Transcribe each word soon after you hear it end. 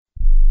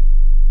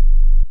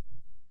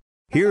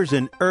Here's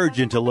an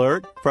urgent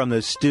alert from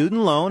the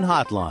Student Loan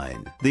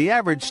Hotline. The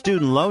average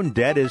student loan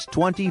debt is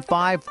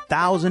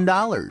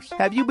 $25,000.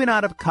 Have you been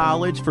out of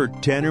college for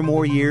 10 or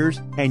more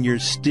years and you're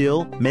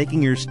still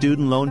making your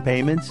student loan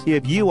payments?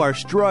 If you are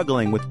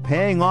struggling with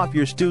paying off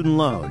your student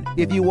loan,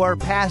 if you are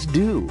past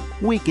due,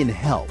 we can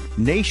help.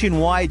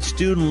 Nationwide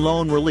Student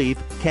Loan Relief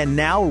can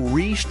now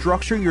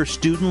restructure your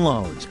student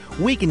loans.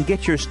 We can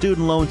get your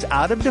student loans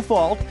out of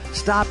default,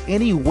 stop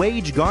any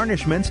wage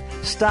garnishments,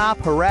 stop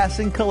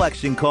harassing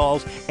collection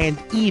calls, and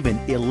even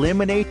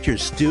eliminate your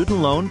student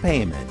loan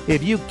payment.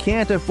 If you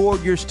can't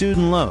afford your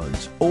student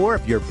loans, or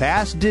if you're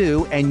past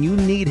due and you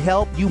need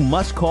help, you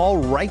must call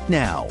right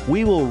now.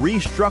 We will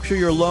restructure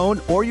your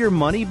loan or your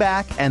money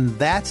back, and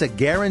that's a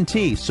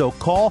guarantee. So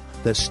call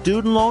the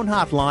Student Loan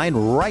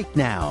Hotline right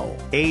now.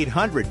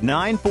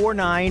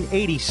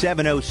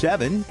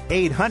 800-949-8707.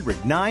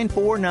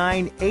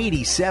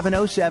 800-949-8707.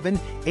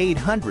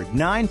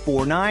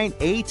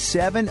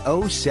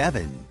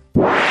 800-949-8707.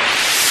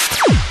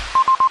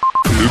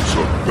 It's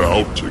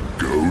about to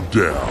go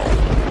down.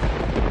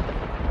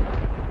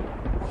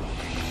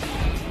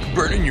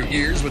 Burning your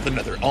ears with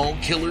another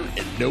all-killer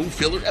and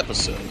no-filler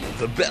episode of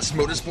the best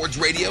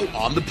motorsports radio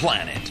on the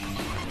planet.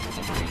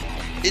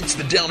 It's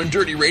the Down and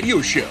Dirty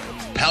Radio Show,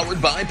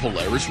 powered by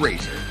Polaris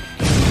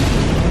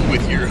RZR.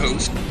 With your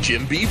host,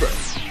 Jim Beaver.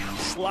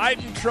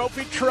 Sliding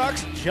trophy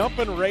trucks,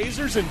 jumping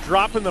razors, and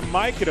dropping the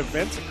mic at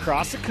events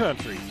across the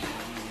country.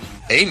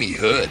 Amy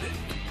Hood.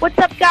 What's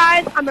up,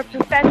 guys? I'm a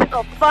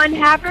professional fun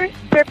haver,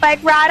 dirt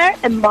bike rider,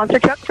 and monster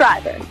truck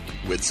driver.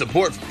 With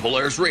support from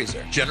Polaris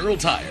RZR, General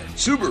Tire,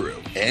 Subaru,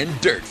 and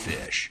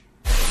Dirtfish.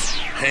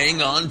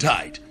 Hang on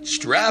tight,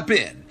 strap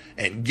in,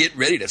 and get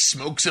ready to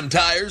smoke some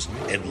tires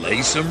and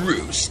lay some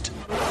roost.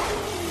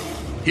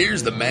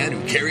 Here's the man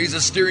who carries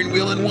a steering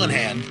wheel in one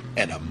hand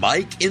and a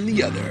mic in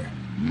the other.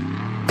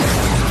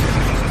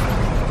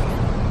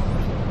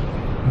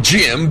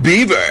 Jim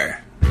Beaver.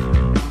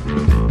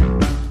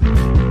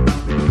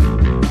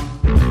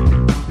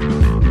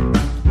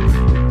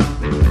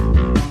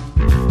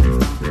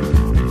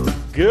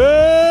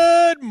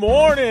 Good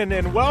morning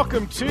and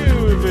welcome to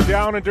the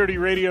Down and Dirty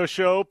Radio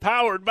Show,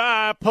 powered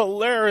by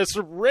Polaris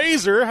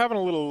RZR. Having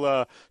a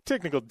little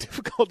technical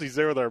difficulties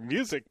there with our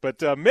music,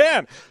 but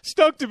man,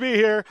 stoked to be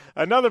here.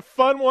 Another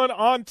fun one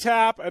on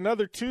tap,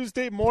 another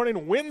Tuesday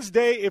morning,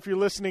 Wednesday if you're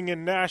listening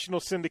in national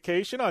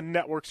syndication on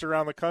networks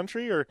around the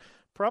country, or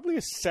probably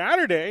a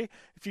Saturday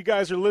if you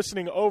guys are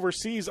listening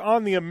overseas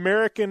on the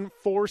American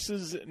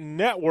Forces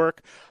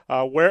Network.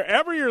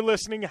 Wherever you're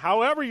listening,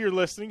 however you're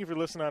listening, if you're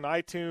listening on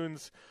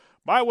iTunes,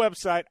 my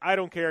website, I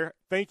don't care.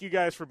 Thank you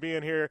guys for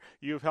being here.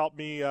 You've helped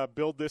me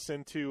build this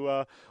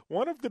into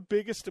one of the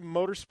biggest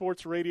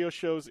motorsports radio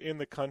shows in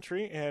the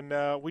country,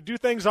 and we do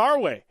things our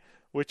way,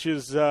 which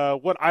is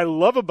what I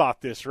love about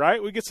this,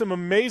 right? We get some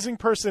amazing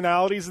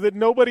personalities that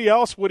nobody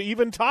else would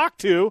even talk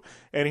to,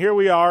 and here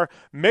we are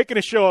making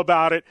a show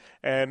about it,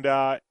 and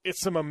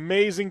it's some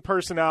amazing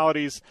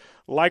personalities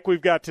like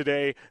we've got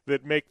today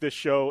that make this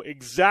show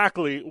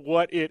exactly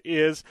what it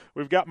is.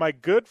 We've got my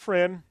good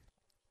friend,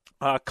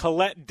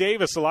 Colette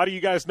Davis. A lot of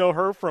you guys know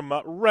her from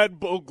Red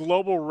Bull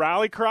Global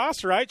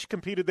Rallycross, right? She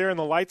competed there in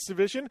the lights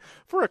division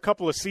for a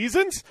couple of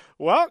seasons.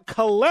 Well,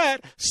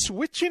 Colette,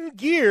 switching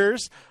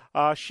gears,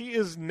 she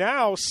is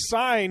now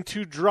signed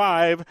to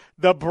drive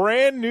the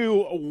brand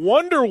new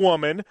Wonder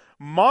Woman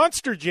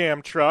Monster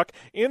Jam truck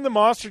in the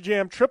Monster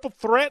Jam Triple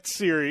Threat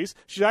Series.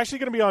 She's actually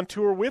going to be on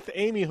tour with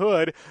Amy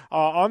Hood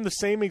on the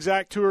same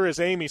exact tour as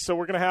Amy. So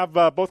we're going to have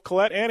both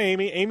Colette and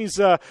Amy. Amy's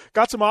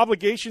got some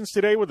obligations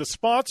today with a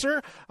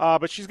sponsor,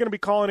 but she's going to be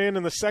calling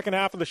in the second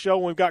half of the show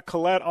when we've got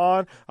Colette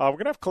on. We're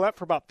going to have Colette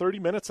for about 30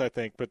 minutes, I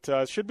think, but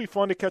it should be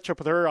fun to catch up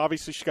with her.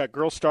 Obviously, she's got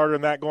Girl Starter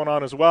and that going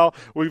on as well.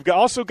 We've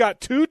also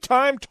got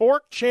two-time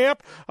Torque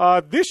champ.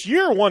 This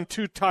year won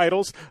 2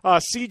 titles.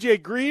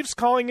 CJ Greaves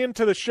calling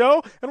into the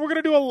show, and we're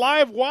going to do a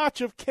live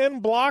watch of Ken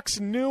Block's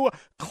new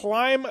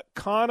Climb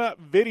Kana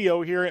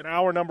video here in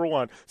hour number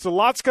 1. So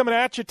lots coming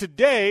at you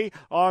today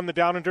on the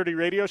Down and Dirty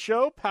Radio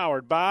Show,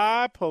 powered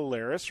by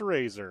Polaris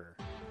RZR.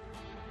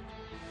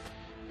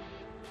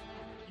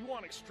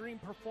 Extreme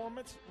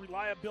performance,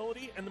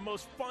 reliability, and the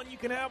most fun you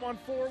can have on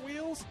 4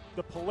 wheels?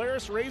 The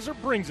Polaris RZR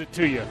brings it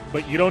to you.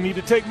 But you don't need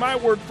to take my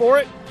word for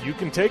it. You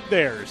can take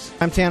theirs.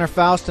 I'm Tanner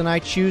Faust, and I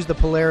choose the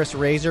Polaris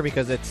RZR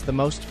because it's the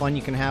most fun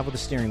you can have with a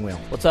steering wheel.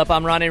 What's up?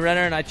 I'm Ronnie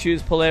Renner, and I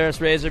choose Polaris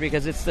RZR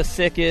because it's the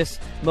sickest,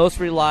 most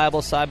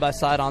reliable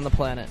side-by-side on the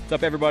planet. What's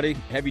up, everybody?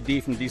 Heavy D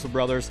from Diesel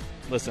Brothers.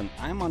 Listen,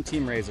 I'm on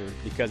Team RZR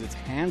because it's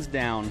hands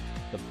down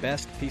the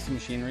best piece of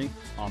machinery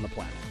on the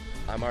planet.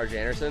 I'm RJ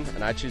Anderson,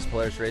 and I choose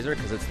Polaris RZR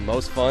because it's the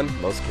most fun,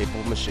 most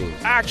capable machine.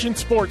 Action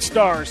sports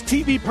stars,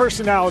 TV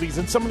personalities,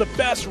 and some of the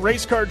best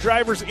race car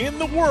drivers in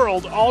the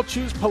world all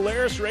choose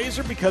Polaris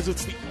RZR because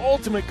it's the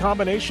ultimate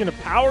combination of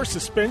power,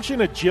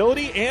 suspension,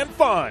 agility, and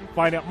fun.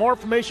 Find out more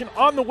information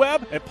on the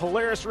web at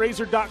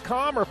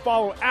PolarisRZR.com or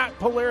follow at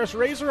Polaris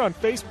RZR on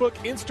Facebook,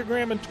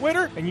 Instagram, and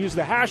Twitter, and use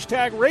the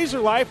hashtag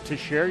RZRLife to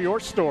share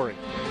your story.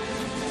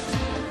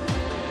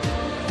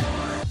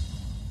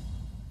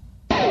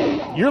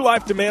 Your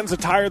life demands a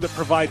tire that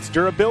provides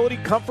durability,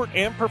 comfort,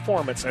 and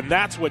performance, and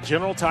that's what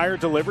General Tire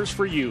delivers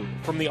for you.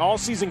 From the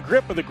all-season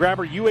grip of the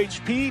Grabber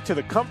UHP to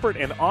the comfort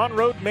and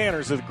on-road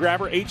manners of the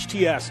Grabber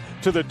HTS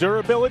to the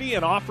durability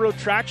and off-road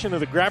traction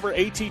of the Grabber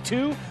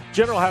AT2,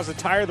 General has a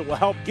tire that will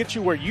help get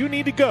you where you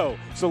need to go.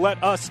 So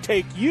let us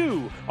take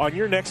you on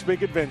your next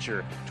big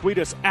adventure. Tweet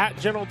us at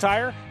General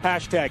Tire,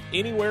 hashtag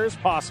anywhere is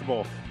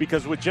possible,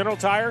 because with General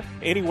Tire,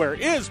 anywhere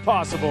is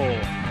possible.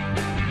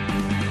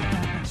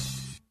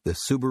 The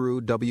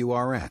Subaru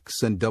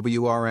WRX and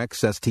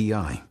WRX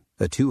STI,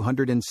 a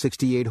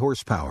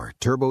 268-horsepower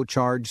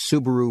turbocharged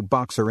Subaru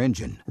Boxer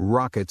engine,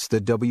 rockets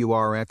the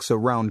WRX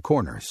around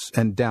corners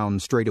and down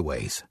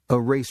straightaways. A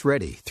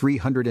race-ready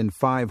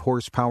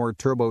 305-horsepower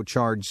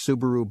turbocharged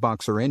Subaru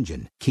Boxer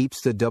engine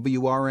keeps the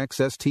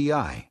WRX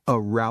STI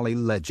a rally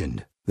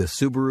legend. The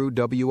Subaru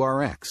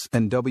WRX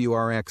and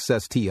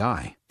WRX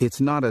STI, it's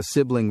not a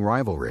sibling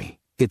rivalry,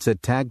 it's a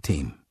tag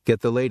team.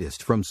 Get the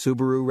latest from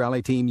Subaru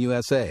Rally Team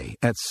USA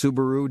at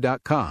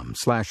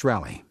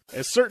Subaru.com/rally.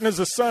 As certain as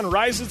the sun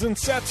rises and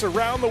sets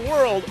around the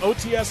world,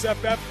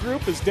 OTSFF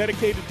Group is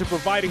dedicated to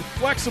providing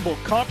flexible,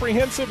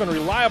 comprehensive, and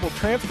reliable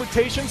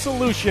transportation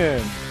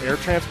solutions. Air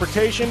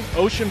transportation,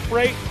 ocean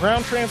freight,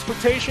 ground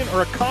transportation,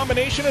 or a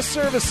combination of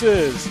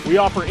services. We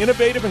offer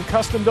innovative and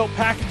custom-built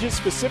packages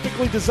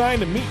specifically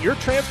designed to meet your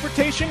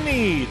transportation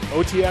needs.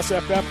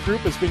 OTSFF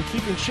Group has been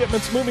keeping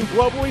shipments moving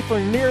globally for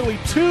nearly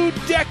 2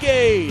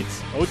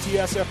 decades.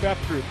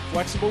 OTSFF Group,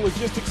 flexible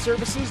logistics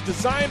services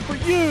designed for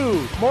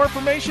you. More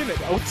information at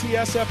OTSFF.com.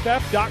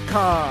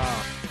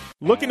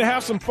 Looking to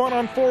have some fun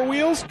on four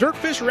wheels?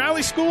 Dirtfish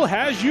Rally School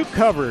has you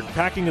covered.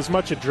 Packing as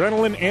much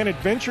adrenaline and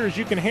adventure as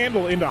you can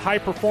handle into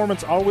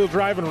high-performance all-wheel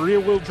drive and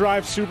rear-wheel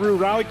drive Subaru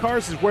rally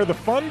cars is where the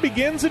fun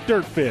begins at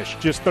Dirtfish.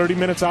 Just 30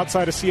 minutes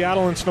outside of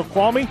Seattle and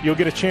Snoqualmie, you'll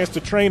get a chance to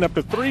train up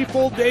to 3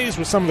 full days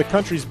with some of the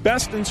country's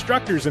best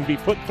instructors and be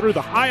put through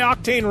the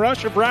high-octane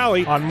rush of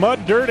rally on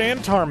mud, dirt,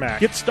 and tarmac.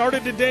 Get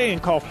started today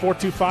and call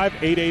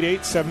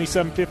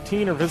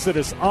 425-888-7715 or visit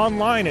us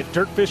online at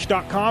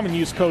dirtfish.com and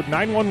use code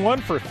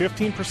 911 for a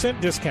 15%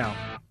 discount.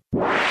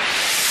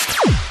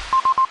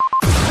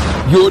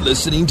 You're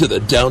listening to the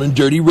Down and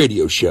Dirty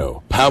Radio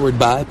Show, powered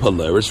by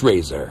Polaris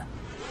RZR.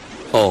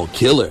 All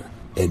killer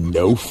and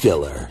no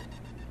filler.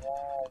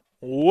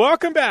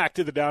 Welcome back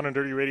to the Down and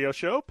Dirty Radio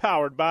Show,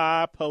 powered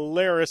by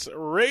Polaris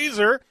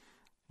RZR.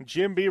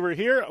 Jim Beaver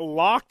here,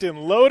 locked and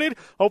loaded.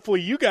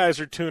 Hopefully you guys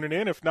are tuning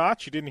in. If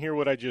not, you didn't hear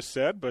what I just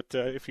said, but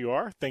if you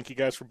are, thank you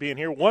guys for being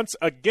here once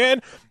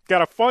again.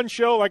 Got a fun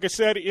show. Like I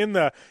said in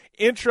the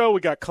intro,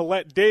 we got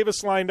Colette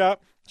Davis lined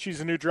up.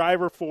 She's a new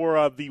driver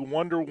for the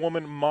Wonder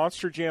Woman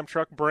Monster Jam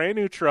truck, brand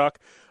new truck.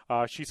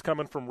 She's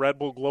coming from Red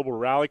Bull Global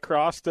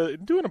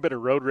Rallycross, doing a bit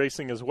of road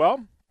racing as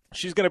well.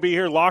 She's going to be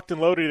here locked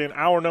and loaded in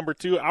hour number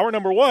 2. Hour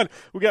number 1,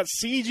 we got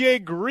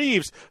CJ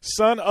Greaves,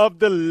 son of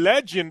the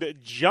legend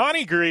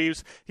Johnny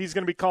Greaves. He's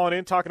going to be calling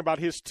in, talking about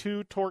his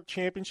 2 Torque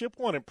Championship,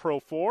 one in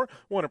Pro 4,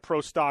 one in Pro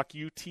Stock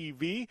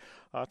UTV.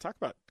 Talk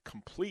about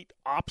complete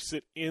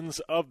opposite ends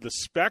of the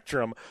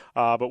spectrum.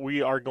 But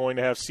we are going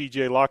to have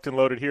CJ locked and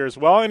loaded here as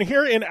well. And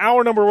here in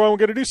hour number 1, we're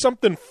going to do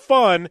something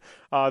fun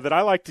that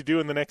I like to do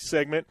in the next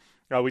segment.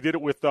 We did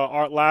it with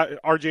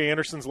RJ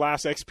Anderson's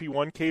last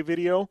XP1K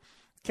video.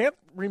 Can't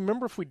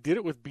remember if we did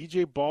it with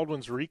BJ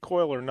Baldwin's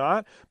recoil or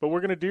not, but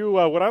we're going to do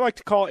what I like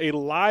to call a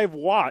live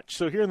watch.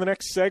 So here in the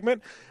next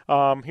segment,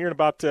 here in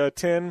about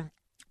 10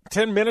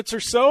 minutes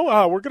or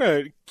so, we're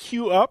going to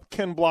queue up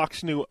Ken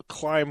Block's new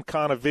Climb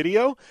Kana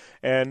video,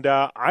 and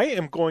I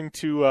am going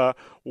to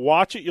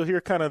watch it. You'll hear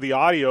kind of the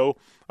audio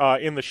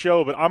in the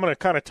show, but I'm going to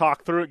kind of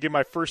talk through it, give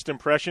my first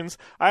impressions.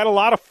 I had a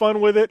lot of fun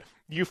with it.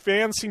 You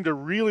fans seem to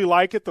really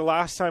like it the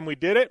last time we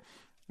did it.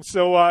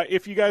 So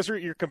if you guys are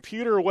at your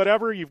computer or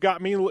whatever, you've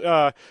got me,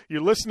 you're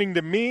listening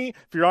to me.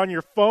 If you're on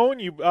your phone,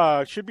 you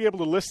should be able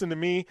to listen to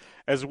me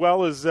as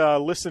well as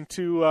listen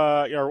to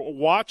or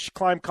watch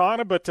Climb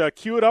Kana, but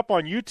queue it up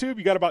on YouTube.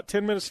 You got about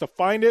 10 minutes to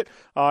find it.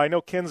 I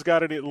know Ken's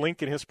got it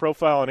link in his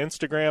profile on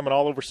Instagram and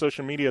all over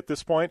social media at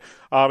this point.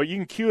 But you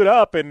can queue it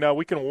up and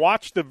we can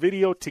watch the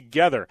video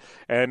together.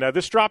 And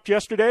this dropped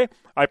yesterday.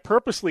 I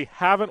purposely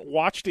haven't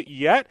watched it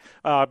yet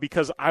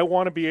because I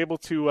want to be able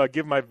to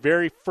give my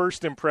very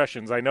first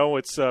impressions. I know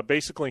it's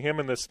basically him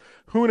and this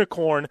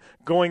unicorn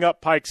going up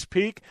Pikes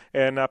Peak,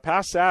 and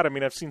past that, I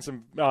mean, I've seen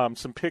some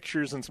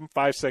pictures and some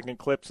 5-second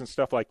clips and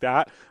stuff like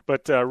that,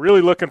 but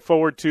really looking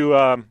forward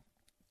to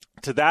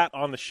that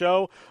on the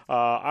show.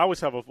 I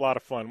always have a lot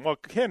of fun. Well,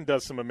 Ken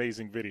does some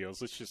amazing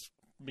videos. It's just,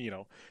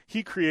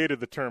 he created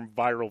the term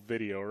viral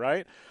video,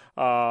 right?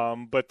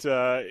 But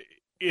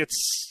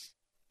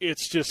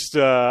it's just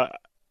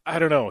I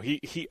don't know.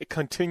 He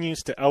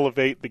continues to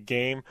elevate the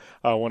game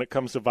when it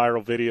comes to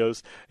viral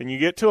videos. And you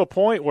get to a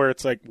point where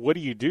it's like, what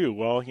do you do?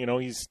 Well,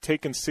 he's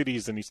taken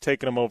cities and he's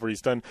taken them over.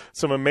 He's done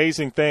some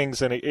amazing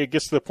things. And it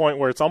gets to the point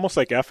where it's almost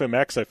like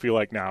FMX, I feel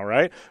like now,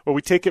 right? Where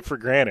we take it for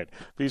granted.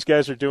 These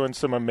guys are doing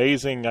some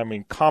amazing,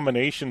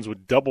 combinations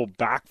with double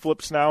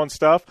backflips now and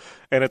stuff.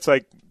 And it's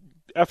like,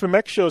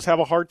 FMX shows have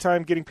a hard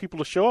time getting people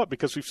to show up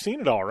because we've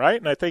seen it all, right?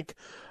 And I think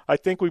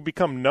we've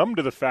become numb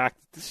to the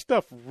fact that this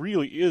stuff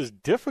really is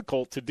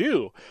difficult to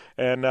do.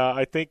 And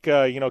I think,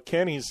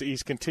 Ken,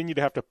 he's continued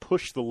to have to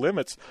push the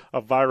limits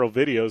of viral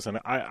videos, and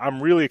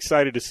I'm really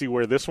excited to see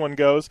where this one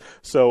goes.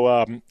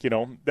 So,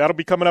 that'll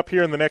be coming up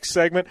here in the next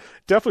segment.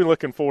 Definitely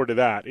looking forward to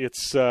that.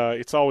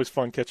 It's always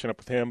fun catching up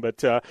with him.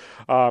 But,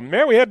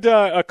 man, we had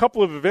a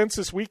couple of events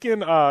this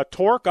weekend.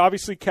 Torque,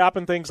 obviously,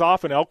 capping things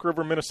off in Elk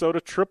River, Minnesota,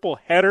 triple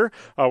header.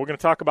 We're going to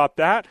talk about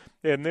that.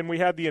 And then we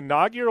had the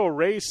inaugural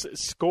race,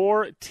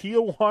 Score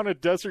Tijuana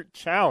Desert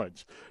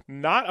Challenge.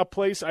 Not a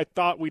place I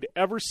thought we'd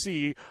ever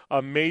see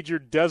a major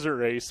desert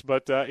race,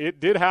 but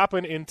it did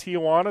happen in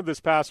Tijuana this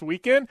past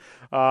weekend.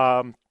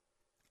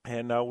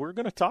 And we're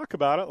going to talk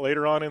about it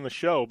later on in the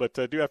show, but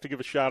I do have to give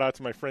a shout-out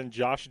to my friend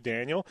Josh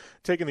Daniel,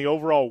 taking the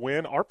overall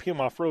win.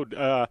 RPM Off-Road,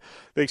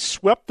 they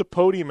swept the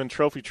podium in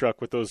Trophy Truck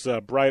with those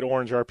bright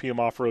orange RPM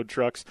Off-Road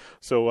trucks.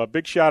 So a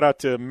big shout-out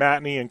to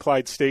Matney and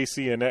Clyde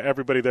Stacy and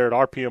everybody there at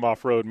RPM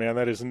Off-Road, man.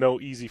 That is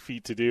no easy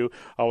feat to do.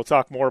 We'll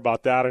talk more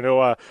about that. I know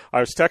I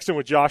was texting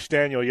with Josh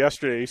Daniel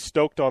yesterday. He's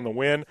stoked on the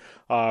win.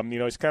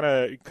 He's kind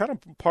of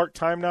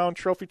part-time now in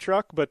Trophy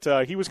Truck, but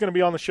he was going to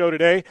be on the show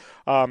today.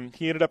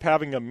 He ended up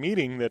having a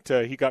meeting that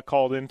he got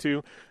called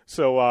into.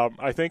 So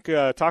I think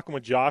talking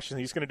with Josh, and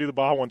he's going to do the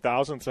Baja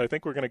 1000, so I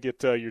think we're going to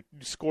get your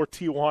Score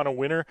Tijuana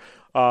winner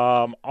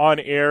on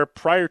air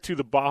prior to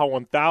the Baja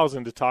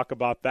 1000 to talk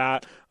about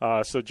that.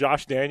 So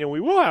Josh Daniel, we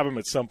will have him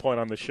at some point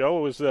on the show.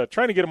 I was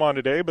trying to get him on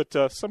today, but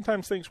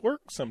sometimes things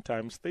work,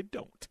 sometimes they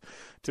don't.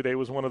 Today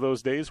was one of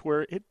those days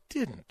where it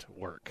didn't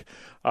work.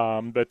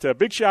 But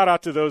big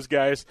shout-out to those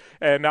guys.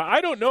 And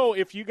I don't know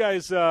if you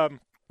guys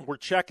were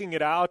checking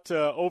it out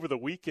over the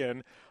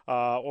weekend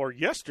or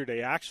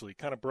yesterday, actually.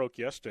 Kind of broke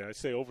yesterday. I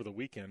say over the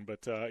weekend,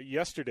 but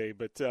yesterday.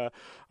 But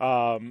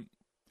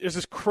there's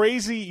this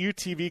crazy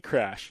UTV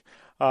crash.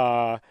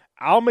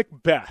 Al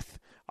Macbeth.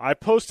 I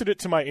posted it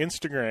to my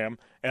Instagram,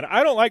 and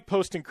I don't like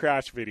posting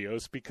crash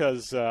videos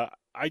because I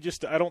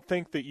don't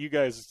think that you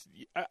guys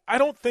 – I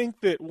don't think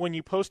that when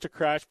you post a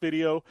crash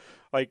video,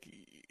 like,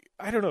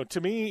 I don't know.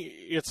 To me,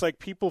 it's like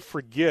people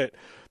forget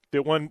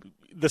that when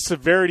the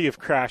severity of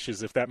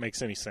crashes, if that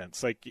makes any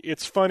sense. Like,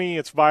 it's funny,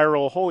 it's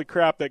viral. Holy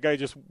crap, that guy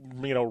just,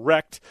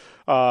 wrecked,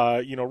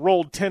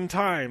 rolled 10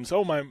 times.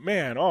 Oh, my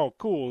man. Oh,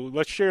 cool.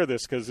 Let's share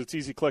this because it's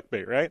easy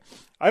clickbait, right?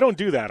 I don't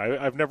do that.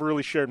 I've never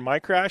really shared my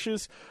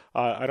crashes.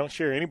 I don't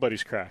share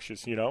anybody's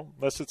crashes,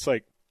 unless it's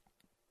like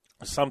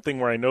something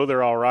where I know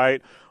they're all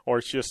right or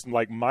it's just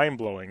like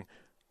mind-blowing.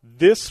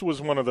 This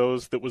was one of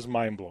those that was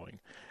mind-blowing.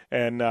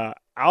 And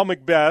Al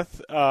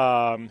Macbeth,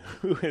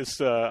 who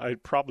is I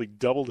probably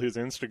doubled his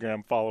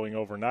Instagram following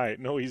overnight.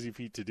 No easy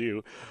feat to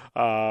do.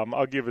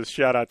 I'll give a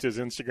shout-out to his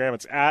Instagram.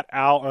 It's at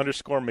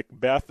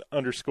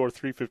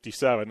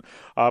Al_Macbeth_357.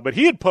 But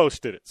he had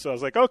posted it. So I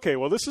was like, okay,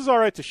 well, this is all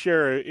right to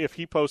share if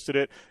he posted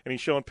it, and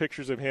he's showing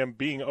pictures of him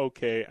being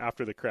okay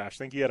after the crash. I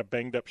think he had a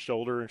banged-up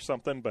shoulder or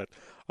something, but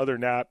other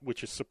than that,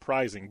 which is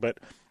surprising. But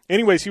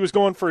anyways, he was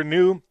going for a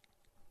new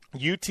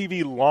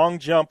UTV long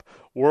jump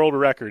world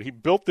record. He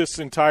built this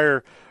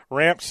entire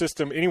ramp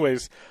system.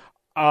 Anyways,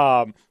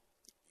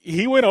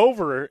 he went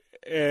over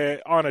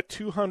on a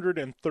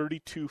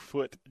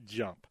 232-foot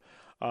jump.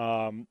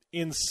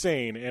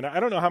 Insane. And I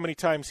don't know how many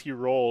times he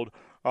rolled.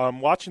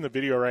 I'm watching the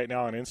video right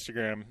now on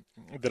Instagram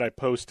that I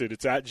posted.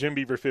 It's at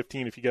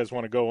JimBeaver15 if you guys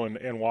want to go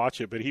and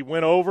watch it. But he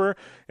went over,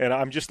 and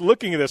I'm just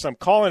looking at this. I'm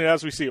calling it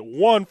as we see it.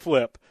 1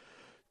 flip,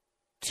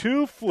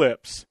 2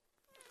 flips,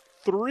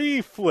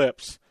 3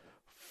 flips,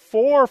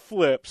 4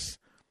 flips,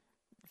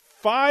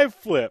 5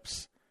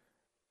 flips,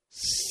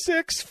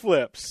 6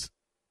 flips,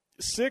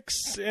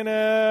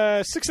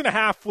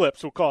 6.5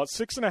 flips. We'll call it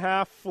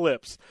 6.5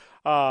 flips.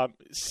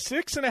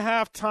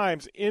 6.5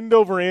 times end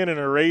over end in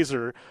a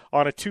RZR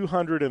on a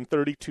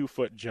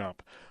 232-foot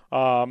jump.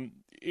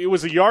 It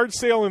was a yard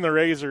sale in the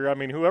RZR. I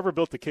mean, whoever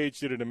built the cage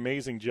did an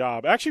amazing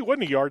job. Actually, it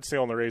wasn't a yard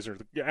sale in the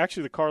RZR.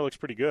 Actually, the car looks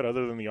pretty good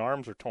other than the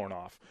arms are torn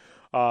off.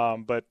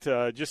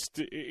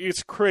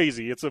 It's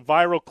crazy. It's a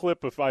viral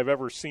clip if I've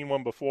ever seen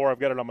one before. I've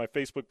got it on my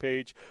Facebook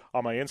page,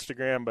 on my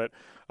Instagram, but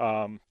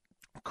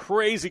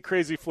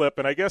crazy flip.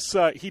 And I guess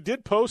he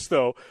did post,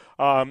 though.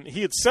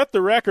 He had set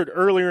the record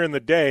earlier in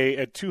the day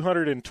at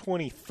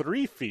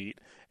 223 feet,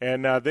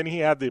 and then he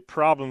had the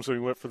problems when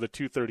he went for the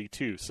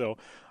 232. So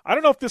I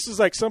don't know if this is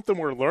like something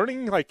we're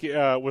learning, like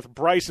with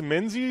Bryce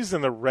Menzies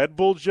and the Red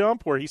Bull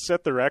jump where he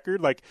set the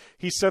record. Like,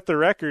 he set the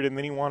record and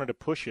then he wanted to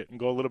push it and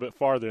go a little bit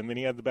farther, and then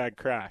he had the bad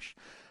crash.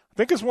 I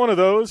think it's one of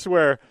those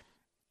where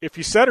if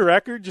you set a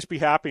record, just be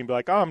happy and be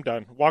like, oh, I'm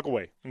done. Walk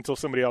away until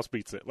somebody else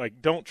beats it. Like,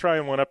 don't try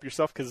and one-up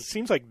yourself, because it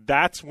seems like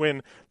that's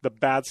when the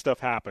bad stuff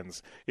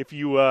happens. If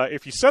you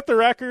set the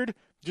record,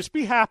 just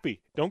be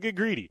happy. Don't get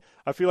greedy.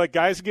 I feel like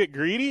guys get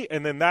greedy,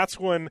 and then that's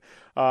when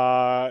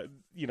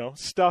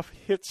stuff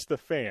hits the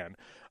fan.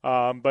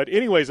 But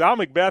anyways, Al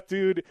Macbeth,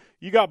 dude,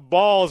 you got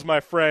balls, my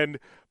friend.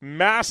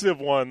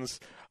 Massive ones.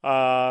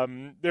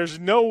 There's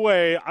no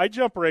way. I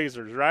jump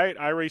RZRs, right?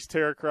 I race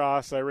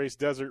Terracross. I race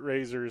desert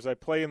RZRs. I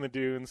play in the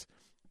dunes.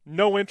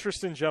 No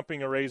interest in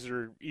jumping a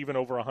RZR even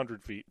over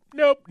 100 feet.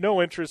 Nope,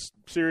 no interest.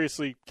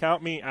 Seriously,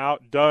 count me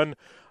out. Done.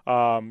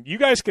 You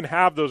guys can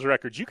have those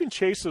records. You can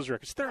chase those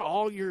records. They're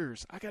all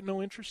yours. I got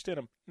no interest in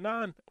them.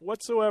 None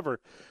whatsoever.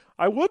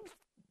 I would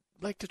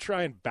like to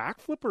try and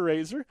backflip a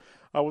RZR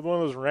with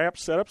one of those ramp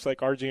setups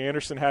like R.J.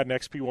 Anderson had in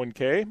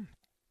XP1K.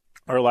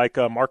 Or like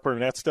Mark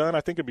Burnett's done.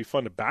 I think it'd be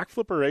fun to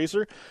backflip a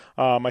RZR.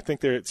 I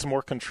think it's a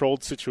more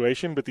controlled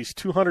situation, but these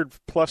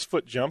 200-plus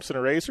foot jumps in a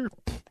RZR,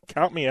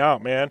 count me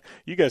out, man.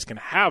 You guys can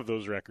have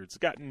those records.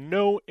 Got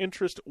no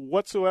interest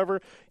whatsoever.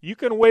 You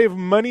can wave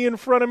money in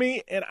front of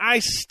me, and I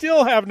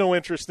still have no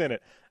interest in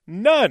it.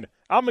 None.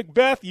 Al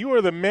Macbeth, you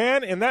are the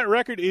man, and that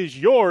record is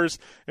yours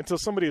until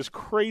somebody is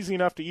crazy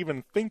enough to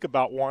even think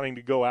about wanting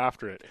to go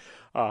after it.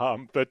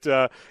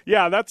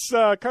 Yeah, that's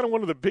kind of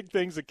one of the big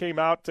things that came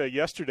out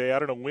yesterday. I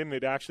don't know when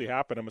it actually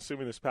happened. I'm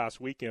assuming this past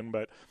weekend,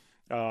 but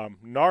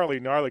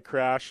gnarly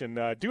crash.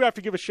 And do have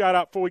to give a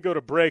shout-out before we go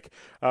to break.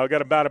 We've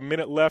got about a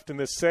minute left in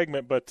this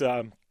segment, but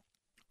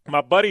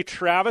my buddy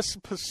Travis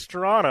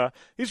Pastrana,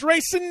 he's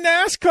racing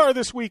NASCAR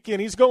this weekend.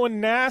 He's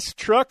going NAS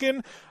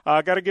trucking.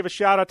 Got to give a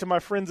shout-out to my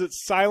friends at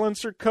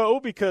Silencer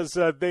Co. because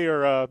they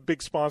are a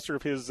big sponsor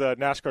of his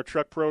NASCAR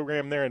truck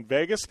program there in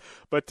Vegas.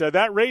 But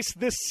that race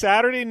this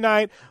Saturday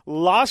night,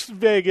 Las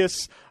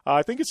Vegas,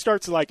 I think it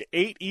starts at like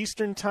 8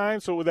 Eastern time,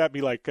 so would that be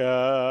like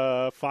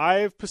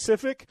 5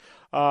 Pacific?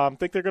 I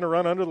think they're going to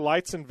run under the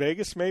lights in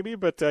Vegas maybe.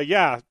 But,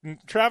 yeah,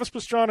 Travis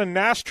Pastrana,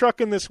 NAS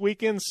trucking this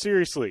weekend,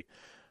 seriously.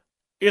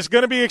 It's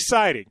going to be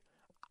exciting.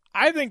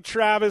 I think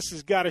Travis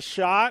has got a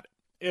shot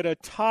at a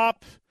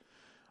top –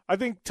 I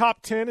think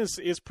top 10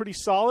 is pretty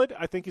solid.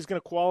 I think he's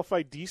going to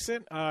qualify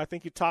decent. I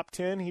think he top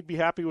 10, he'd be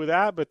happy with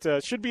that. But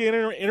it should be an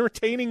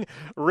entertaining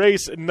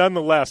race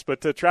nonetheless.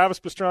 But Travis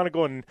Pastrana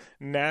going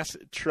NAS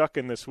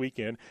trucking this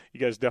weekend.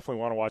 You guys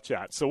definitely want to watch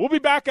that. So we'll be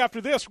back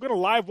after this. We're going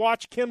to live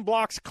watch Ken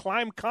Block's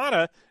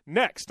Climbkhana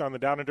next on the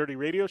Down and Dirty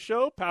Radio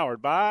Show,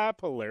 powered by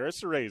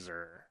Polaris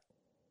RZR.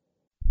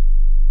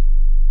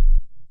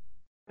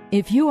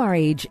 If you are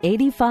age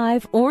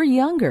 85 or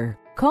younger,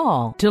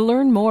 call to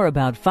learn more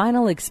about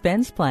final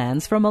expense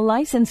plans from a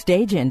licensed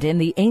agent in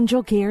the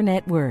Angel Care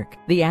Network.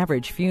 The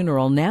average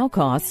funeral now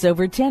costs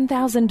over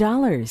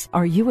 $10,000.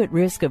 Are you at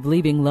risk of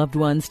leaving loved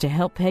ones to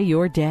help pay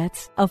your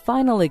debts? A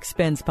final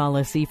expense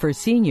policy for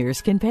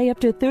seniors can pay up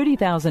to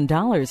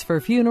 $30,000 for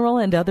funeral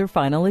and other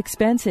final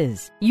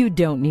expenses. You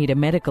don't need a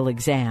medical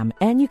exam,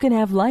 and you can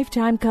have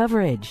lifetime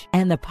coverage,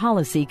 and the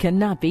policy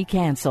cannot be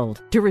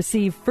canceled. To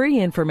receive free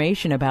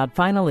information about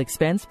final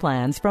expense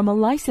plans from a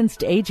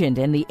licensed agent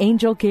in the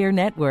Angel Care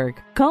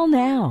Network, call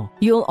now.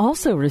 You'll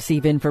also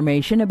receive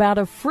information about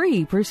a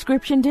free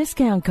prescription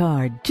discount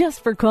card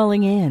just for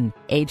calling in.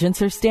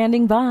 Agents are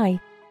standing by.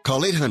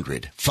 Call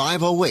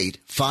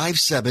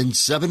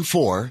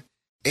 800-508-5774.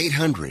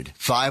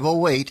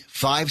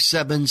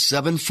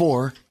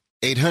 800-508-5774.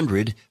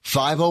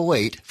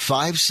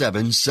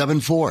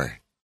 800-508-5774.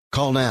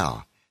 Call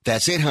now.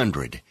 That's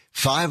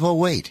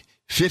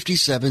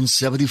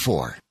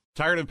 800-508-5774.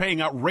 Tired of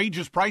paying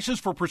outrageous prices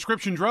for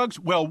prescription drugs?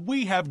 Well,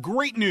 we have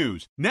great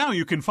news. Now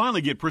you can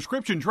finally get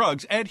prescription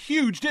drugs at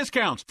huge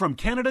discounts from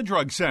Canada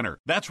Drug Center.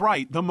 That's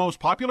right, the most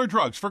popular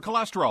drugs for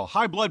cholesterol,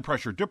 high blood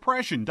pressure,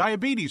 depression,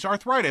 diabetes,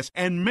 arthritis,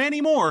 and many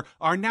more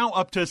are now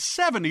up to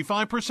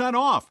 75%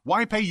 off.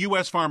 Why pay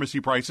U.S. pharmacy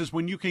prices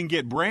when you can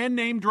get brand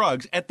name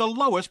drugs at the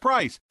lowest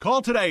price?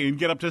 Call today and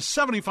get up to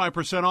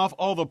 75% off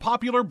all the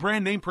popular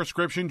brand name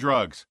prescription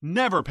drugs.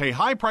 Never pay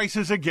high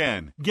prices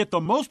again. Get the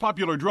most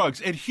popular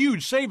drugs at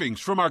huge savings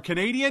from our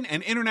Canadian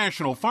and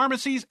international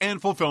pharmacies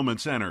and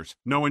fulfillment centers.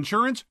 No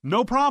insurance?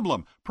 No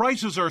problem.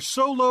 Prices are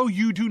so low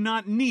you do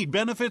not need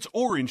benefits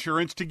or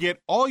insurance to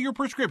get all your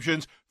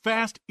prescriptions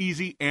fast,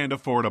 easy, and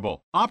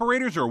affordable.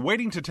 Operators are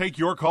waiting to take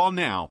your call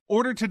now.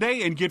 Order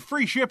today and get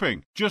free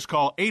shipping. Just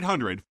call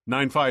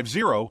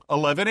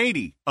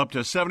 800-950-1180. Up to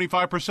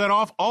 75%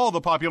 off all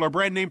the popular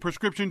brand name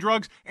prescription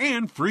drugs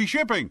and free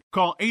shipping.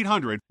 Call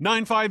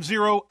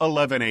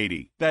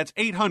 800-950-1180. That's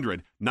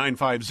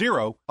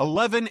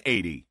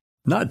 800-950-1180.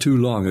 Not too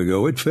long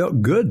ago, it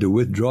felt good to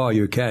withdraw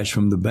your cash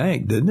from the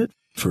bank, didn't it?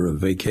 For a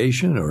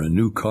vacation or a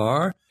new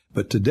car.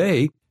 But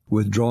today,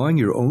 withdrawing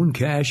your own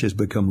cash has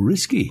become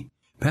risky.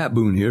 Pat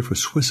Boone here for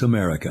Swiss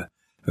America.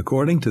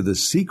 According to The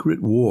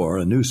Secret War,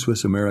 a new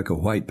Swiss America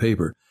white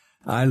paper,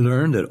 I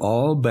learned that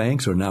all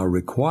banks are now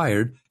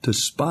required to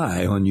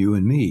spy on you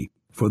and me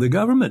for the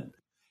government,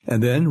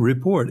 and then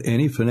report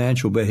any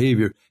financial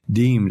behavior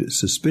deemed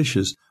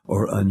suspicious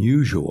or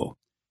unusual.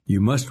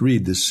 You must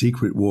read The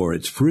Secret War.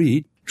 It's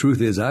free.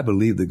 Truth is, I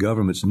believe the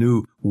government's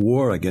new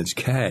war against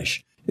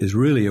cash is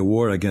really a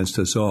war against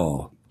us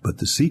all. But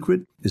the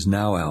secret is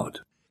now out.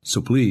 So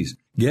please,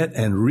 get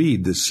and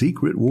read The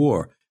Secret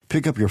War.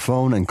 Pick up your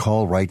phone and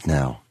call right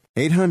now.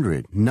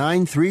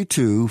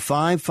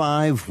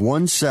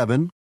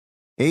 800-932-5517.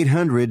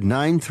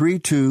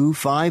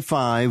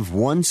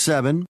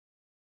 800-932-5517.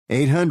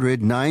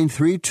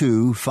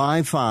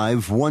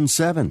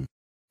 800-932-5517.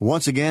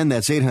 Once again,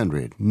 that's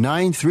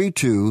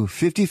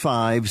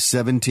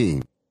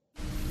 800-932-5517.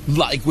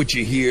 Like what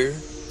you hear?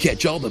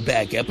 Catch all the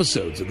back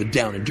episodes of the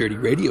Down and Dirty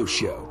Radio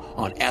Show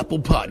on Apple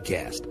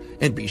Podcast,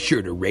 and be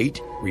sure to rate,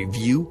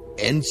 review,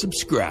 and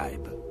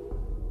subscribe.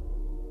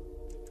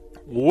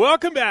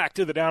 Welcome back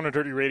to the Down and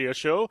Dirty Radio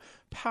Show,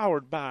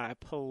 powered by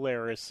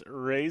Polaris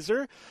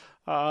Razor.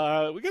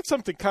 We got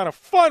something kind of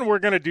fun we're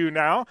going to do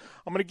now.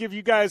 I'm going to give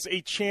you guys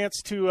a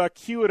chance to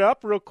cue it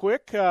up real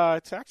quick.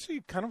 It's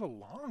actually kind of a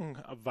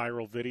long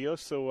viral video,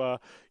 so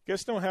you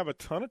guys don't have a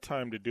ton of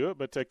time to do it,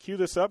 but cue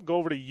this up. Go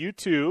over to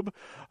YouTube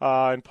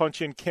and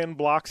punch in Ken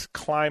Block's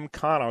Climb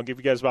Con. I'll give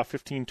you guys about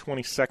 15,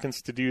 20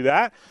 seconds to do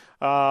that.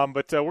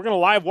 But we're going to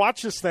live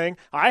watch this thing.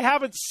 I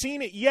haven't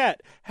seen it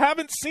yet.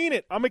 Haven't seen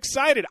it. I'm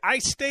excited. I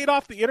stayed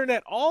off the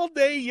internet all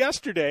day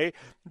yesterday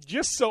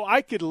just so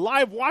I could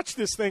live watch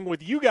this thing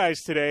with you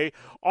guys today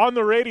on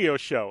the radio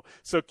show.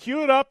 So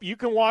cue it up. You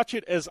can watch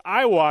it as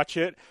I watch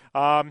it.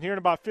 Here in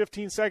about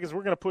 15 seconds,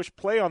 we're going to push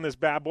play on this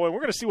bad boy. We're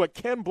going to see what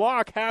Ken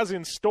Block has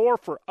in store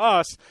for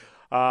us.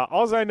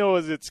 All I know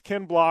is it's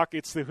Ken Block,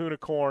 it's the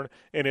Hoonicorn,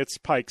 and it's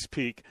Pikes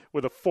Peak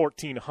with a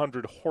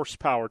 1,400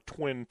 horsepower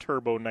twin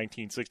turbo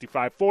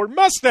 1965 Ford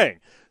Mustang.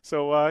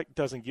 So it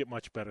doesn't get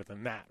much better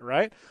than that,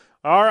 right?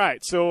 All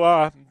right,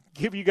 so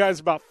give you guys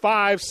about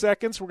 5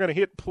 seconds. We're going to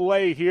hit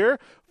play here.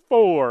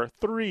 4,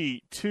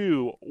 3,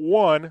 2,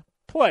 1,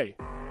 play.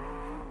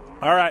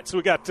 All right, so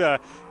we got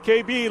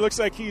KB. Looks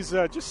like he's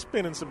just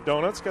spinning some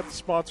donuts. Got the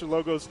sponsor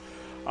logos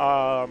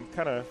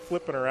kind of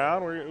flipping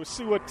around. We'll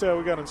see what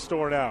we got in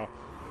store now.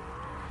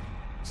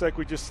 Looks like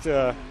we just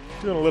doing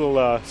a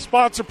little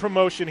sponsor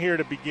promotion here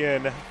to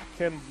begin.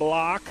 Ken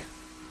Block.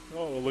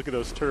 Oh, look at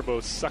those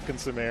turbos sucking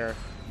some air.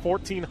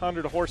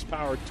 1,400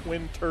 horsepower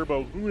twin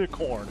turbo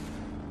Hoonicorn.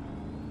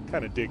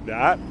 Kind of dig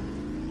that.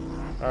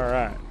 All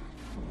right.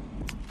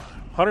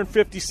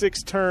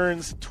 156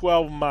 turns,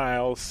 12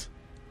 miles.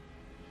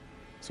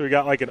 So we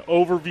got like an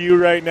overview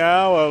right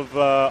now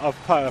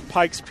of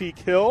Pikes Peak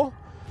Hill.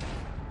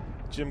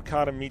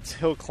 Gymkhana meets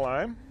hill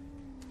climb.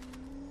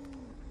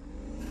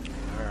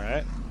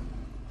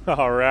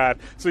 All right.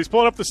 So he's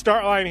pulling up the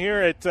start line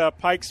here at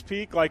Pikes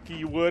Peak like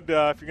you would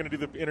if you're going to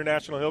do the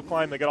International Hill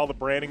Climb. They got all the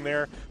branding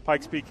there.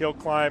 Pikes Peak Hill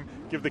Climb.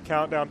 Give the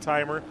countdown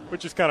timer,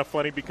 which is kind of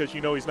funny because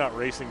you know he's not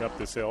racing up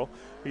this hill.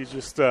 He's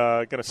just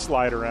going to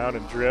slide around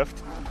and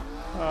drift.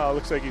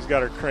 Looks like he's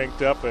got her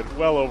cranked up at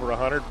well over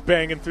 100,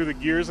 banging through the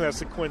gears in that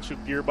sequential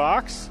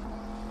gearbox.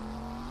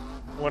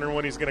 Wondering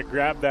when he's going to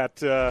grab that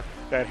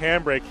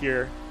handbrake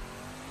here.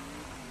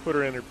 Put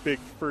her in her big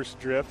first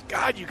drift.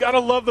 God, you got to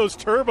love those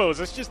turbos.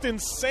 That's just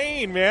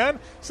insane, man.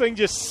 This thing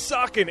just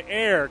sucking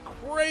air.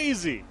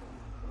 Crazy.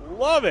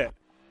 Love it.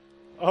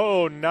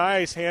 Oh,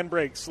 nice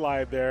handbrake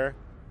slide there.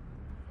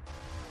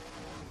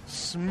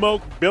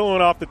 Smoke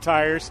billowing off the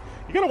tires.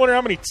 You got to wonder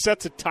how many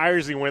sets of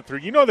tires he went through.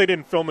 You know they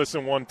didn't film this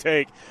in one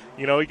take.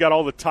 You know, he got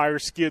all the tire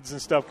skids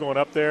and stuff going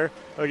up there.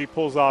 Like he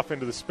pulls off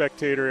into the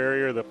spectator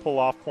area, the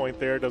pull-off point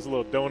there, does a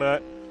little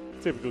donut.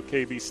 Typical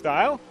KB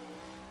style.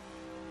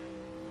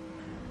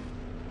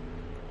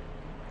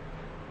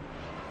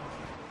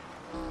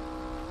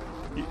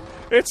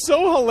 It's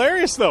so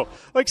hilarious, though.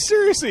 Like,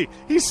 seriously,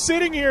 he's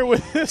sitting here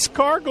with this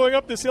car going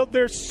up this hill.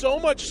 There's so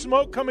much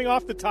smoke coming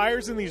off the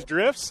tires in these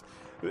drifts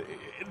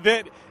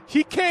that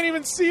he can't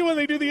even see when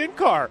they do the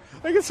in-car.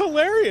 Like, it's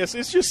hilarious.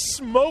 It's just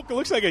smoke. It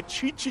looks like a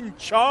Cheech and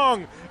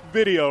Chong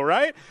video,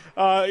 right?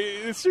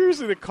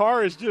 Seriously, the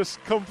car is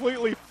just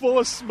completely full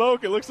of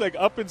smoke. It looks like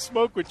Up in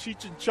Smoke with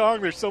Cheech and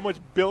Chong. There's so much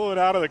billowing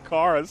out of the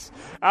car. It's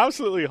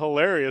absolutely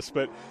hilarious,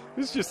 but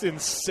it's just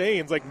insane.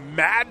 It's like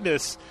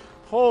madness.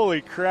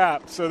 Holy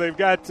crap. So they've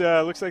got,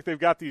 looks like they've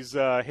got these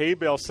hay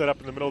bales set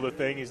up in the middle of the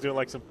thing. He's doing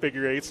like some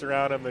figure eights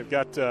around him. They've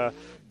got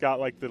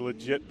like the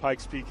legit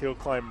Pikes Peak Hill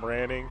Climb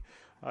branding.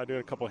 Doing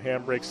a couple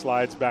handbrake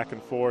slides back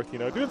and forth. You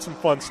know, doing some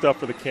fun stuff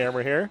for the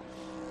camera here.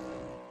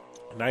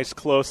 Nice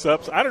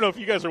close-ups. I don't know if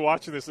you guys are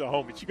watching this at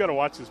home, but you got to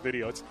watch this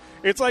video.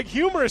 It's like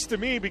humorous to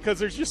me because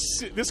there's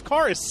just, this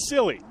car is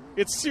silly.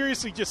 It's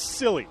seriously just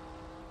silly.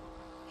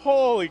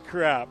 Holy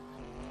crap.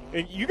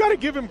 And you got to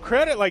give him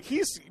credit. Like,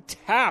 he's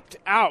tapped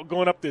out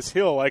going up this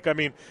hill. Like, I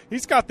mean,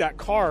 he's got that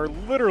car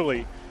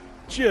literally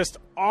just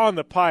on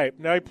the pipe.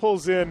 Now he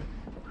pulls in.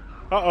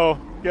 Uh-oh.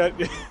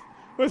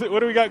 What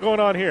do we got going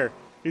on here?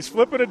 He's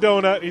flipping a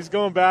donut. He's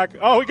going back.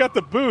 Oh, we got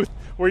the booth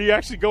where you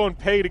actually go and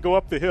pay to go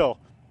up the hill.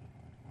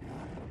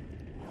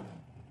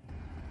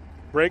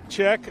 Brake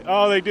check.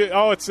 Oh, they do.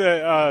 Oh, it's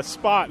a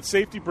spot.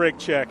 Safety brake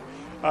check.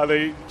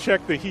 They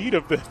check the heat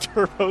of the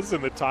turbos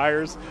and the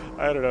tires.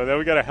 I don't know. Then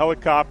we got a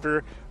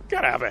helicopter.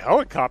 Got to have a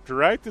helicopter,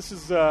 right? This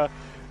is a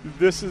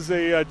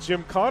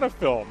Gymkhana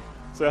film.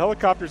 So the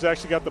helicopter's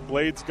actually got the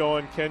blades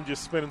going. Ken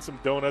just spinning some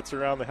donuts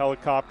around the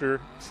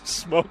helicopter.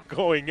 Smoke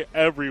going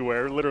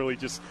everywhere. Literally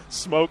just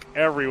smoke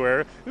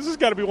everywhere. This has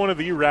got to be one of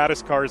the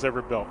raddest cars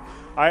ever built.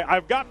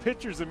 I've got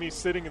pictures of me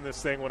sitting in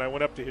this thing when I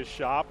went up to his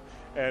shop,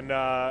 and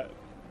I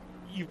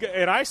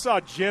saw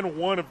Gen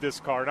 1 of this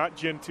car, not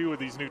Gen 2 with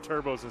these new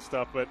turbos and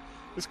stuff, but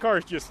this car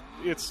is just,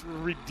 it's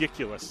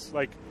ridiculous.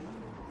 Like,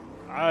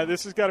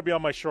 This has got to be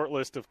on my short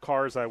list of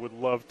cars I would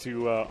love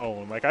to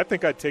own. Like, I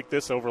think I'd take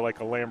this over like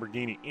a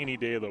Lamborghini any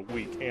day of the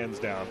week, hands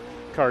down.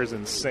 Car is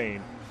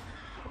insane.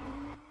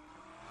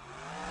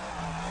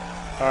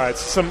 All right,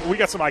 we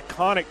got some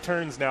iconic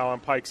turns now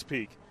on Pikes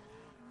Peak.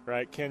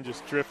 Right, Ken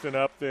just drifting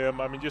up them.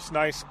 I mean, just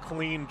nice,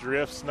 clean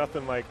drifts.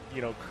 Nothing like,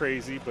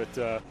 crazy,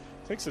 but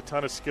takes a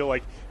ton of skill.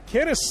 Like,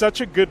 Ken is such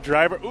a good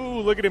driver.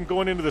 Ooh, look at him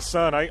going into the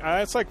sun.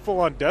 It's like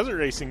full-on desert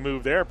racing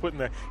move there, putting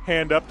the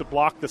hand up to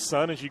block the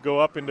sun as you go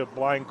up into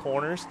blind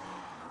corners.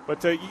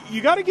 But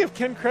you got to give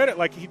Ken credit.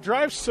 Like, he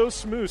drives so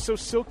smooth, so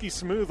silky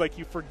smooth, like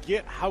you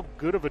forget how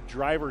good of a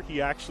driver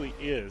he actually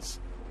is.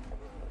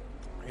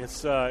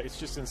 It's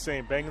just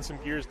insane. Banging some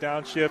gears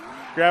downshift,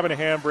 grabbing a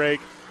handbrake,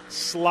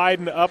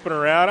 sliding up and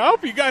around. I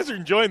hope you guys are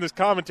enjoying this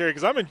commentary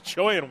because I'm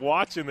enjoying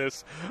watching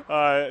this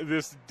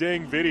this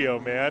dang video,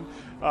 man.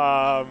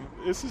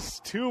 This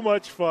is too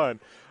much fun.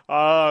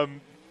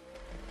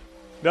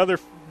 Another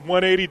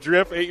 180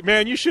 drift. Hey,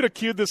 man, you should have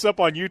queued this up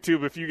on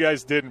YouTube if you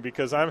guys didn't,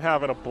 because I'm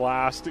having a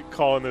blast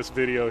calling this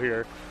video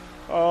here.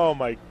 Oh,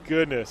 my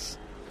goodness.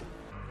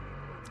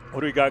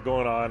 What do we got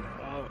going on?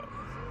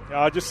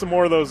 Just some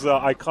more of those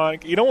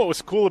iconic. You know what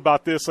was cool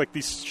about this? Like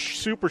these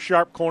super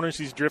sharp corners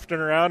he's drifting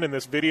around in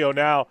this video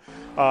now.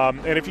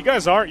 And if you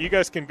guys aren't, you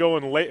guys can go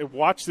and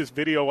watch this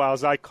video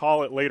as I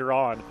call it later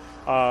on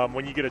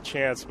when you get a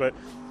chance. But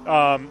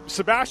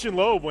Sebastian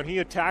Loeb, when he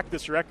attacked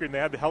this record and they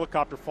had the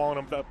helicopter following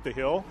him up the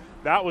hill,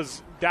 that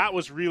was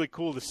really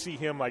cool to see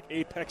him like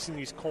apexing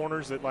these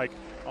corners at like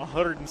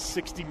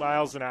 160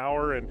 miles an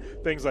hour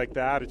and things like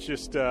that. It's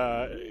just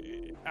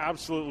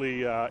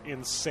absolutely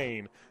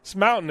insane. This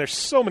mountain, there's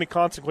so many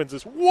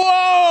consequences.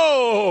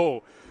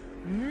 Whoa!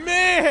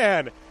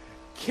 Man!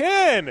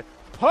 Ken,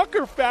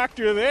 pucker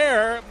factor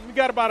there. We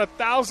got about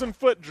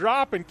 1,000-foot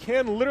drop, and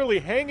Ken literally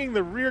hanging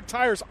the rear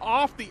tires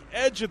off the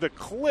edge of the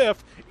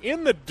cliff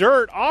in the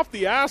dirt, off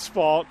the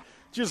asphalt,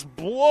 just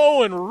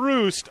blowing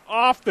roost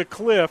off the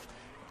cliff.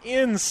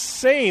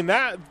 Insane.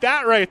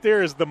 That right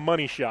there is the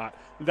money shot.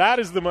 That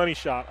is the money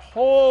shot.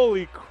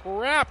 Holy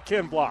crap,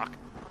 Ken Block.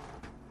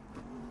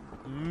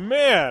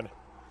 Man.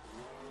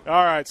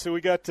 All right, so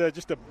we got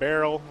just a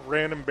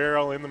random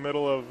barrel in the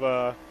middle of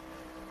the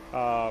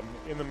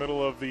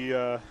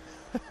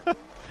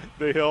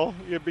the hill.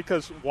 Yeah,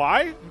 because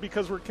why?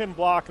 Because we're Ken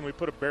Block and we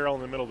put a barrel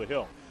in the middle of the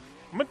hill.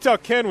 I'm going to tell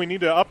Ken we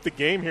need to up the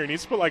game here. He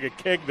needs to put like a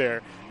keg there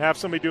and have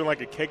somebody doing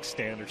like a keg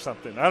stand or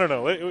something. I don't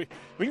know. We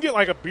can get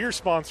like a beer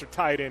sponsor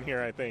tied in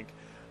here, I think.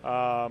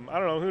 I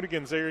don't know.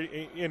 Hoonigan's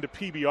into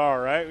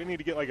PBR, right? We need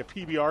to get like a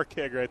PBR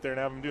keg right there and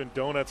have him doing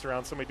donuts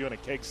around somebody doing a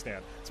keg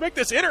stand. Let's make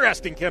this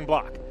interesting, Ken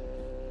Block.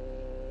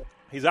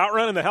 He's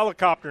outrunning the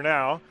helicopter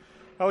now.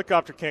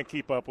 Helicopter can't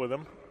keep up with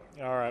him.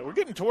 All right, we're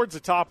getting towards the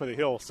top of the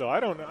hill, so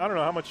I don't know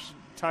how much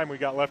time we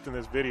got left in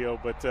this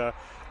video, but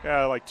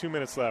like 2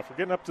 minutes left. We're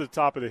getting up to the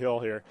top of the hill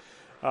here.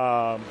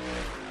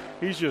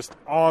 He's just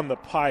on the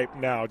pipe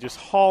now, just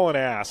hauling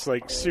ass.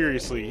 Like,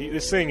 seriously,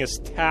 this thing is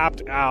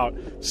tapped out,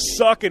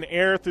 sucking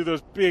air through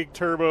those big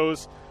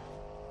turbos.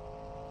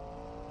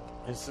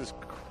 This is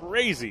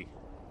crazy.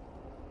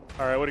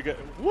 All right, what do you got?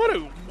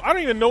 I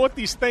don't even know what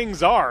these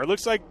things are. It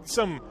looks like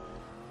some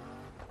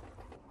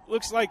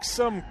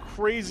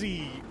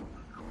crazy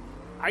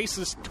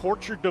ISIS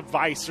torture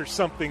device or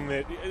something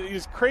that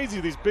is crazy.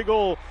 These big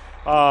old,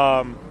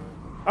 I don't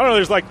know,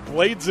 there's like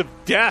blades of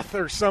death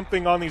or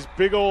something on these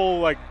big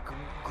old like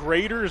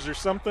graters or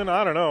something.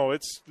 I don't know.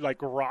 It's like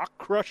rock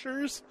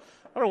crushers.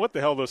 I don't know what the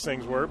hell those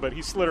things were, but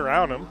he slid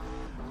around them.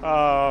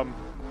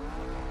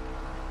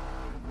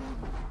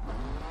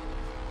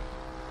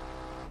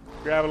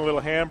 Grabbing a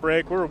little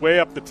handbrake. We're way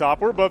up the top.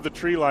 We're above the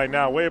tree line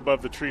now, way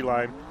above the tree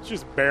line. It's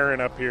just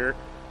barren up here.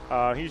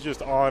 He's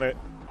just on it.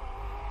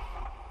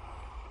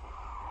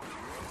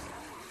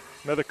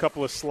 Another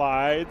couple of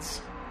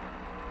slides.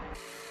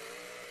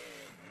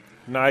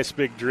 Nice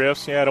big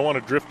drifts. Yeah, I don't want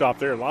to drift off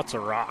there. Lots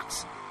of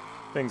rocks.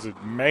 Things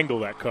that mangle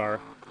that car.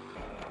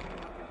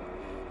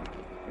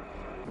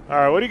 All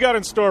right, what do you got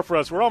in store for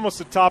us? We're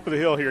almost at the top of the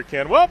hill here,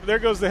 Ken. Well, there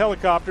goes the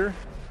helicopter.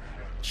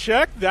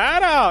 Check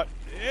that out.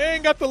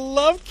 And got the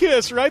love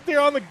kiss right there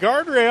on the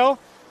guardrail.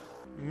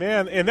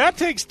 Man, and that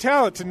takes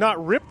talent to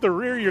not rip the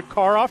rear of your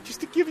car off,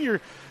 just to give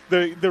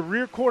the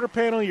rear quarter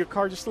panel of your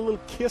car just a little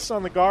kiss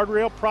on the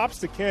guardrail. Props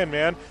to Ken,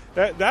 man.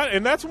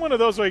 That's one of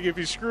those, like, if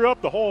you screw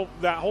up,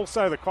 that whole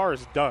side of the car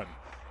is done.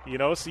 You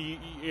know, so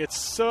it's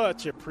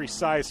such a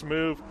precise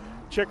move.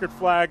 Checkered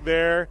flag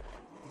there.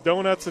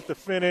 Donuts at the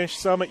finish.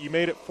 Summit, you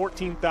made it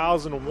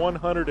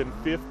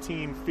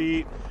 14,115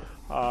 feet.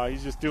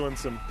 He's just doing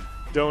some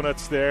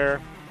donuts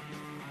there.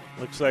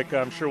 Looks like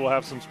I'm sure we'll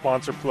have some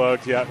sponsor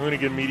plugs. Yeah,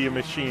 Hoonigan Media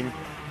Machine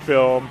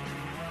Film.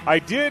 I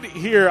did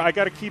hear I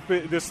got to keep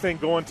this thing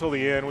going till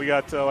the end. We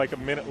got like a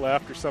minute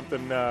left or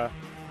something.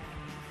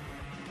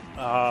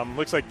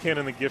 Looks like Ken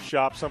in the gift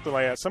shop, something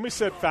like that. Somebody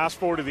said fast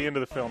forward to the end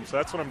of the film, so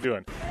that's what I'm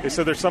doing. They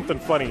said there's something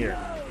funny here.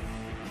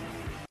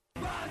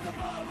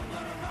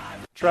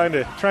 Trying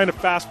to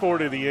fast forward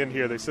to the end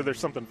here. They said there's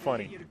something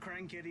funny. You to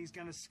crank it, he's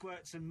going to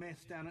squirt some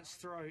meth down its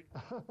throat.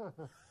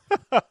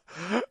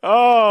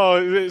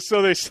 Oh,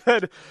 so they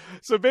said,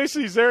 so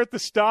basically he's there at the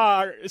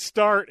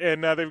start,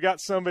 and they've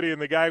got somebody,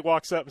 and the guy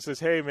walks up and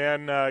says, hey,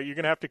 man, you're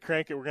going to have to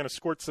crank it. We're going to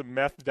squirt some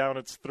meth down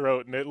its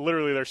throat. And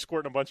literally they're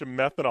squirting a bunch of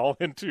methanol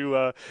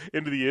into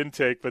the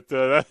intake, but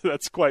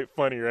that's quite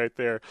funny right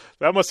there.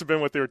 That must have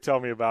been what they were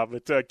telling me about.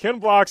 But Ken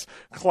Block's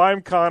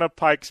Climb Kana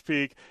Pikes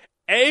Peak,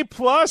 A+,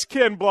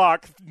 Ken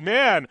Block.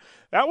 Man,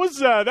 that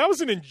was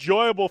an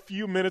enjoyable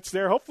few minutes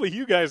there. Hopefully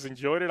you guys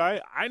enjoyed it.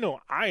 I know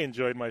I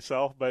enjoyed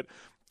myself, but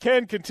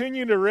Ken,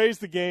 continuing to raise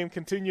the game,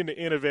 continuing to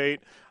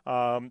innovate.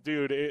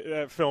 Dude,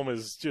 that film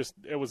is just,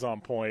 it was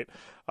on point.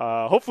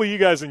 Hopefully you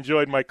guys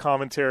enjoyed my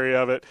commentary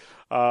of it.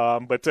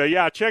 But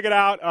yeah, check it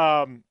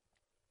out.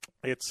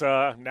 It's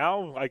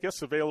now, I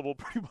guess, available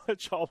pretty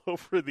much all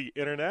over the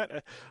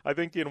internet. I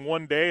think in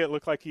one day it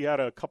looked like he had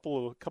a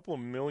couple of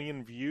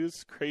million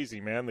views. Crazy,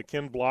 man. The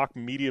Ken Block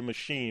Media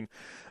Machine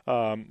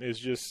is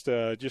just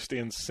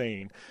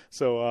insane.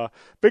 So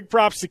big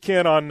props to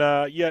Ken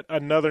on yet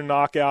another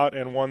knockout,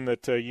 and one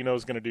that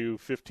is going to do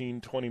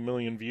 15, 20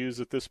 million views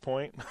at this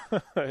point.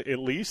 At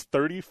least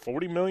 30,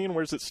 40 million.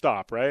 Where's it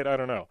stop, right? I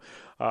don't know.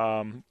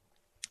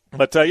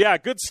 But, yeah,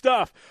 good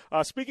stuff.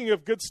 Speaking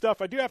of good stuff,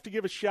 I do have to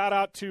give a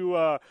shout-out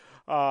to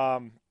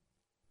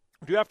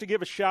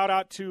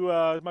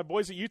my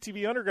boys at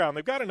UTV Underground.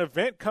 They've got an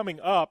event coming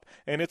up,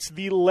 and it's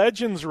the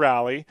Legends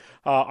Rally,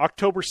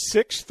 October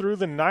 6th through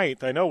the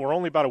 9th. I know we're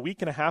only about a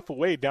week and a half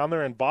away down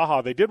there in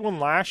Baja. They did one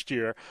last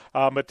year,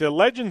 but the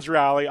Legends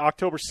Rally,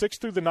 October 6th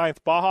through the 9th,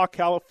 Baja,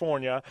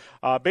 California.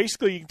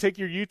 Basically, you can take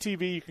your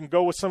UTV. You can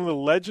go with some of the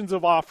legends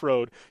of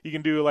off-road. You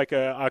can do like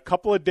a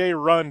couple-of-day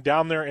run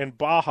down there in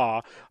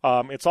Baja.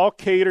 It's all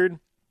catered.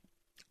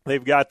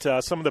 They've got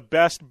some of the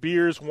best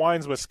beers,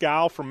 wines,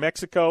 mezcal from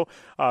Mexico.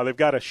 They've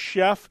got a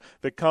chef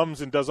that comes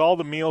and does all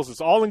the meals.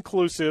 It's all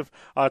inclusive.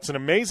 It's an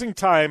amazing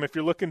time if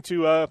you're looking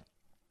to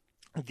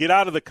get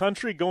out of the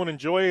country, go and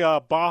enjoy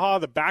Baja,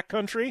 the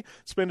backcountry,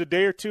 spend a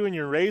day or two in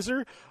your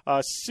Razor.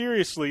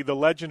 Seriously, the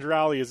Legend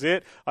Rally is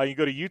it. You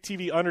go to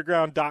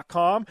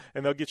utvunderground.com,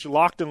 and they'll get you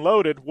locked and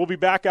loaded. We'll be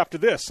back after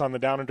this on the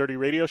Down and Dirty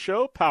Radio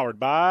Show, powered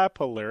by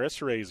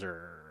Polaris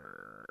Razor.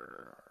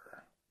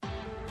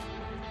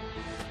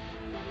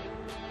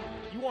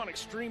 Want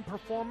extreme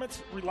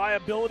performance,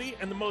 reliability,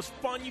 and the most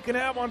fun you can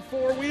have on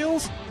four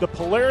wheels? The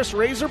Polaris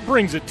Razor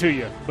brings it to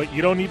you. But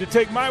you don't need to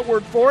take my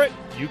word for it.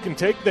 You can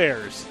take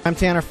theirs. I'm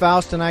Tanner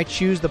Faust, and I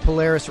choose the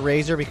Polaris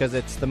Razor because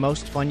it's the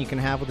most fun you can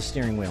have with a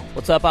steering wheel.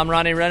 What's up? I'm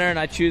Ronnie Renner, and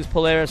I choose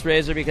Polaris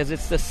Razor because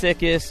it's the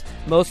sickest,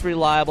 most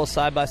reliable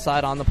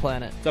side-by-side on the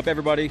planet. What's up,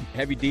 everybody?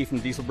 Heavy D from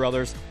Diesel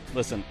Brothers.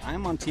 Listen,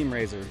 I'm on Team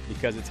Razor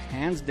because it's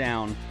hands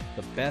down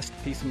the best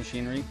piece of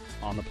machinery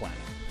on the planet.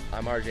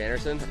 I'm RJ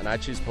Anderson, and I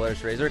choose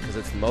Polaris Razor because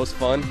it's the most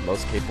fun,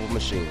 most capable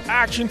machine.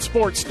 Action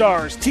sports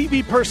stars,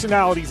 TV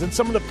personalities, and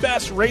some of the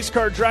best race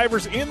car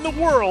drivers in the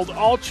world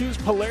all choose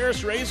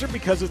Polaris Razor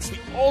because it's the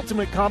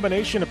ultimate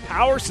combination of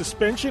power,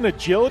 suspension,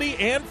 agility,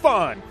 and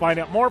fun. Find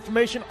out more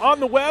information on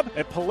the web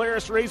at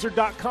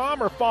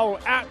PolarisRazor.com or follow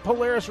at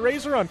Polaris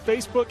Razor on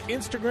Facebook,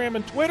 Instagram,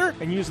 and Twitter,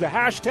 and use the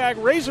hashtag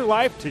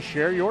RazorLife to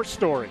share your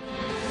story.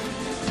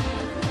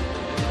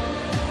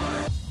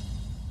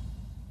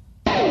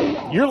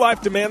 Your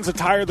life demands a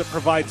tire that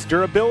provides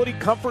durability,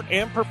 comfort,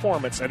 and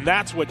performance, and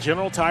that's what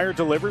General Tire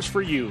delivers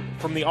for you.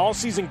 From the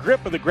all-season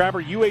grip of the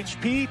Grabber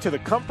UHP to the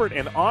comfort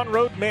and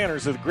on-road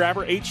manners of the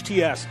Grabber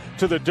HTS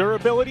to the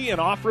durability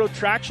and off-road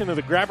traction of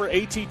the Grabber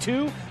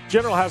AT2,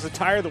 General has a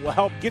tire that will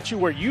help get you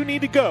where you need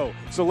to go.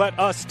 So let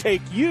us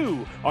take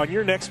you on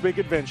your next big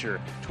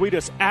adventure. Tweet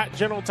us at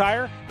General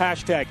Tire,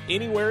 hashtag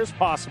anywhere is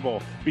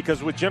possible,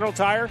 because with General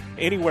Tire,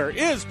 anywhere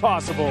is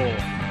possible.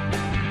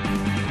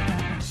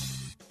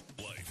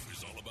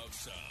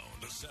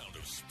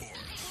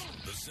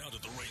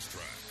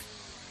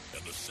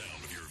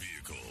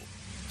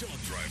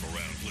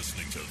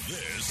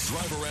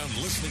 Drive around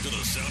listening to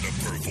the sound of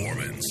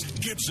performance.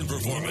 Gibson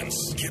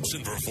Performance.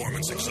 Gibson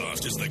Performance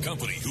Exhaust is the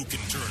company who can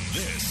turn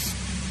this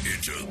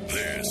into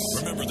this.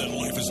 Remember that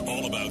life is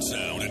all about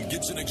sound, and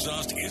Gibson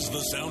Exhaust is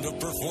the sound of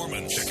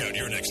performance. Check out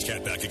your next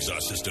catback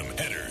exhaust system,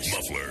 headers,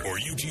 muffler, or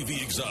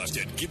UTV exhaust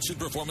at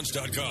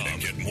GibsonPerformance.com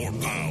and get more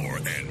power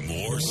and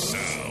more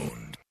sound.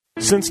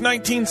 Since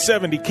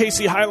 1970,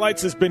 KC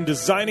Highlights has been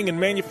designing and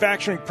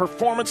manufacturing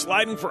performance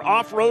lighting for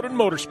off-road and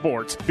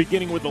motorsports,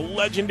 beginning with the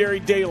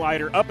legendary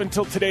Daylighter up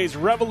until today's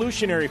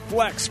revolutionary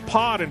Flex,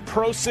 Pod, and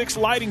Pro 6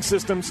 lighting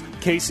systems.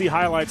 KC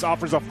Highlights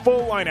offers a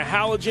full line of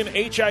halogen,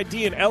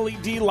 HID, and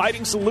LED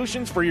lighting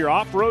solutions for your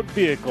off-road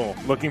vehicle.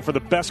 Looking for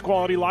the best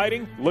quality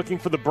lighting? Looking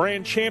for the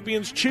brand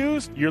champions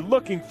choose? You're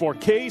looking for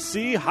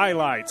KC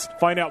Highlights.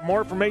 Find out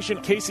more information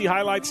at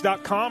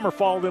kchighlights.com or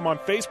follow them on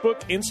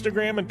Facebook,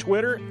 Instagram, and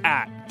Twitter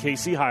at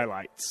KC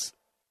Highlights.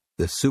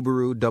 The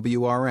Subaru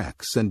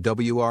WRX and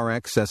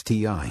WRX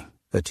STI.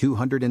 A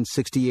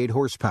 268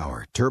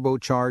 horsepower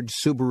turbocharged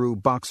Subaru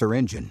Boxer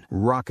engine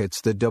rockets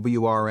the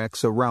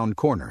WRX around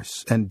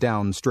corners and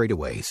down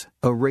straightaways.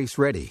 A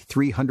race-ready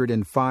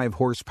 305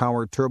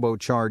 horsepower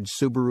turbocharged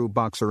Subaru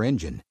Boxer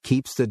engine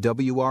keeps the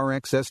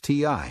WRX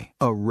STI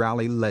a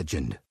rally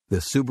legend. The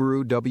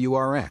Subaru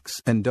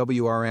WRX and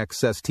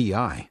WRX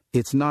STI.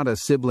 It's not a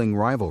sibling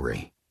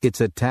rivalry.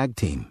 It's a tag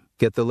team.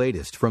 Get the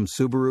latest from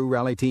Subaru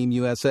Rally Team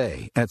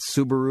USA at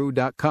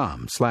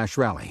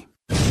Subaru.com/rally.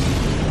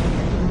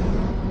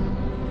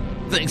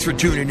 Thanks for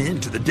tuning in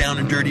to the Down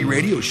and Dirty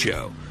Radio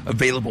Show,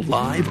 available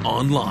live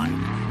online,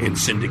 in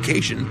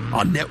syndication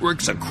on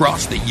networks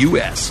across the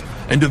U.S.,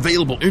 and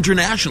available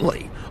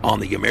internationally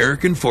on the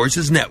American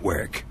Forces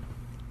Network.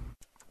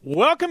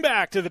 Welcome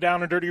back to the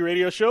Down and Dirty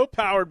Radio Show,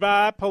 powered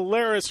by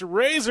Polaris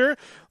Razor.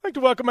 I'd like to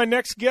welcome my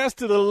next guest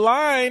to the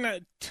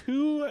line,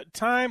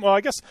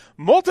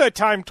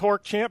 multi-time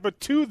torque champ, but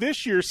 2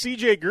 this year,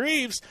 CJ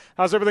Greaves.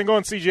 How's everything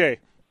going, CJ?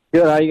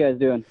 Good. How are you guys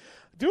doing?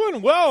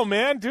 Doing well,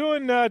 man.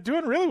 Doing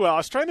really well. I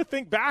was trying to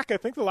think back. I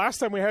think the last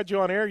time we had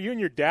you on air, you and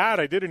your dad,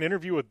 I did an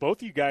interview with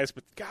both of you guys,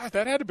 but God,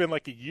 that had to have been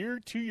like a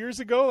year, 2 years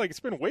ago. Like, it's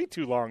been way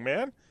too long,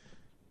 man.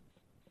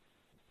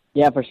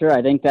 Yeah, for sure.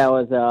 I think that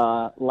was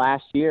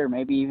last year,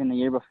 maybe even the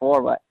year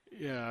before, but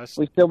yeah,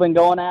 we've still been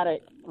going at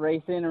it,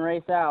 race in and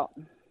race out.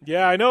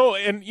 Yeah, I know,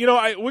 and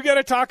we got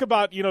to talk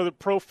about the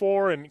Pro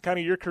 4 and kind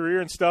of your career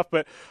and stuff.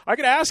 But I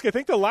got to ask, I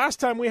think the last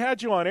time we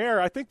had you on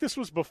air, I think this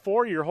was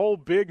before your whole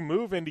big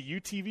move into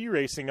UTV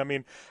racing. I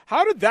mean,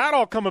 how did that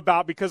all come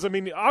about? Because I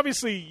mean,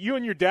 obviously, you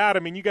and your dad,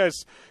 I mean,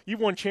 you've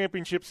won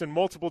championships in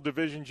multiple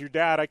divisions. Your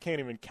dad, I can't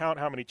even count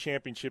how many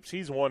championships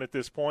he's won at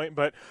this point.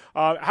 But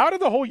how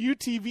did the whole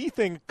UTV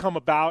thing come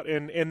about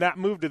and that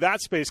move to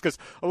that space? Because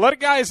a lot of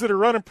guys that are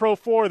running Pro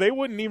 4, they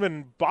wouldn't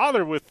even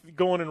bother with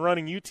going and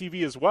running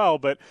UTV as well.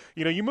 But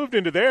you moved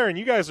into there, and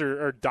you guys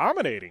are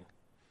dominating.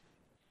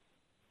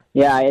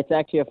 Yeah, it's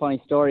actually a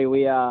funny story.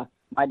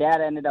 My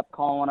dad ended up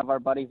calling one of our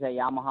buddies at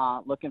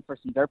Yamaha looking for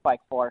some dirt bike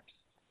forks,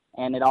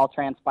 and it all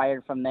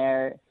transpired from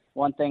there.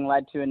 One thing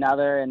led to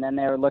another, and then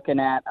they were looking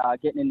at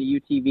getting into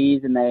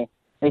UTVs, and they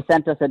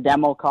sent us a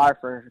demo car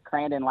for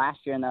Crandon last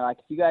year, and they're like,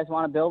 if you guys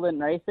want to build it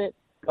and race it,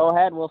 go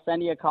ahead, we'll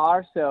send you a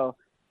car. So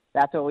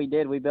that's what we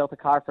did. We built a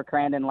car for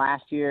Crandon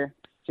last year.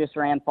 Just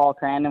ran Fall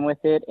Crandon with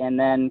it, and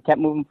then kept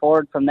moving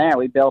forward from there.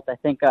 We built, I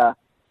think,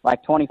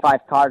 like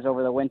 25 cars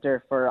over the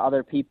winter for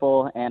other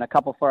people and a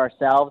couple for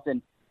ourselves,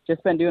 and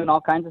just been doing all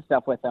kinds of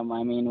stuff with them.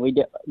 I mean, we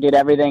did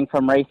everything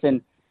from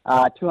racing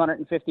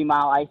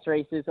 250-mile ice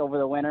races over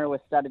the winter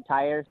with studded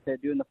tires to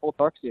doing the full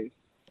torque series.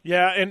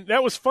 Yeah, and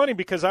that was funny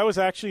because I was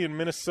actually in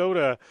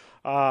Minnesota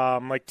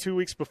like 2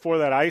 weeks before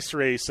that ice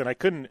race, and I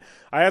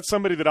had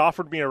somebody that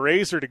offered me a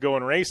Razor to go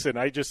and race it,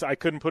 and I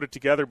couldn't put it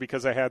together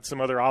because I had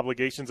some other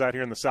obligations out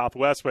here in the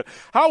Southwest. But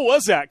how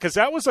was that? Because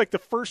that was like the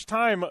first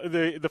time,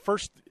 the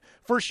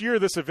first year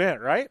of this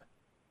event, right?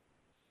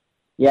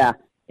 Yeah,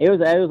 it was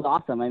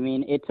awesome. I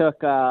mean, it took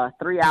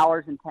 3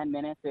 hours and 10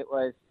 minutes. It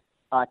was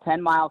a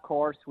 10-mile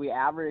course. We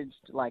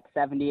averaged like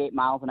 78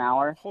 miles an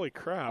hour. Holy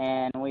crap.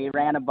 And we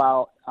ran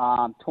about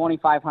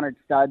 2,500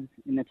 studs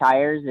in the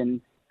tires.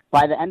 And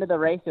by the end of the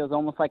race, it was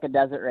almost like a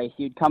desert race.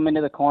 You'd come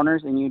into the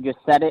corners and you just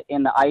set it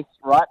in the ice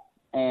rut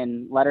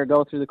and let her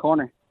go through the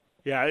corner.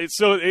 Yeah,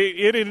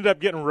 it ended up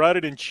getting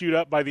rutted and chewed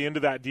up by the end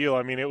of that deal.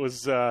 I mean, it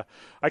was I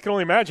can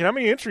only imagine. How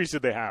many entries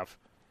did they have?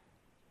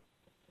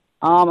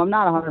 I'm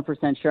not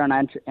 100% sure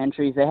on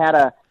entries. They had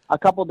a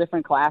couple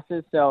different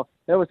classes, so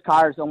there was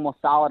cars almost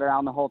solid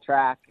around the whole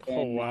track.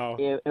 And wow.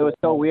 It was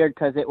so weird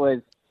because it was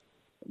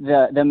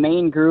the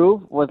main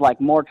groove was like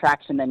more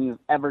traction than you've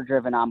ever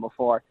driven on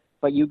before.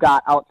 But you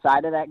got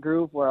outside of that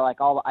groove where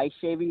like all the ice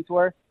shavings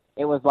were,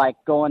 it was like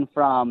going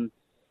from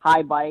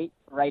high bite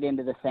right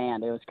into the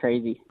sand. It was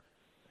crazy.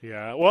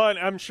 Yeah, well, and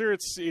I'm sure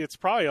it's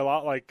probably a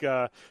lot like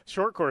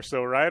short course,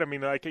 though, right? I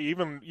mean, like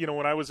even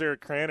when I was there at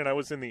Crandon, I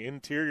was in the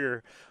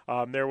interior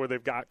there where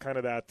they've got kind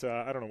of that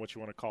I don't know what you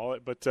want to call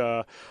it, but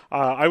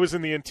I was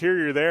in the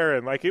interior there,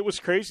 and like it was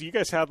crazy. You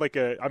guys had like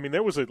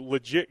there was a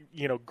legit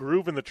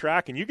groove in the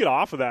track, and you get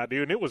off of that,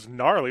 dude, and it was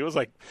gnarly. It was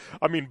like,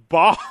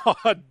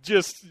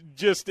 just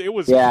it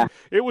was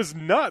It was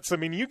nuts. I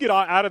mean, you get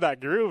out of that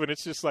groove, and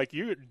it's just like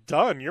you're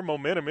done. Your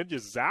momentum, it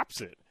just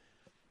zaps it.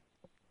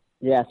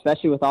 Yeah,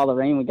 especially with all the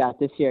rain we got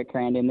this year at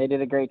Crandon. They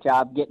did a great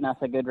job getting us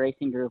a good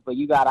racing group, but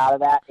you got out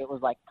of that, it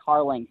was like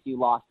car lengths you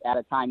lost at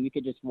a time. You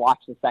could just watch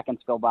the seconds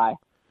go by.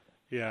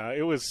 Yeah,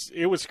 it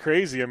was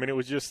crazy. I mean, it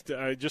was just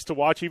to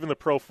watch even the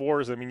Pro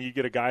 4s. I mean, you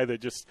get a guy that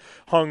just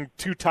hung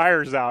 2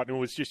 tires out, and it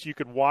was just you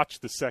could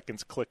watch the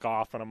seconds click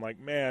off. And I'm like,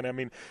 man, I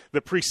mean,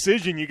 the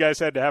precision you guys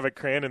had to have at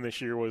Crandon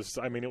this year was,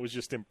 I mean, it was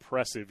just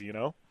impressive,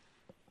 Yeah,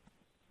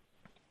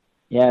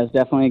 it was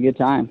definitely a good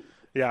time.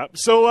 Yeah.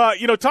 So,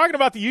 talking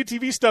about the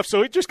UTV stuff,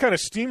 so it just kind of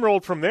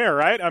steamrolled from there,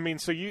 right? I mean,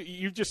 so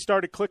you just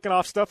started clicking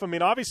off stuff. I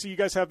mean, obviously you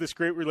guys have this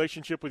great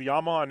relationship with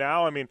Yamaha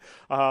now. I mean,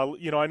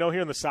 I know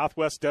here in the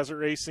Southwest desert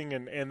racing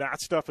and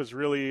that stuff has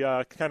really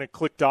kind of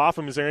clicked off.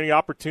 I mean, is there any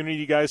opportunity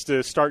you guys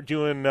to start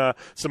doing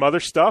some other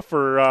stuff,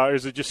 or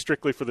is it just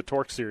strictly for the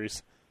Torque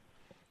series?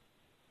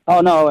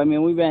 Oh no, I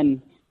mean we've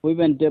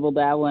been dibble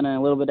dabbling in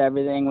a little bit of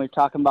everything. We're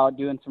talking about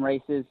doing some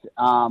races,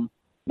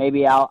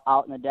 maybe out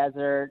in the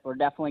desert. We're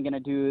definitely going to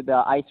do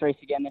the ice race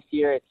again this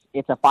year.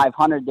 It's a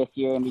 500 this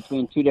year in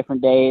between 2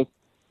 different days.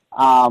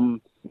 We're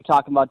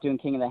talking about doing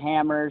King of the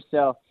Hammers.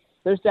 So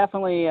there's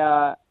definitely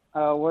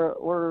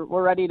we're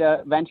ready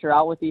to venture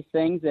out with these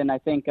things, and I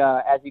think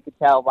as you could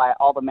tell by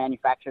all the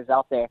manufacturers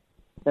out there,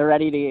 they're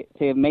ready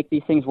to make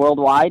these things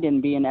worldwide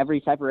and be in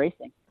every type of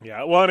racing.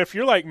 Yeah, well, and if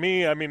you're like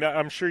me, I mean,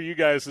 I'm sure you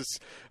guys,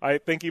 I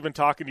think even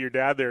talking to your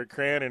dad there at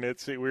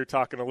Crandon, we were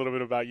talking a little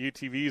bit about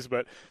UTVs,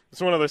 but it's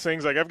one of those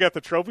things, like I've got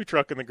the trophy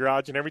truck in the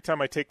garage, and every time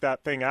I take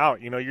that thing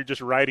out, you're just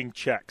writing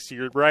checks.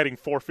 You're writing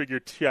 4-figure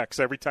checks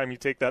every time you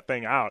take that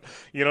thing out.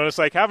 It's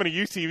like having a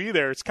UTV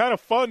there. It's kind of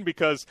fun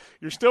because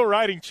you're still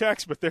writing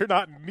checks, but they're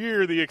not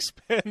near the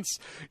expense,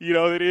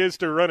 that it is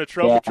to run a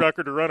trophy truck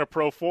or to run a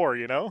Pro 4,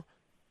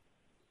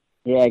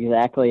 Yeah,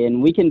 exactly.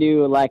 And we can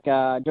do, like,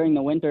 during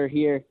the winter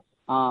here,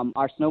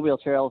 our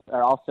snowmobile trails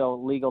are also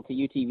legal to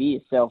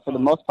UTVs. So for the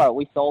most part,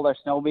 we sold our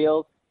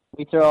snowmobiles.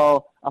 We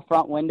throw a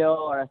front window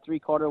or a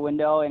 3/4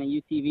 window in a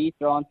UTV,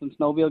 throw on some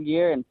snowmobile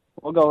gear, and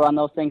we'll go run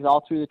those things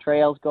all through the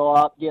trails, go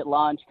up, get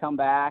lunch, come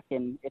back,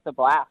 and it's a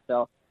blast.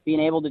 So being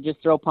able to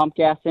just throw pump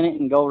gas in it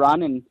and go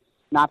run and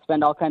not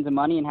spend all kinds of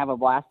money and have a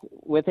blast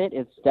with it,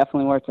 it's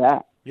definitely where it's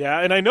at.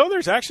 Yeah, and I know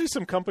there's actually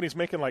some companies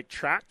making like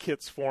track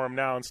kits for them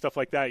now and stuff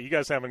like that. You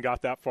guys haven't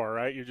got that far,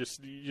 right? You're just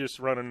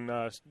running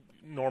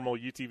normal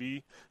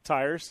UTV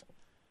tires.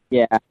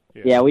 Yeah,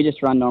 we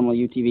just run normal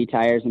UTV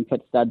tires and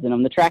put studs in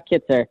them. The track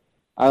kits are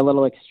a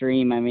little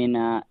extreme. I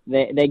mean,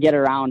 they get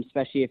around,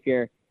 especially if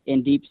you're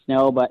in deep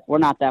snow. But we're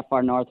not that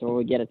far north where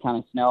we get a ton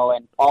of snow,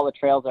 and all the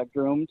trails are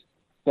groomed,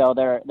 so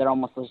they're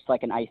almost just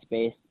like an ice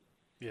base.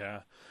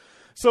 Yeah.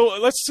 So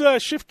let's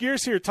shift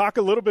gears here, talk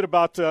a little bit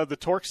about the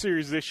Torque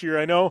Series this year.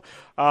 I know,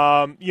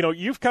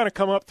 you've kind of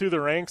come up through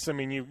the ranks. I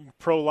mean, you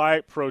Pro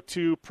Light, Pro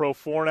 2, Pro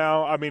 4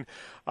 now. I mean,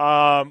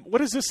 what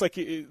is this like?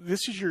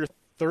 This is your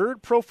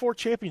 3rd Pro 4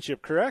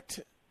 championship,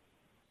 correct?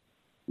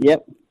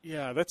 Yep.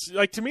 Yeah, that's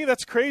like, to me,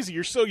 that's crazy.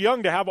 You're so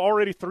young to have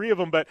already 3 of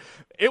them, but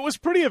it was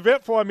pretty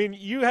eventful. I mean,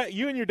 you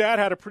and your dad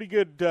had a pretty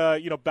good,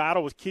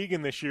 battle with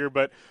Keegan this year,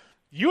 but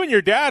you and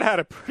your dad had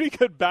a pretty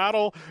good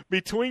battle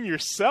between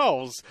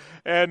yourselves.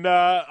 And,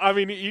 I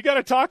mean, you got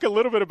to talk a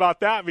little bit about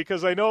that,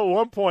 because I know at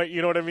one point,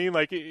 you know what I mean?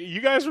 Like, you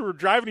guys were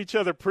driving each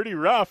other pretty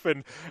rough.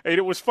 And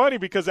it was funny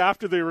because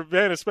after the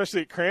event,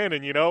 especially at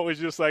Crandon, it was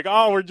just like,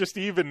 oh, we're just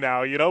even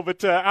now,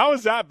 But how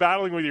was that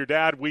battling with your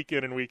dad week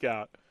in and week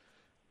out?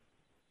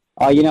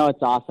 Oh,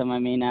 it's awesome. I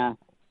mean,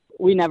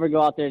 we never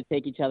go out there to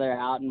take each other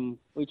out, and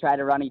we try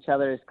to run each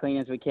other as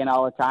clean as we can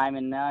all the time.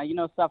 And,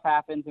 stuff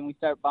happens, and we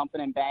start bumping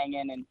and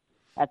banging, and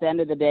at the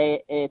end of the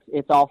day,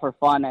 it's all for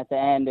fun at the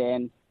end.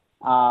 And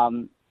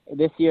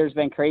this year's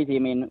been crazy. I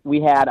mean,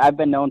 I've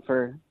been known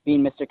for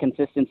being Mr.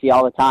 Consistency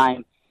all the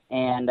time,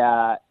 and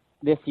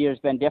this year's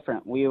been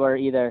different. We were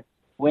either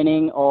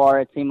winning,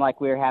 or it seemed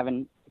like we were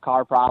having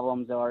car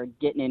problems or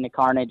getting into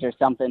carnage or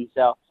something.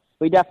 So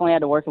we definitely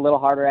had to work a little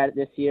harder at it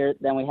this year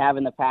than we have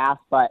in the past,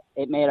 but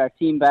it made our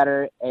team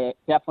better. It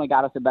definitely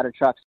got us a better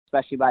truck,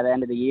 especially by the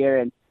end of the year.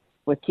 And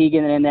with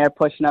Keegan in there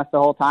pushing us the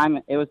whole time,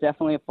 it was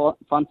definitely a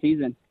fun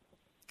season.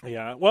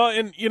 Yeah, well,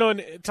 and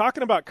and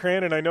talking about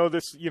Crandon, I know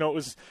this, it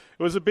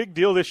was a big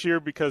deal this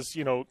year because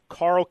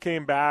Carl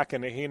came back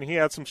and he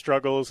had some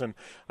struggles, and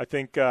I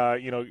think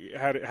had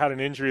an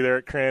injury there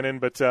at Crandon,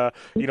 but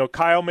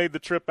Kyle made the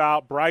trip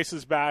out. Bryce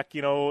is back,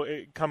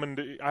 coming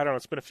to, I don't know,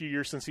 it's been a few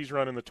years since he's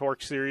running the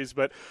Torque Series,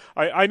 but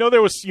I know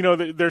there was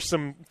there's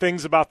some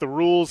things about the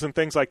rules and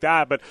things like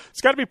that, but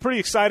it's got to be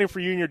pretty exciting for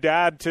you and your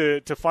dad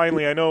to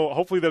finally, I know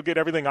hopefully they'll get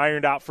everything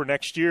ironed out for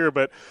next year,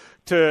 but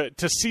to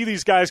see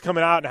these guys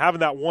coming out and having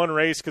that one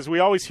race, because we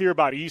always hear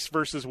about East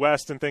versus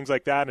West and things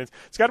like that, and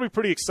it's got to be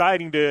pretty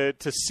exciting to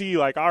see,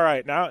 like, all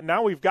right,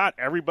 now we've got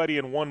everybody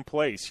in one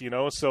place,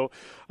 so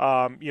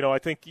I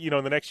think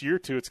in the next year or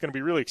two it's going to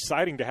be really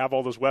exciting to have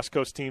all those West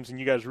Coast teams and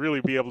you guys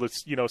really be able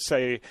to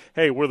say,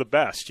 hey, we're the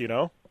best.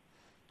 Yeah,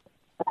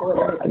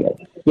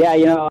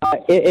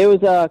 it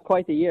was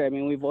quite the year. I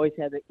mean, we've always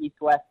had the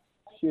East-West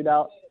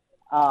shootout,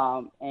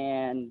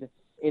 and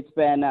it's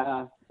been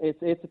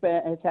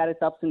it's had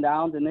its ups and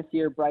downs, and this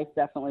year Bryce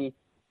definitely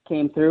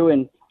came through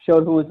and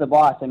showed who was the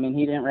boss. I mean,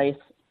 he didn't race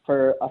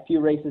for a few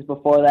races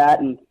before that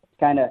and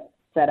kind of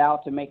set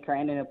out to make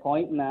Crandon a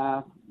point, and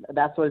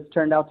that's what it's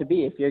turned out to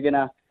be. If you're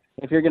gonna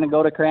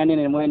go to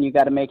Crandon and win, you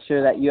got to make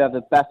sure that you have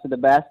the best of the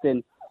best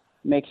and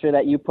make sure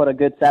that you put a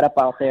good setup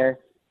out there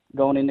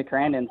going into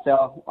Crandon.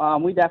 So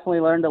we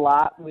definitely learned a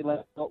lot. We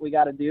learned what we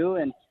got to do,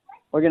 and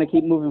we're gonna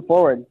keep moving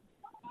forward.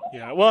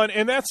 Yeah, well,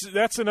 and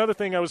that's another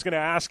thing I was going to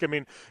ask. I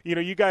mean,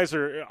 you guys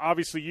are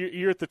obviously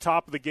you're at the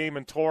top of the game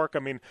in torque. I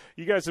mean,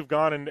 you guys have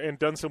gone and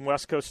done some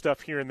West Coast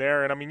stuff here and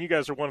there, and I mean, you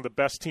guys are one of the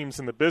best teams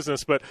in the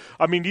business. But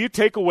I mean, do you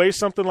take away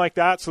something like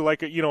that? So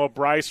like a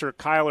Bryce or a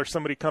Kyle or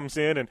somebody comes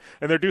in and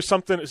they're doing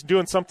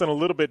something a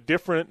little bit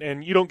different,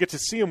 and you don't get to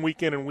see them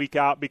week in and week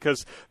out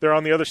because they're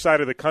on the other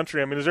side of the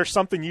country. I mean, is there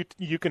something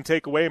you can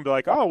take away and be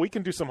like, oh, we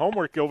can do some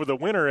homework over the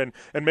winter and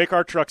make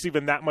our trucks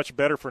even that much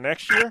better for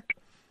next year?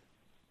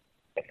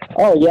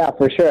 Oh yeah,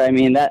 for sure. I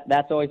mean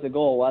that's always the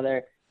goal.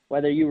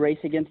 Whether you race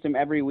against them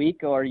every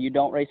week or you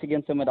don't race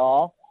against them at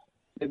all,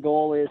 the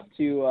goal is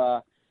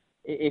to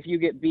if you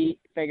get beat,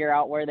 figure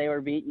out where they were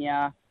beating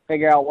you,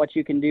 figure out what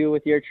you can do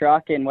with your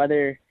truck, and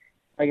whether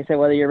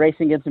you're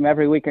racing against them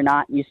every week or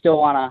not, you still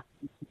want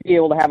to be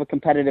able to have a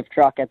competitive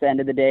truck at the end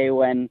of the day.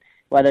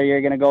 Whether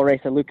you're going to go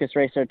race a Lucas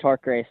race or a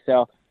Torque race,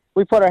 so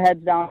we put our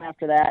heads down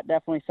after that.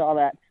 Definitely saw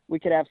that we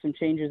could have some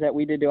changes that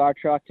we did to our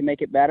truck to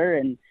make it better,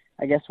 and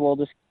I guess we'll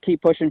just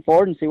keep pushing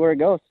forward and see where it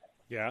goes.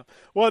 Yeah.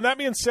 Well, and that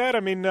being said, I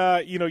mean,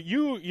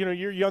 you're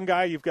a young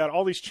guy. You've got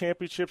all these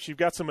championships. You've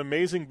got some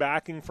amazing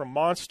backing from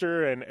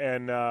Monster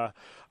and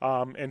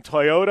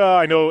Toyota.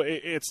 I know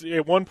it's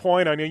at one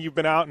point. I know you've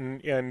been out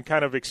and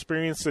kind of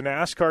experienced the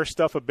NASCAR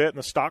stuff a bit and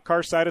the stock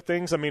car side of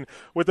things. I mean,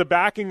 with the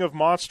backing of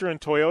Monster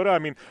and Toyota, I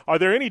mean, are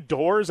there any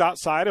doors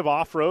outside of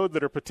off-road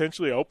that are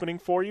potentially opening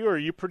for you, or are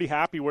you pretty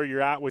happy where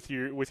you're at with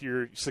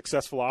your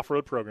successful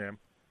off-road program?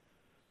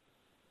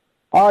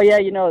 Oh, yeah,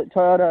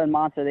 Toyota and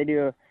Monster, they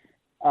do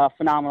a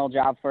phenomenal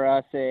job for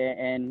us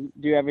and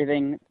do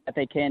everything that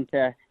they can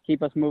to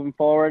keep us moving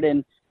forward.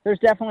 And there's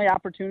definitely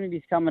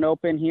opportunities coming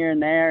open here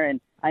and there. And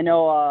I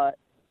know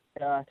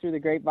through the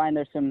grapevine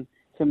there's some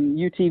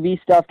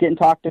UTV stuff getting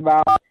talked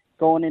about,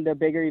 going into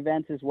bigger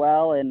events as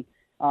well. And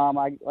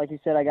like you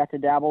said, I got to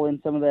dabble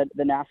in some of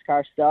the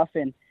NASCAR stuff.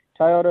 And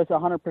Toyota's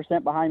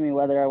 100% behind me,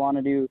 whether I want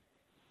to do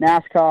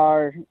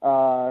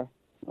NASCAR,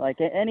 like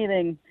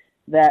anything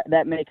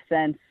that makes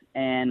sense.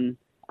 And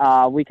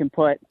we can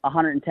put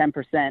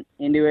 110%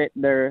 into it.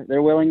 They're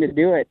willing to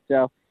do it.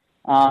 So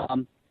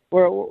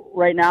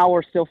right now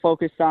we're still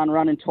focused on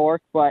running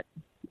Torque, but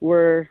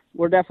we're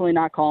definitely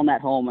not calling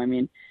that home. I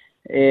mean,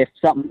 if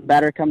something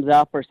better comes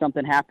up or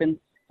something happens,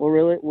 we're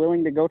really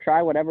willing to go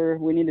try whatever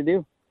we need to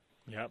do.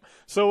 Yeah.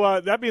 So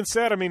that being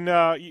said, I mean,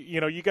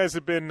 you guys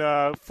have been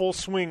full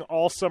swing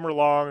all summer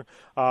long.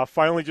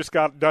 Finally just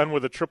got done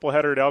with a triple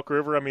header at Elk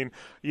River. I mean,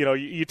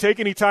 you take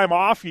any time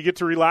off, you get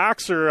to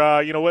relax,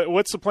 or,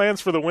 what's the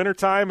plans for the winter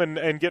time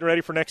and getting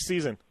ready for next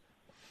season?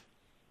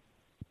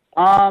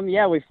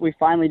 Yeah, we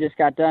finally just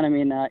got done. I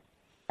mean,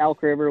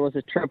 Elk River was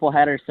a triple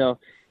header, so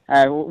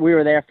we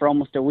were there for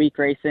almost a week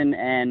racing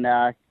and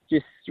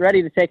just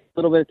ready to take a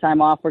little bit of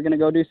time off. We're going to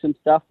go do some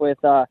stuff with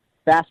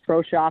Bass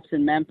Pro Shops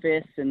in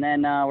Memphis, and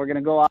then we're going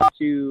to go out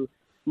to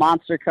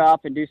Monster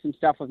Cup and do some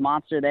stuff with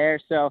Monster there.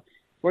 So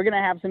we're going to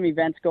have some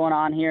events going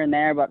on here and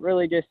there, but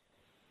really just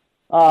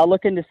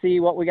looking to see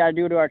what we got to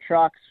do to our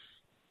trucks,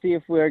 see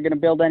if we're going to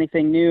build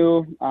anything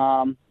new,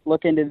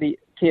 look into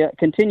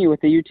continue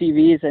with the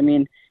UTVs. I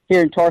mean,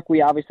 here in Torque,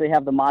 we obviously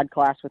have the mod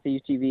class with the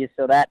UTVs,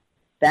 so that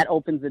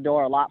opens the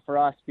door a lot for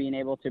us, being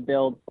able to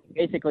build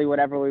basically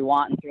whatever we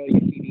want and throw a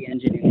UTV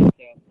engine in.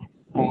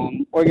 So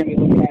we're going to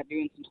be looking at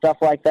doing some stuff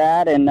like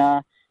that and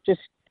just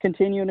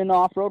continuing in the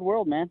off-road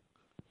world, man.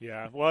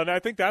 Yeah, well, and I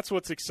think that's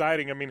what's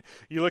exciting. I mean,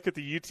 you look at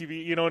the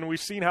UTV, and we've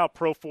seen how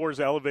Pro 4's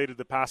elevated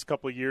the past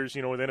couple of years,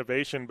 with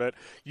innovation. But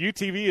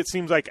UTV, it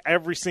seems like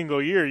every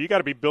single year you got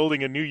to be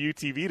building a new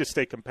UTV to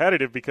stay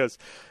competitive because,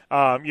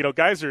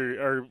 guys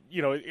are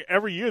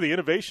every year the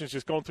innovation is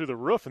just going through the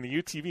roof in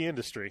the UTV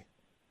industry.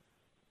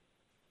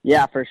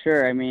 Yeah, for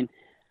sure. I mean,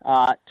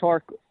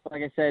 Torque,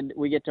 like I said,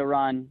 we get to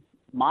run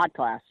mod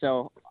class.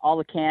 So all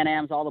the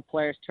Can-Ams, all the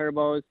Polaris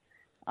turbos,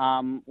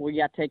 we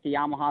got to take the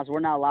Yamahas. We're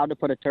not allowed to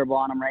put a turbo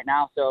on them right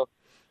now. So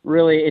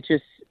really it's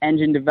just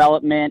engine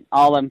development.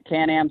 All them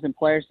Can-Ams and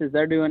Polarises,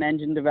 they're doing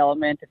engine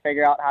development to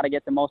figure out how to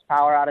get the most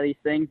power out of these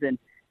things. And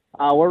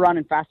we're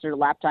running faster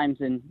lap times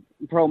in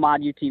Pro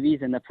Mod UTVs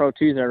than the Pro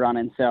 2s are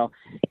running. So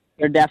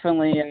they're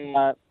definitely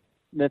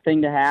the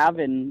thing to have,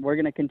 and we're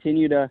going to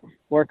continue to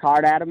work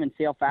hard at them and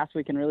see how fast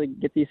we can really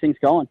get these things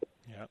going.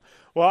 Yeah.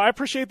 Well, I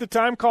appreciate the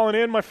time calling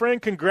in, my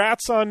friend.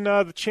 Congrats on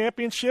the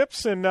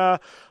championships, and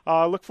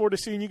look forward to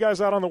seeing you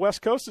guys out on the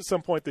West Coast at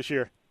some point this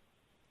year.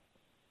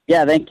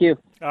 Yeah, thank you.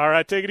 All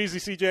right, take it easy,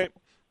 CJ.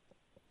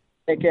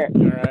 Take care.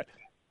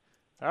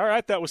 All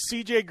right, that was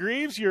CJ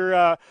Greaves,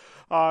 your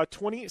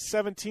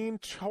 2017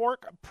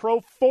 Torque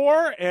Pro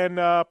 4 and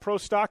Pro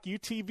Stock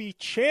UTV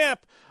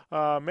champ.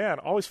 Man,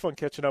 always fun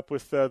catching up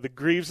with the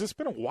Greaves. It's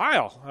been a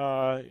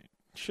while.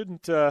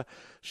 Shouldn't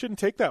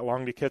take that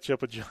long to catch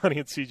up with Johnny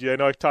and CJ. I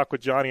know I talked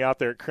with Johnny out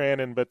there at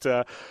Cranon, but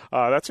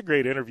that's a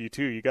great interview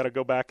too. You got to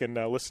go back and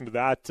listen to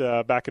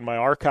that back in my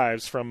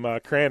archives from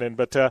Cranon.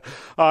 But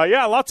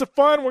yeah, lots of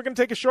fun. We're going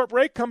to take a short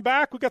break. Come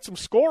back. We got some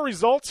score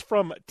results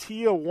from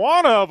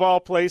Tijuana of all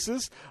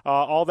places.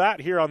 All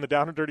that here on the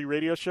Down and Dirty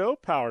Radio Show,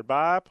 powered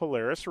by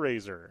Polaris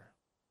RZR.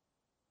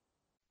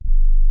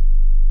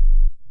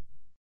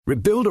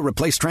 Rebuild or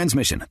replace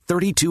transmission,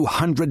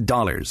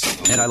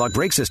 $3,200. Anti-lock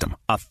brake system,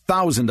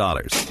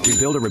 $1,000.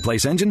 Rebuild or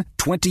replace engine,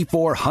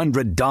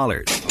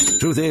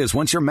 $2,400. Truth is,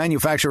 once your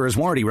manufacturer's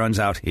warranty runs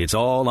out, it's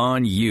all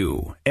on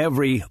you.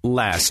 Every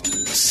last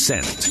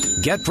cent.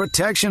 Get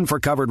protection for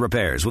covered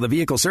repairs with a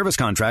vehicle service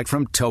contract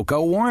from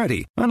Toco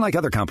Warranty. Unlike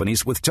other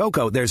companies, with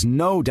Toco, there's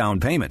no down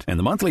payment, and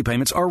the monthly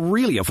payments are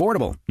really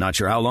affordable. Not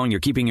sure how long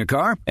you're keeping your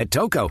car? At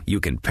Toco, you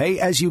can pay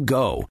as you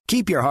go.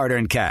 Keep your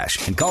hard-earned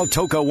cash and call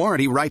Toco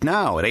Warranty right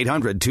now at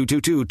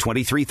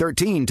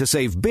 800-222-2313 to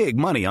save big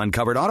money on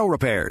covered auto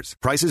repairs.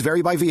 Prices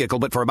vary by vehicle,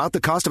 but for about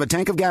the cost of a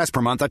tank of gas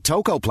per month, a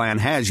Toco plan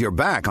has your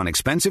back on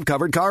expensive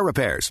covered car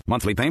repairs.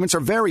 Monthly payments are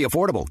very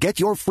affordable. Get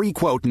your free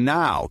quote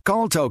now.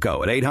 Call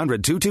Toco at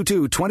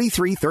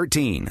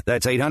 800-222-2313.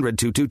 That's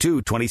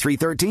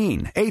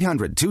 800-222-2313.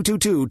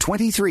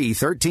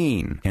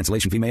 800-222-2313.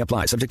 Cancellation fee may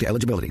apply. Subject to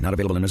eligibility. Not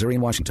available in Missouri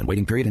and Washington.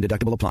 Waiting period and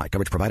deductible apply.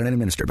 Coverage provided and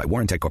administered by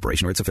Warrantech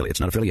Corporation or its affiliates.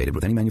 Not affiliated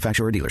with any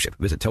manufacturer or dealership.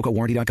 Visit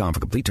TocoWarranty.com for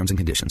complete terms and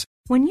conditions.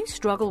 When you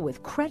struggle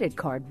with credit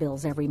card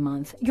bills every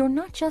month, you're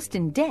not just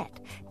in debt.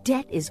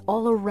 Debt is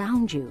all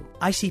around you.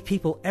 I see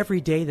people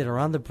every day that are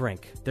on the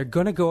brink. They're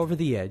going to go over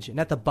the edge, and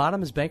at the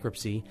bottom is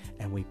bankruptcy,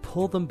 and we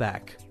pull them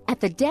back. At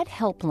the Debt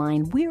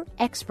Helpline, we're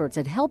experts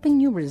at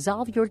helping you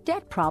resolve your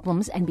debt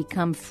problems and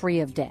become free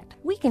of debt.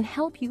 We can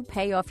help you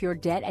pay off your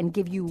debt and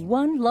give you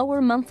one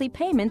lower monthly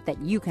payment that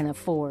you can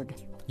afford.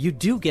 You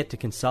do get to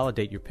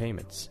consolidate your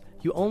payments.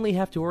 You only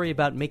have to worry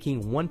about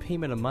making one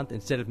payment a month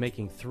instead of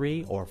making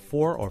 3 or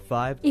 4 or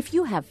 5. If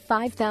you have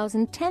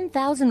 $5,000,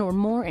 $10,000 or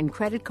more in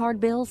credit card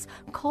bills,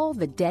 call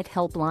the Debt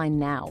Helpline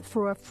now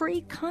for a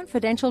free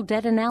confidential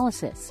debt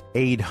analysis.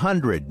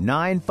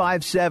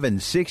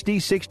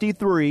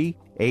 800-957-6063.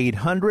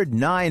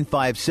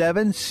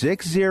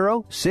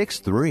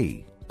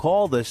 800-957-6063.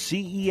 Call the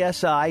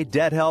CESI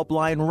Debt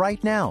Helpline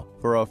right now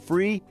for a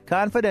free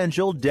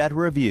confidential debt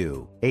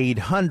review.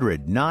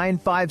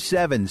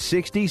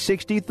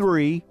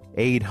 800-957-6063.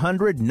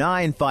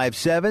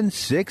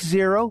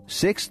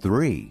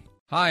 800-957-6063.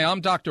 Hi,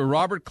 I'm Dr.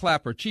 Robert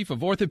Clapper, Chief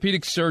of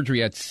Orthopedic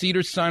Surgery at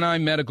Cedars-Sinai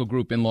Medical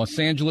Group in Los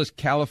Angeles,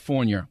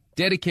 California.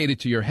 Dedicated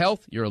to your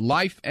health, your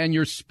life, and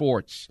your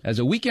sports. As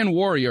a weekend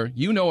warrior,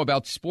 you know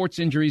about sports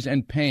injuries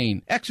and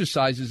pain.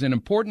 Exercise is an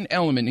important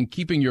element in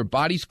keeping your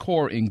body's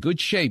core in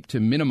good shape to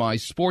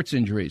minimize sports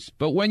injuries.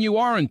 But when you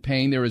are in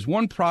pain, there is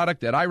one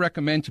product that I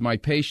recommend to my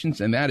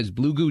patients, and that is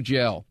Blue Goo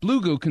Gel.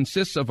 Blue Goo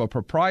consists of a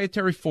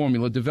proprietary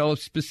formula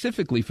developed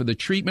specifically for the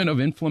treatment of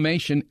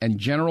inflammation and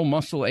general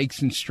muscle aches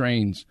and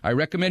strains. I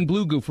recommend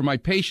Blue Goo for my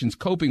patients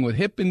coping with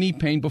hip and knee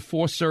pain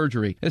before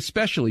surgery,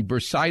 especially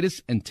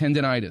bursitis and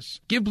tendinitis.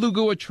 Give Blue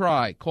Goo a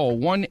try. Call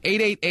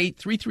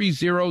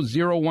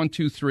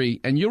 1-888-330-0123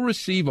 and you'll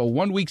receive a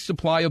 1-week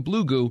supply of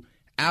Blue Goo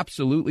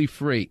absolutely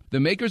free. The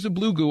makers of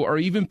Blue Goo are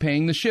even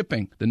paying the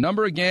shipping. The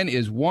number again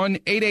is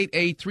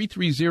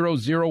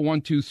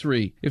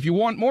 1-888-330-0123. If you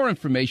want more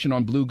information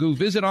on Blue Goo,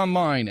 visit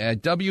online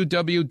at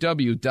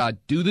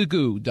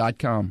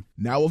www.dothegoo.com.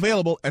 Now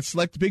available at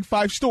select Big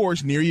 5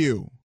 stores near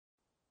you.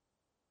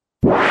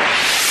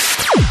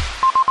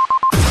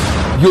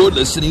 You're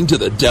listening to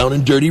the Down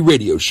and Dirty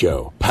Radio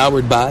Show,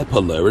 powered by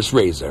Polaris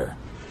Razor.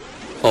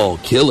 All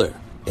killer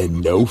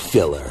and no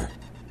filler.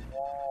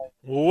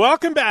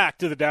 Welcome back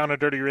to the Down and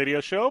Dirty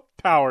Radio Show,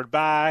 powered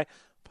by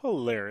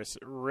Polaris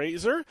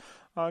Razor.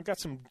 Got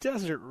some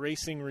desert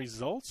racing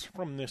results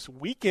from this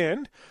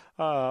weekend.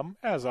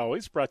 As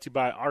always, brought to you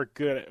by our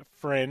good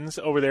friends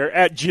over there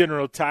at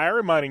General Tire,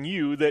 reminding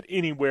you that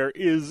anywhere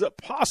is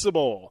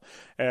possible.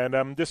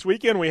 And this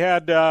weekend we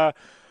had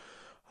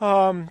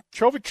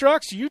trophy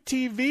trucks,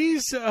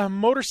 UTVs,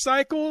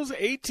 motorcycles,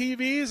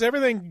 ATVs,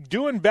 everything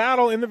doing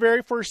battle in the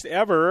very first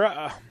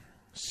ever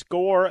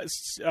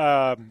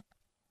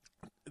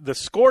the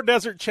Score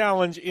Desert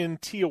Challenge in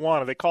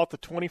Tijuana. They call it the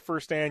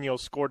 21st Annual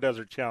Score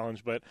Desert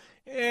Challenge, but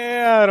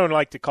I don't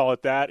like to call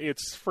it that.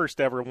 It's first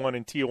ever one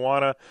in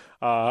Tijuana.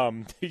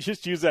 They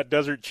just use that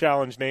Desert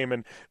Challenge name,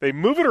 and they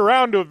move it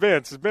around to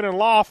events. It's been in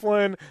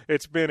Laughlin.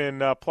 It's been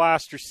in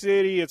Plaster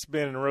City. It's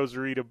been in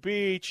Rosarito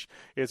Beach.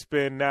 It's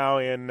been now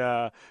in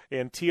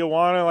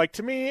Tijuana. Like,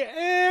 to me,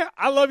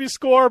 I love you,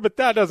 Score, but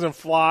that doesn't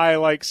fly.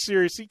 Like,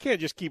 seriously, you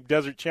can't just keep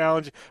Desert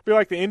Challenge. It'd be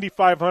like the Indy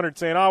 500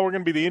 saying, we're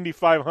going to be the Indy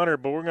 500,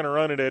 but we're going to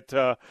run it at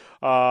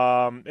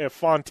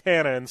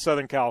Fontana in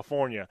Southern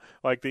California,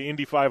 like the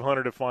Indy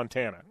 500 at Fontana.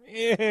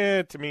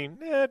 To me,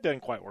 it doesn't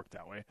quite work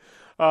that way.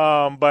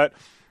 But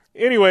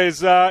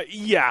anyways, it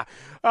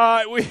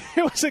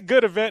was a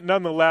good event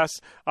nonetheless.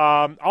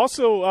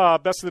 Also,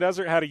 Best of the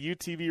Desert had a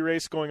UTV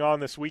race going on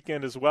this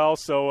weekend as well.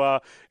 So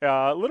a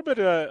little bit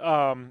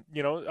of,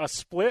 a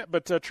split,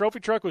 but Trophy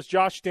Truck was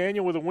Josh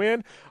Daniel with a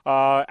win.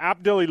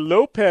 Abdeli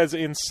Lopez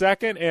in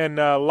second and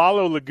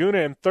Lalo Laguna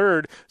in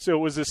third. So it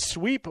was a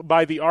sweep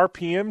by the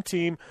RPM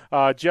team.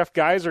 Jeff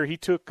Geiser, he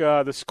took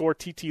the Score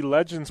TT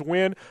Legends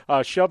win.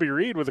 Shelby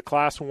Reed with a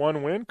Class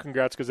 1 win.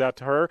 Congrats goes out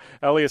to her.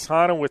 Elias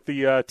Hanna with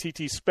the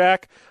TT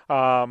Spec.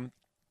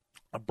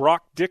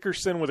 Brock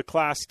Dickerson with a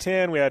Class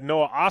 10. We had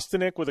Noah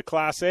Ostanek with a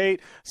Class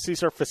 8.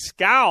 Cesar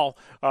Fiscal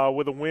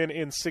with a win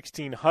in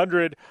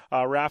 1600.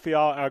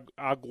 Rafael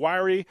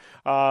Aguirre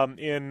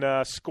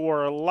in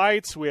score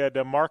lights. We had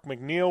Mark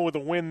McNeil with a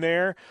win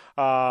there.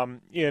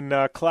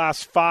 In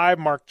Class 5,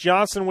 Mark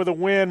Johnson with a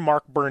win.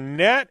 Mark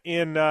Burnett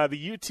in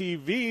the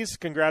UTVs.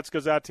 Congrats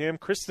goes out to him.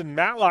 Kristen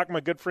Matlock, my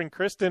good friend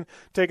Kristen,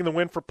 taking the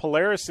win for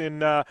Polaris in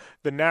the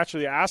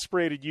naturally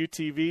aspirated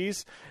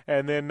UTVs.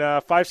 And then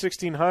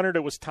 5/1600,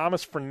 it was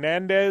Thomas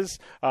Fernandez,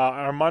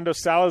 Armando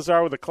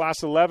Salazar with a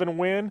Class 11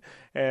 win,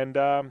 and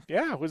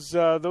it was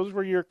those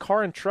were your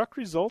car and truck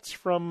results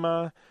from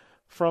the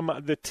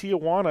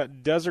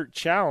Tijuana Desert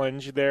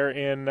Challenge there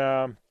in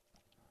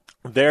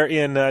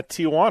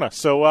Tijuana.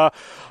 So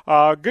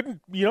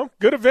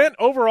good event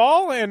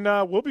overall,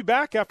 and we'll be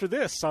back after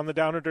this on the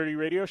Down and Dirty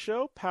Radio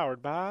Show,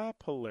 powered by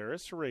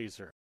Polaris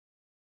Razor.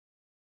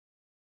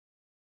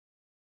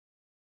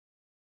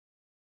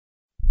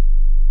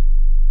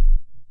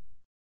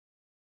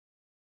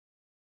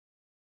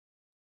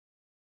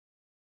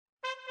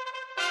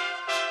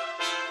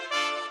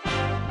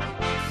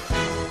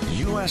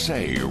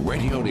 USA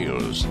Radio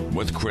News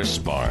with Chris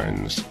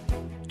Barnes.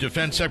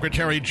 Defense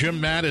Secretary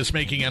Jim Mattis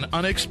making an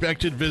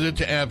unexpected visit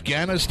to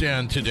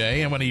Afghanistan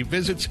today, and when he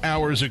visits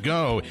hours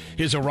ago,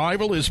 his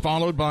arrival is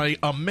followed by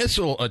a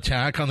missile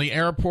attack on the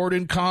airport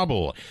in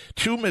Kabul.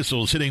 2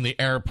 missiles hitting the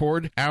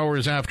airport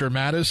hours after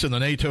Mattis and the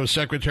NATO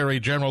Secretary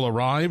General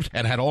arrived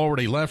and had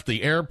already left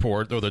the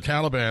airport, though the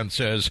Taliban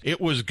says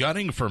it was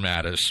gunning for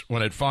Mattis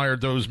when it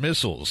fired those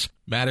missiles.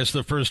 Mattis,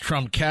 the first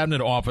Trump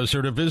cabinet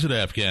officer to visit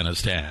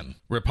Afghanistan.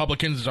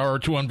 Republicans are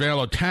to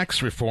unveil a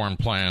tax reform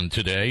plan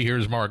today.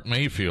 Here's Mark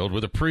Mayfield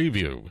with a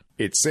preview.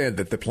 It said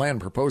that the plan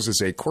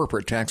proposes a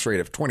corporate tax rate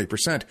of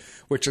 20%,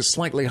 which is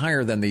slightly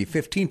higher than the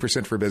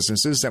 15% for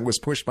businesses that was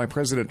pushed by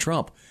President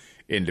Trump.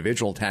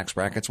 Individual tax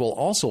brackets will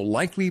also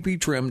likely be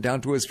trimmed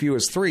down to as few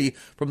as 3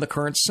 from the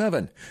current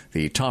 7.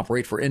 The top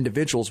rate for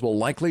individuals will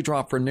likely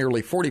drop from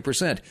nearly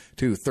 40%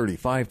 to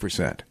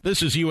 35%.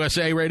 This is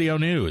USA Radio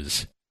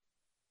News.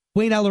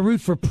 Wayne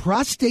Alaroot for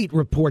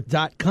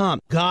ProstateReport.com.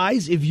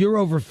 Guys, if you're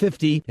over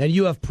 50 and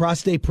you have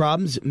prostate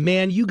problems,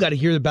 man, you got to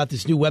hear about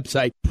this new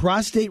website,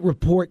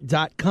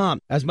 ProstateReport.com.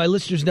 As my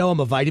listeners know, I'm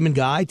a vitamin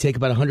guy. I take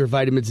about 100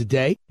 vitamins a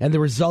day, and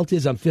the result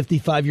is I'm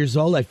 55 years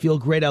old. I feel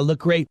great. I look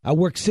great. I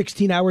work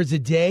 16 hours a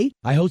day.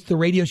 I host the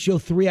radio show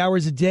 3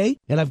 hours a day,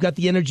 and I've got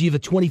the energy of a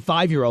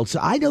 25-year-old. So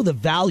I know the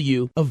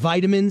value of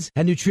vitamins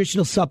and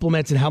nutritional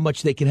supplements and how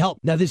much they can help.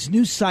 Now, this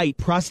new site,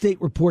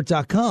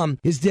 ProstateReport.com,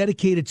 is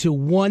dedicated to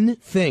one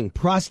thing: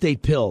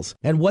 prostate pills.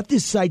 And what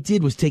this site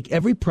did was take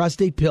every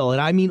prostate pill, and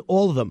I mean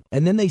all of them,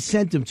 and then they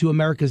sent them to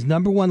America's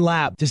 #1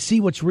 lab to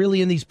see what's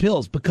really in these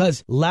pills,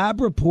 because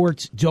lab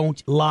reports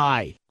don't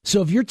lie.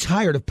 So if you're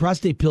tired of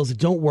prostate pills that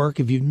don't work,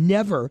 if you've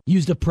never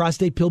used a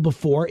prostate pill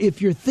before,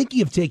 if you're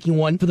thinking of taking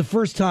one for the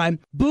first time,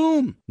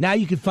 boom! Now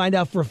you can find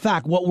out for a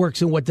fact what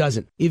works and what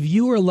doesn't. If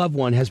you or a loved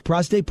one has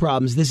prostate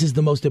problems, this is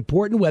the most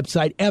important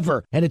website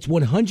ever, and it's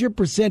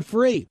 100%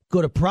 free.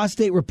 Go to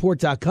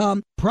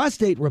ProstateReport.com,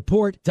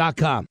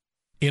 ProstateReport.com.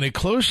 In a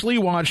closely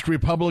watched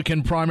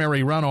Republican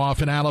primary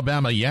runoff in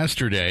Alabama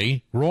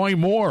yesterday, Roy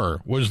Moore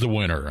was the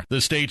winner.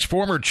 The state's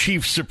former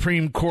Chief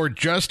Supreme Court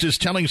Justice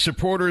telling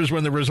supporters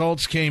when the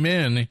results came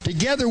in,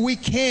 "Together we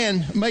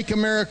can make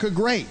America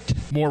great."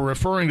 Moore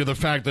referring to the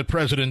fact that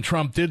President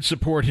Trump did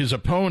support his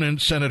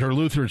opponent, Senator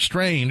Luther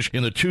Strange,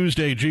 in the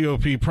Tuesday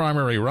GOP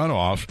primary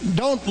runoff.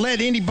 Don't let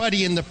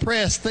anybody in the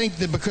press think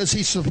that because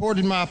he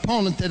supported my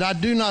opponent that I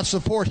do not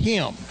support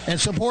him and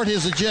support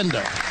his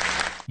agenda.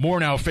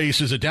 Moore now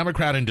faces a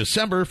Democrat in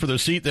December for the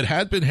seat that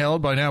had been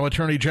held by now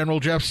Attorney General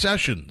Jeff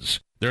Sessions.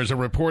 There's a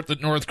report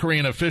that North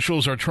Korean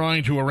officials are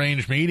trying to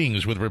arrange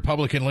meetings with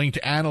Republican-linked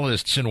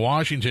analysts in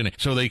Washington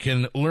so they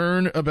can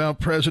learn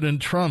about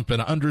President Trump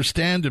and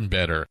understand him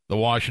better. The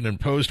Washington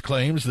Post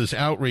claims this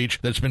outreach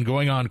that's been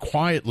going on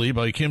quietly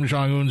by Kim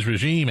Jong-un's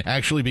regime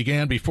actually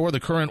began before the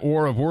current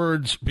war of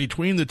words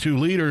between the two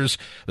leaders.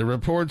 The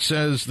report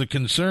says the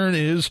concern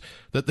is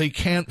that they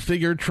can't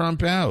figure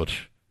Trump out.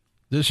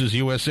 This is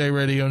USA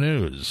Radio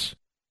News.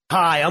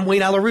 Hi, I'm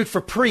Wayne Alaroot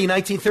for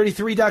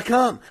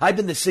Pre-1933.com. I've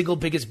been the single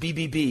biggest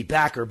BBB,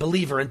 backer,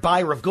 believer, and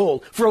buyer of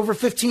gold for over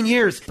 15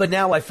 years. But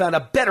now I found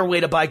a better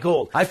way to buy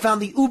gold. I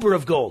found the Uber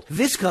of gold.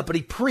 This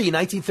company,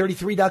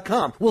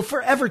 Pre-1933.com, will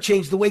forever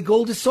change the way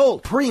gold is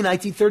sold.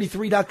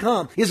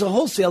 Pre-1933.com is a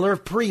wholesaler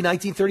of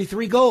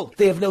Pre-1933 gold.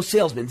 They have no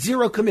salesman,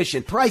 zero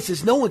commission,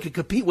 prices no one can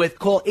compete with.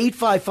 Call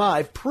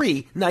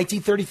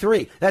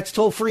 855-PRE-1933. That's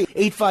toll free,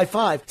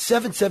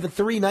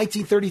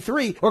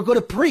 855-773-1933, or go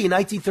to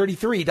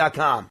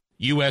Pre-1933.com.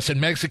 U.S. and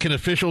Mexican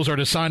officials are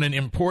to sign an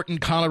important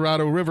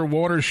Colorado River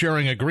water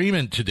sharing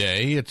agreement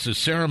today. It's a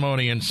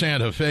ceremony in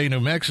Santa Fe, New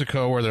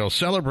Mexico, where they'll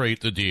celebrate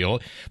the deal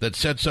that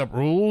sets up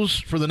rules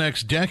for the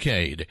next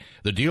decade.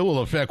 The deal will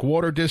affect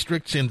water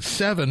districts in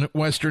 7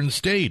 western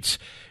states.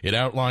 It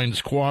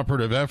outlines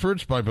cooperative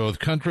efforts by both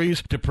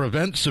countries to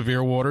prevent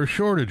severe water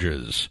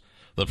shortages.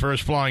 The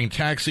first flying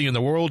taxi in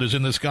the world is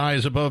in the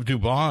skies above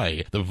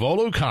Dubai. The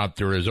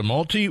Volocopter is a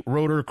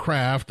multi-rotor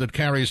craft that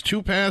carries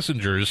 2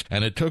 passengers,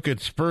 and it took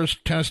its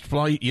first test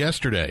flight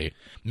yesterday.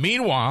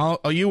 Meanwhile,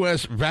 a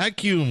U.S.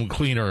 vacuum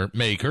cleaner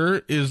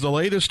maker is the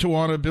latest to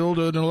want to build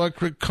an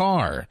electric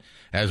car,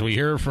 as we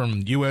hear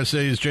from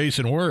USA's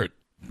Jason Wirt.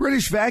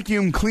 British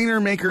vacuum cleaner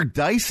maker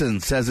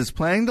Dyson says it's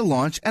planning to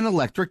launch an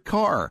electric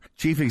car.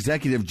 Chief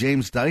Executive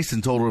James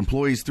Dyson told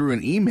employees through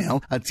an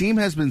email a team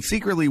has been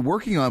secretly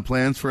working on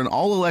plans for an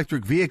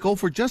all-electric vehicle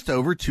for just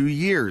over 2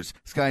 years.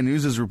 Sky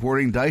News is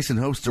reporting Dyson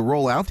hopes to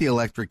roll out the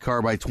electric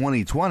car by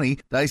 2020.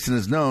 Dyson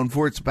is known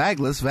for its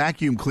bagless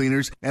vacuum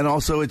cleaners and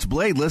also its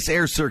bladeless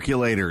air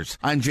circulators.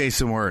 I'm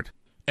Jason Wirt.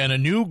 And a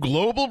new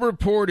global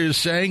report is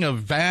saying a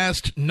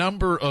vast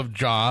number of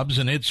jobs,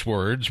 in its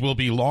words, will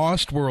be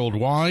lost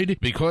worldwide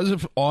because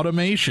of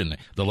automation.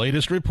 The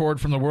latest report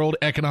from the World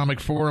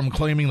Economic Forum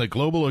claiming that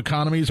global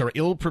economies are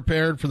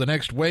ill-prepared for the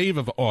next wave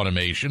of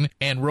automation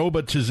and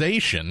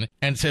robotization,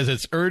 and says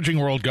it's urging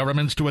world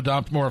governments to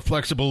adopt more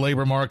flexible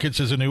labor markets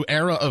as a new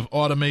era of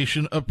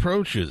automation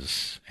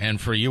approaches.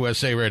 And for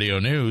USA Radio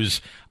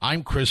News,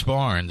 I'm Chris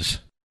Barnes.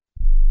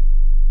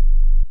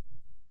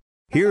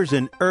 Here's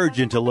an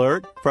urgent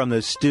alert from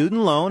the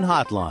Student Loan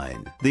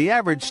Hotline. The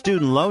average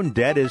student loan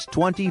debt is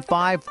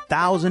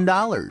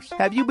 $25,000.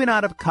 Have you been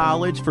out of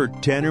college for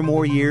 10 or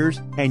more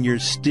years and you're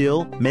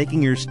still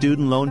making your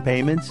student loan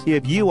payments?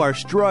 If you are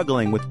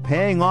struggling with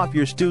paying off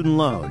your student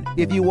loan,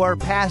 if you are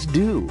past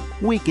due,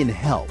 we can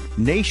help.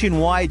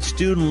 Nationwide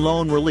Student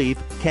Loan Relief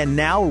can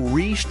now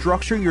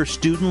restructure your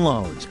student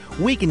loans.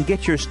 We can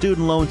get your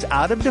student loans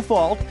out of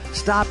default,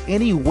 stop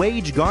any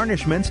wage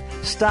garnishments,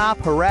 stop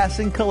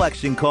harassing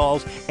collection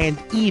calls, and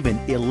even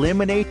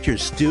eliminate your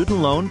student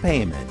loan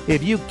payment.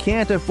 If you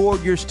can't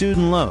afford your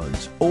student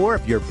loans, or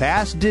if you're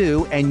past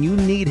due and you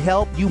need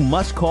help, you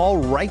must call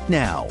right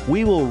now.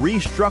 We will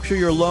restructure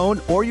your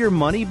loan or your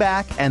money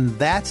back, and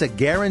that's a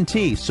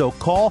guarantee. So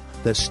call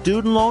the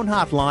Student Loan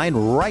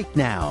Hotline right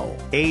now.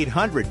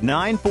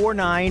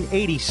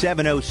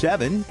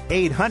 800-949-8707,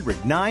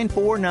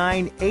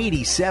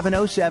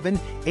 800-949-8707,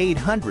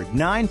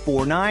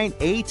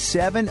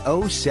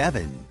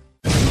 800-949-8707.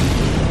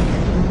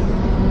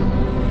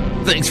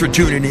 Thanks for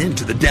tuning in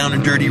to the Down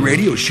and Dirty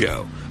Radio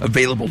Show,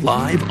 available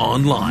live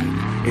online,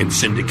 in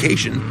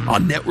syndication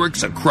on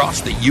networks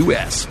across the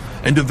U.S.,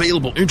 and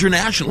available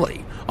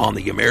internationally on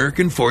the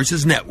American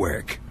Forces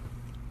Network.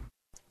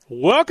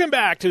 Welcome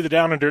back to the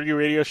Down and Dirty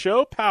Radio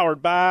Show,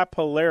 powered by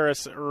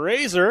Polaris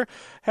Razor.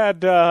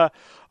 Had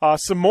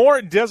some more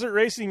desert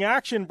racing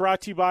action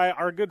brought to you by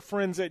our good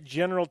friends at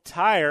General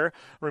Tire,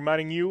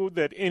 reminding you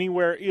that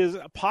anywhere is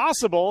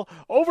possible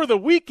over the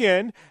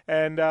weekend.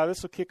 And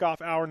this will kick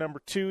off hour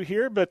number 2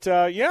 here. But,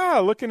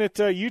 looking at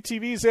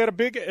UTVs, they had a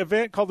big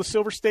event called the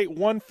Silver State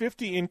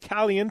 150 in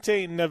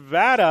Caliente,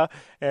 Nevada.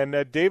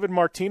 And David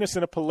Martinez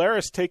in a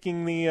Polaris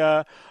taking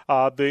the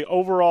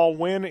overall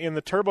win in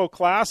the turbo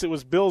class. It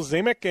was Bill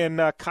Zimick and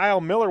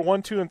Kyle Miller,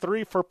 1, 2, and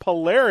 3 for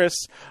Polaris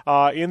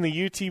in the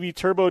UTV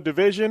turbo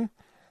division.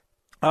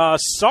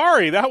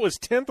 Sorry, that was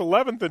 10th,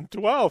 11th, and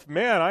 12th.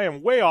 Man, I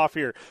am way off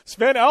here.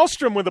 Sven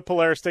Elstrom with the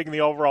Polaris taking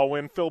the overall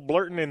win. Phil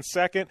Blurton in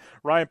second.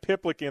 Ryan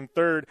Piplick in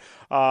third.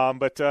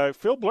 But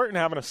Phil Blurton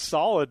having a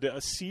solid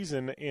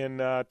season in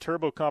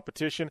turbo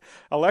competition.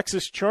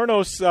 Alexis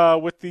Chernos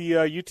with the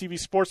UTV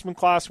Sportsman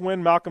class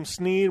win. Malcolm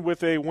Sneed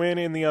with a win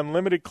in the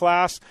Unlimited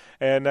class.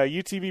 And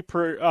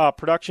UTV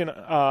production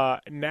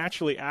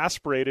naturally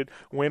aspirated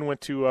win went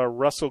to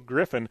Russell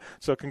Griffin.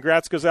 So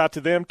congrats goes out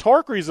to them.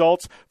 Torque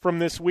results from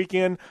this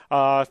weekend.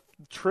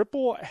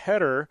 Triple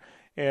header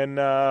and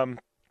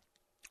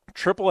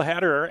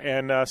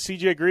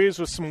CJ Greaves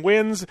with some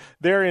wins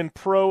there in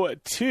Pro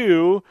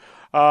 2.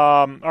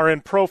 Or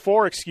in Pro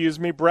 4, excuse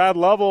me. Brad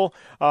Lovell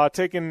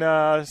taking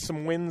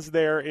some wins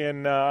there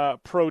in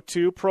Pro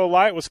 2. Pro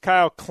Light was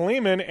Kyle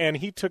Kleeman, and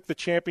he took the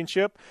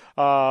championship.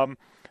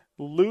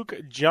 Luke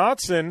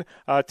Johnson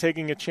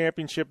taking a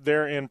championship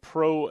there in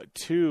Pro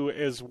 2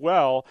 as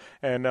well.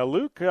 And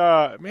Luke,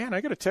 man,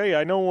 I got to tell you,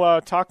 I know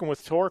talking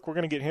with Torque, we're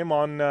going to get him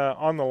on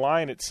the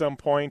line at some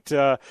point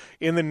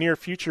in the near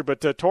future.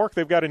 But Torque,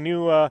 they've got a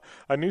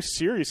new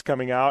series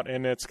coming out,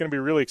 and it's going to be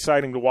really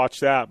exciting to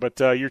watch that. But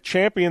your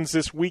champions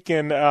this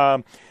weekend,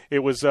 it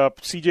was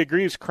CJ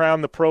Greaves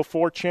crowned the Pro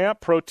 4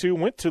 champ. Pro 2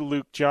 went to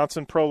Luke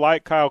Johnson. Pro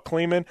Light, Kyle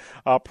Kleeman.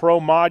 Pro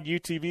Mod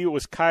UTV, it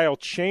was Kyle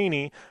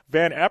Cheney.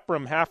 Van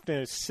Eprom having to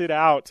sit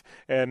out,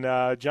 and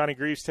Johnny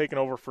Greaves taking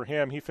over for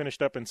him. He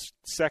finished up in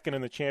second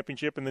in the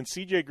championship. And then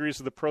CJ Greaves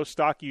of the Pro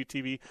Stock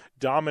UTV,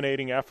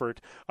 dominating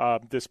effort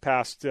this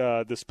past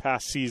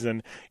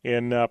season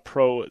in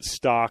Pro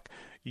Stock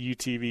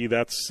UTV.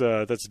 That's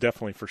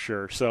definitely for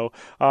sure. So,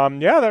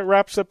 that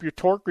wraps up your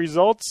Torque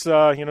results.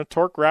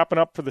 Torque wrapping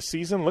up for the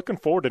season. Looking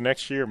forward to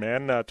next year,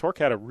 man. Torque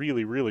had a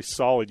really, really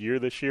solid year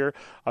this year.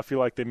 I feel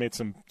like they made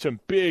some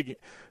big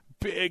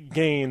big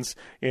gains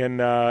in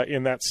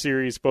that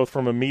series, both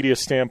from a media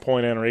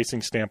standpoint and a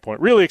racing standpoint.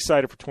 Really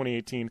excited for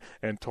 2018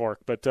 and Torque.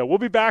 But we'll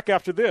be back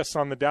after this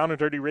on the Down and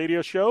Dirty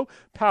Radio Show,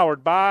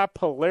 powered by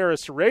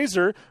Polaris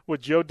RZR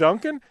with Joe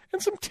Duncan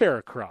and some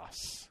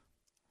Terracross.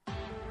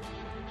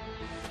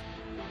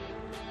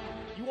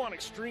 You want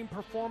extreme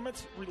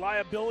performance,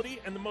 reliability,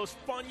 and the most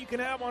fun you can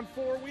have on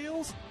four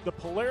wheels? The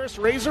Polaris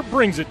RZR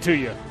brings it to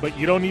you. But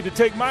you don't need to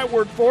take my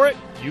word for it.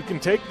 You can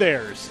take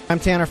theirs. I'm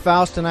Tanner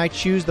Faust, and I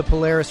choose the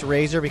Polaris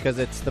RZR because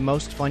it's the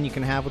most fun you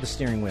can have with a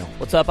steering wheel.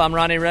 What's up? I'm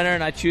Ronnie Renner,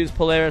 and I choose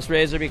Polaris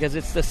RZR because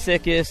it's the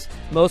sickest,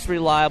 most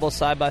reliable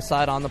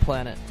side-by-side on the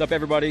planet. What's up,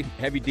 everybody?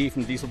 Heavy D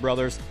from Diesel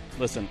Brothers.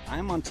 Listen,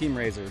 I'm on Team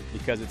RZR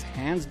because it's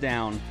hands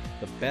down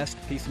the best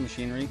piece of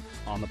machinery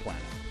on the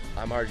planet.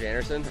 I'm RJ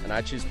Anderson, and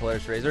I choose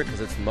Polaris RZR because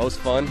it's the most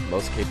fun,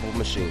 most capable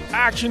machine.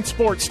 Action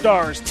sports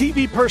stars,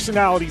 TV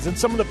personalities, and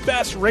some of the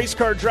best race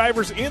car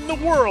drivers in the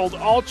world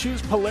all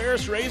choose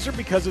Polaris RZR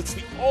because it's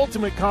the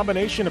ultimate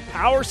combination of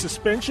power,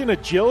 suspension,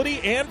 agility,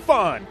 and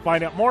fun.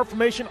 Find out more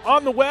information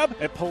on the web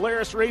at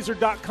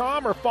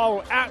PolarisRZR.com or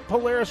follow at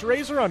Polaris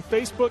RZR on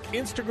Facebook,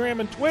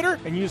 Instagram, and Twitter,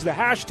 and use the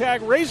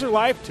hashtag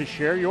RZRLife to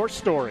share your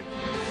story.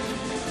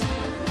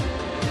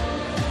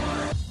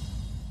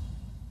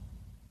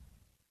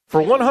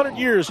 For 100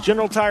 years,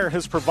 General Tire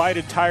has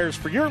provided tires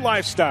for your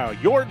lifestyle,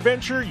 your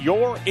adventure,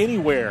 your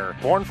anywhere.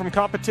 Born from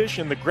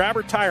competition, the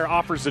Grabber tire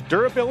offers the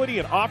durability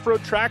and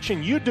off-road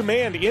traction you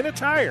demand in a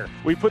tire.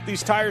 We put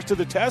these tires to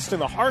the test in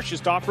the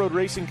harshest off-road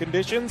racing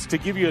conditions to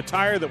give you a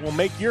tire that will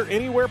make your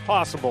anywhere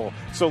possible.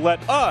 So let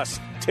us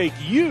take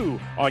you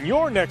on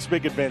your next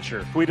big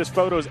adventure. Tweet us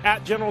photos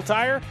at General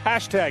Tire,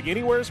 hashtag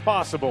anywhere is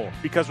possible.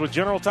 Because with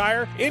General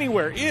Tire,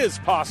 anywhere is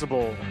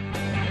possible.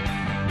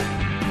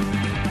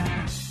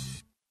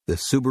 The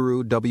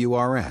Subaru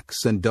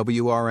WRX and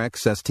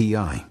WRX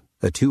STI,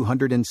 a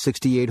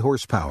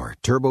 268-horsepower,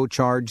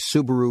 turbocharged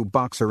Subaru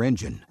Boxer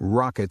engine,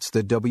 rockets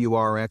the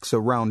WRX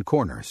around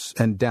corners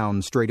and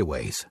down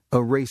straightaways.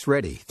 A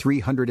race-ready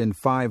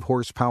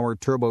 305-horsepower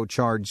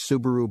turbocharged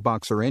Subaru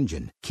Boxer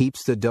engine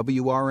keeps the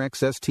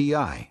WRX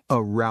STI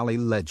a rally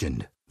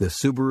legend. The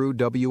Subaru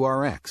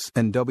WRX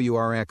and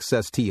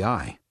WRX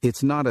STI,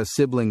 it's not a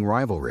sibling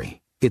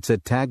rivalry, it's a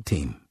tag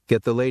team.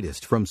 Get the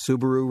latest from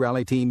Subaru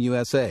Rally Team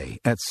USA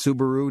at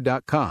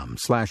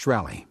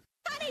Subaru.com/rally.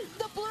 Honey,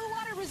 the Blue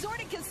Water Resort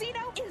and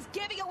Casino is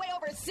giving away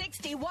over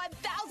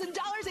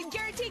 $61,000 in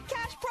guaranteed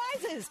cash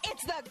prizes.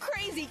 It's the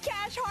Crazy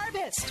Cash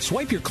Harvest.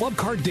 Swipe your club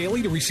card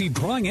daily to receive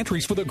drawing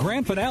entries for the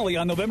grand finale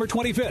on November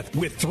 25th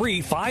with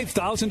 3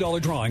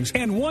 $5,000 drawings,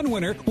 and one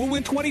winner will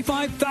win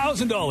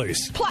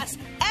 $25,000. Plus,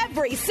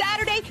 every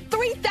Saturday,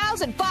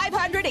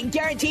 $3,500 in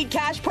guaranteed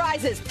cash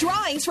prizes.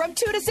 Drawings from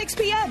 2 to 6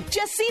 p.m.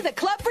 Just see the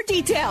club for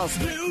details.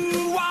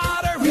 Blue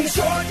Water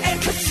Resort and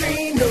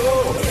Casino.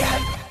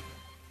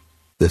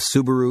 The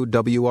Subaru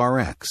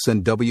WRX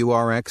and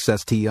WRX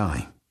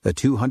STI, a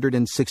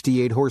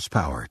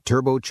 268-horsepower,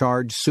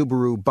 turbocharged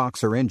Subaru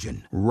Boxer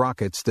engine,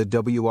 rockets the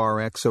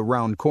WRX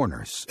around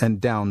corners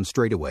and down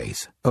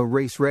straightaways. A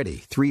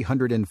race-ready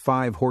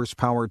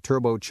 305-horsepower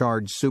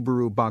turbocharged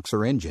Subaru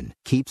Boxer engine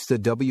keeps the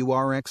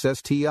WRX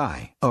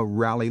STI a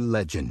rally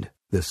legend.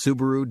 The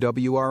Subaru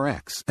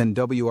WRX and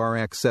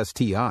WRX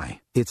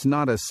STI, it's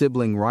not a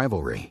sibling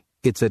rivalry,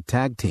 it's a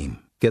tag team.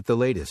 Get the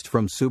latest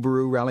from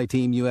Subaru Rally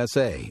Team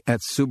USA at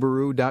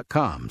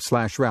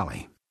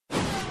Subaru.com/rally.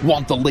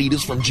 Want the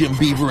latest from Jim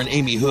Beaver and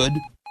Amy Hood?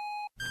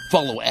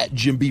 Follow at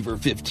Jim Beaver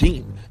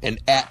 15 and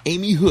at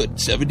Amy Hood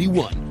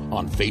 71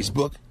 on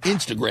Facebook,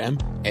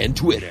 Instagram, and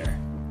Twitter.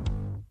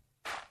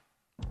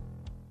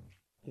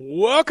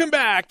 Welcome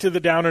back to the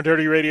Down and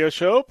Dirty Radio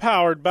Show,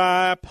 powered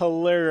by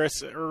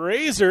Polaris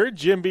RZR.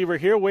 Jim Beaver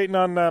here, waiting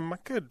on my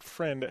good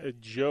friend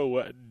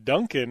Joe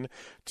Duncan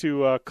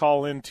to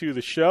call into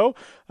the show.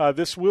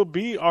 This will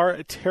be our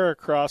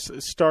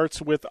Terracross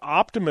Starts with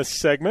Optimus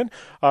segment,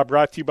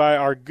 brought to you by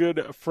our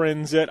good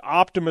friends at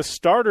Optimus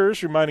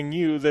Starters, reminding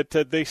you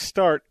that they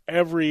start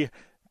every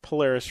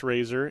Polaris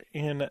RZR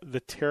in the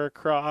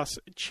Terracross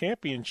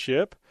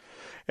Championship.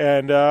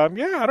 And, I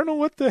don't know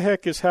what the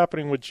heck is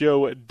happening with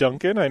Joe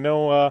Duncan. I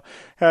know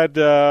had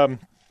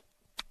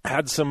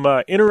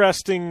some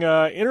interesting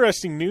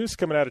news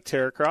coming out of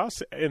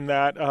Terracross in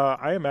that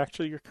I am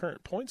actually your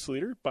current points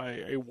leader by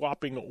a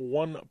whopping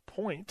 1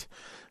 point.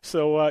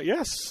 So,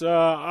 yes,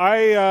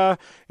 I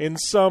in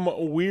some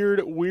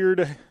weird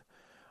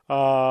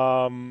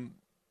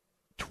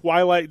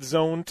Twilight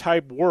Zone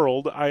type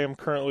world, I am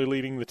currently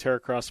leading the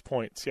Terracross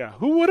points. Yeah,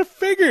 who would have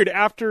figured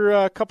after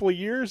a couple of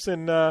years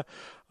and a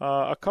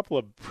couple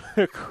of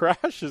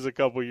crashes a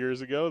couple of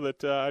years ago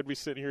that I'd be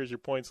sitting here as your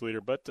points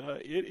leader, but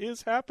it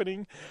is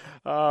happening.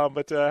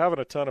 But having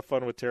a ton of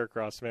fun with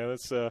Terracross, man.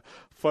 It's a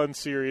fun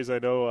series. I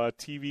know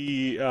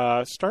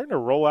TV starting to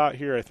roll out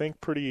here, I think,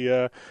 pretty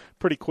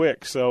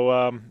quick.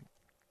 So,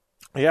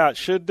 yeah,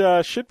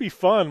 it should be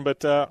fun,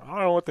 but I don't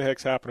know what the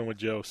heck's happening with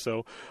Joe.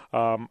 So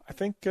I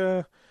think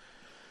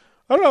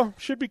I don't know,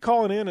 should be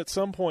calling in at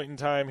some point in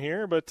time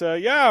here. But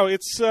yeah,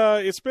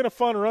 it's been a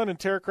fun run in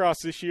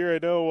Terracross this year. I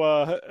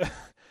know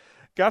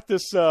got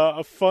this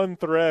a fun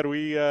thread.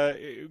 We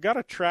got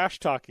a trash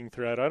talking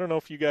thread. I don't know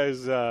if you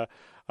guys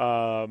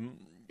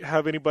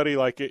have anybody,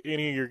 like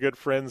any of your good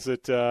friends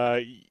that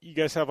you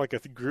guys have like a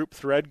group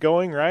thread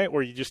going, right,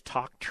 where you just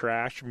talk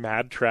trash,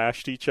 mad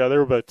trash to each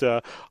other. But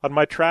on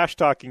my trash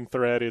talking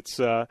thread, it's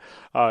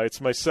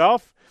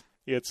myself.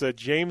 It's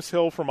James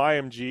Hill from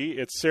IMG.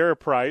 It's Sarah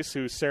Price,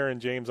 who Sarah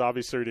and James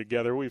obviously are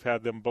together. We've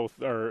had them both,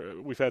 or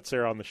we've had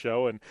Sarah on the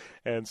show,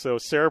 and so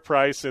Sarah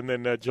Price and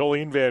then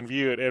Jolene Van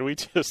Vuet, and we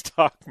just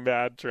talk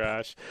mad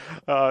trash.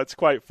 It's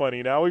quite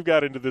funny. Now we've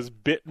got into this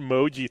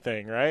Bitmoji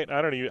thing, right?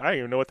 I don't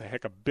even know what the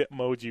heck a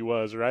Bitmoji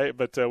was, right?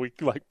 But we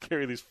like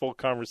carry these full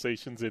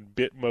conversations in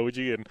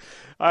Bitmoji, and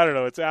I don't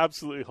know. It's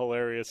absolutely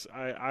hilarious.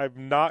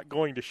 I'm not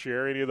going to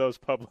share any of those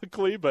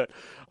publicly, but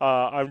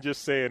I'm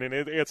just saying, and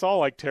it's all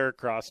like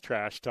Terracross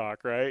trash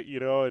talk, right?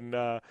 And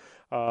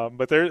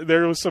but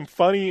there was some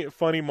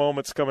funny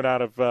moments coming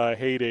out of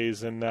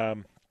Heydays,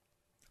 and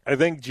I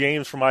think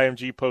James from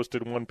IMG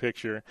posted one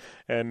picture,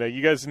 and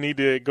you guys need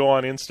to go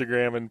on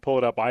Instagram and pull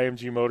it up,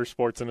 IMG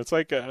Motorsports, and it's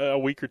like a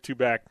week or two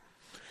back.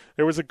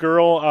 There was a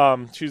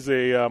girl, she's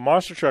a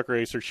monster truck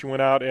racer. She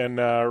went out and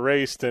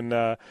raced,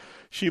 and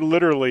she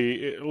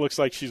literally, it looks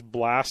like she's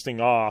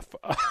blasting off.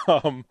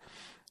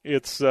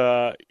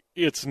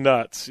 It's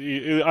nuts.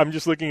 I'm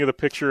just looking at a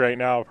picture right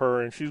now of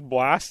her, and she's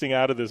blasting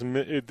out of this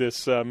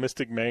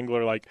Mystic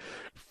Mangler like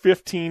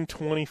 15,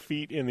 20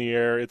 feet in the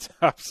air. It's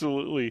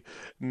absolutely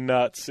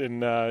nuts,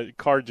 and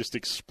car just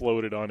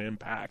exploded on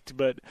impact.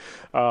 But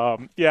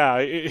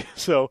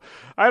so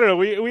I don't know.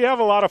 We have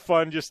a lot of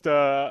fun just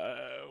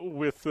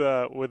with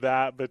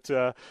that. But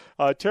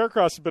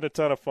Terracross has been a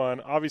ton of fun.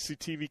 Obviously,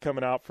 TV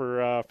coming out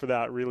for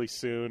that really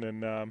soon,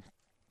 and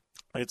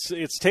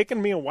It's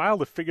taken me a while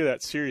to figure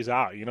that series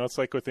out. It's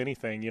like with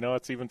anything.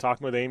 It's even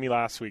talking with Amy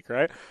last week,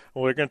 right?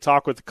 Well, we're going to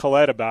talk with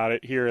Colette about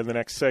it here in the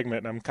next segment,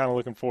 and I'm kind of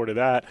looking forward to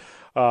that.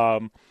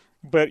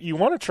 But you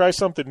want to try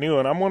something new,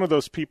 and I'm one of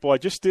those people. I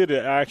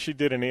actually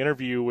did an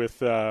interview with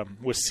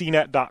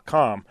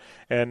CNET.com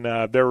and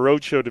their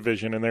roadshow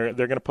division, and they're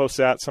going to post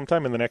that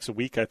sometime in the next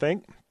week, I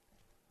think.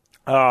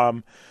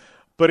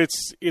 But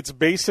it's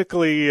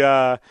basically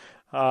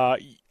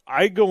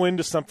I go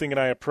into something and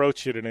I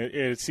approach it, and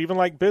it's even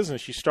like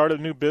business. You start a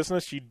new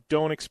business, you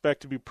don't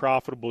expect to be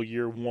profitable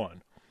year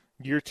one.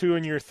 Year two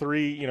and year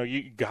three,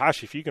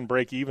 if you can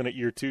break even at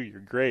year two, you're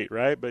great,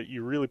 right? But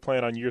you really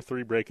plan on year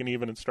three breaking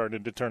even and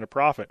starting to turn a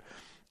profit.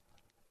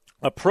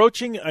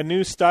 Approaching a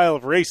new style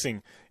of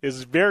racing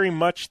is very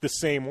much the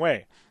same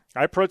way.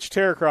 I approach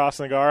Terracross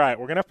and I go, all right,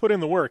 we're going to put in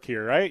the work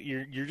here, right?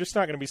 You're just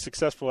not going to be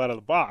successful out of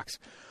the box.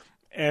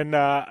 And,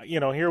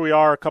 here we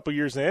are a couple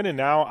years in, and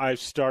now I've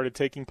started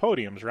taking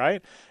podiums,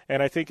 right?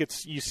 And I think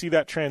you see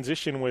that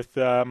transition with,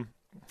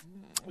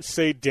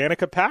 say,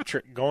 Danica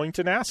Patrick going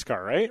to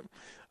NASCAR,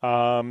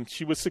 right?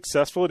 She was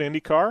successful at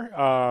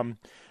IndyCar.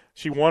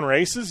 She won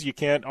races. You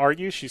can't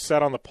argue. She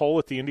sat on the pole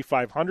at the Indy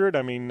 500.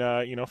 I mean,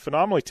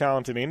 phenomenally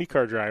talented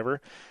IndyCar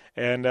driver.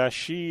 And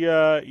she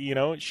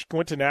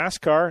went to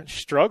NASCAR,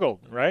 struggled,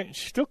 right?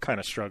 She still kind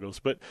of struggles,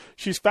 but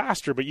she's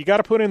faster. But you got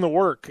to put in the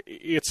work.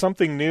 It's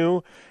something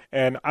new,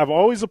 and I've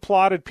always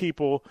applauded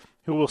people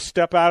who will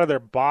step out of their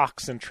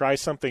box and try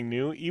something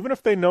new, even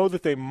if they know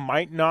that they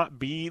might not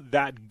be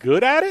that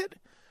good at it.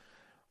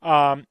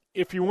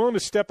 If you're willing to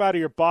step out of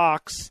your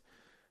box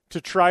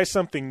to try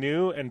something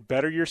new and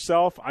better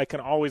yourself, I can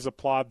always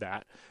applaud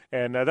that.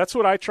 And that's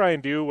what I try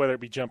and do, whether it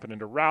be jumping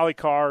into rally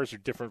cars or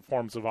different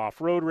forms of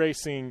off-road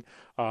racing,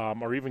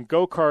 or even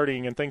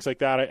go-karting and things like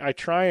that. I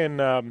try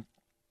and,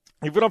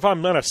 even if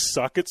I'm going to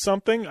suck at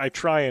something, I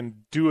try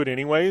and do it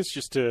anyways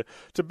just to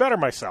better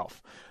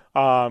myself.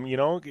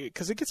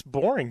 Because it gets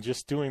boring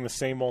just doing the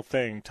same old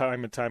thing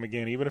time and time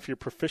again, even if you're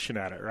proficient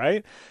at it,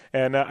 right?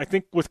 And I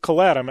think with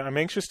Colette, I'm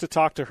anxious to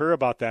talk to her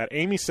about that.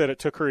 Amy said it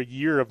took her a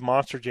year of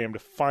Monster Jam to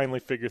finally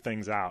figure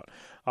things out.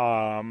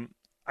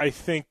 I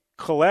think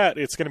Colette,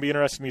 it's going to be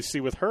interesting to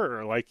see with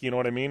her, like, you know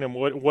what I mean? And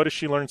what has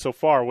she learned so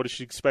far? What is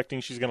she expecting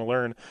she's going to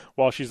learn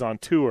while she's on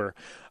tour?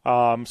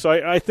 So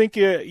I think,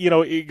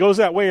 it goes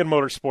that way in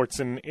motorsports,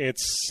 and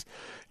it's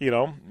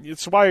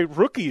why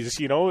rookies,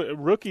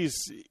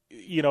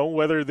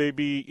 whether they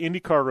be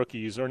IndyCar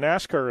rookies or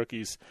NASCAR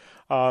rookies,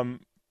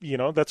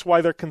 that's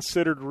why they're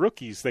considered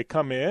rookies. They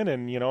come in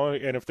and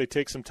if they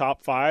take some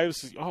top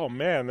fives, oh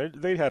man,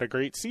 they had a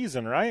great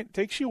season, right? It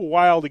takes you a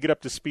while to get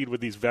up to speed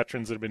with these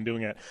veterans that have been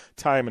doing it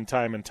time and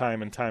time and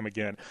time and time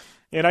again.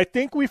 And I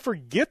think we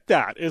forget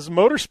that as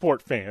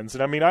motorsport fans.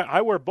 And I mean,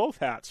 I wear both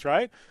hats,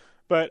 right?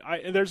 But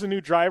there's a new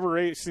driver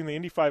racing the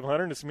Indy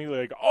 500, and it's immediately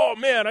like, oh,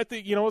 man, I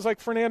think, it's like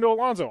Fernando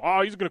Alonso.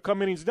 Oh, he's going to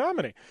come in, he's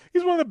dominate.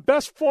 He's one of the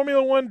best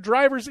Formula One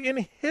drivers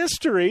in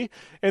history,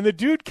 and the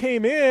dude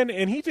came in,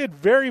 and he did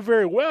very,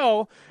 very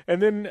well.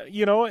 And then,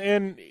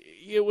 and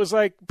it was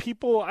like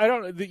people,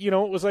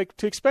 it was like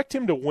to expect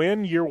him to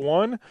win year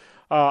one.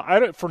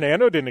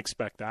 Fernando didn't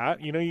expect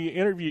that. You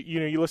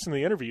listen to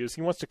the interviews.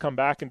 He wants to come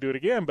back and do it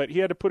again, but he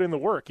had to put in the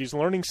work. He's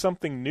learning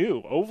something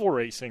new. Oval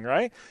racing,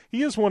 right?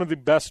 He is one of the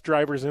best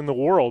drivers in the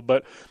world,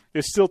 but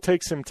it still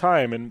takes him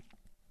time. And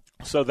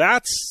So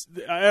that's,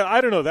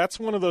 I don't know, that's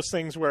one of those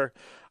things where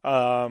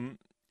I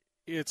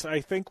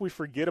think we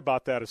forget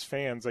about that as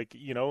fans. Like,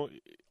 you know,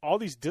 all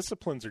these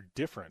disciplines are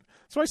different.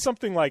 That's why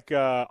something like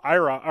the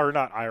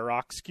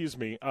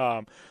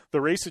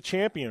Race of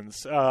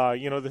Champions,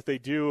 that they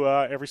do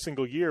every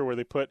single year, where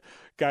they put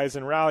guys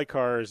in rally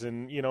cars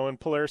and, in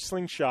Polaris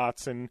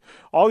slingshots and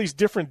all these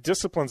different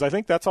disciplines. I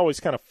think that's always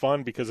kind of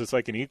fun because it's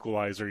like an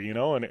equalizer,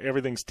 and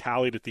everything's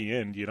tallied at the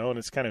end, and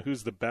it's kind of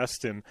who's the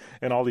best in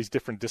all these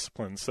different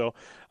disciplines. So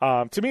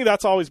to me,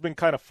 that's always been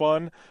kind of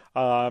fun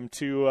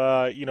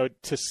to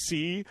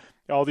see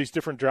all these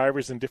different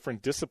drivers in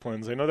different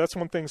disciplines. I know that's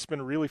one thing that's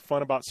been really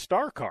fun about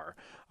Star Car.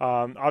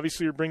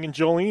 Obviously, you're bringing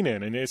Jolene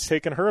in, and it's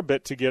taken her a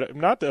bit to get –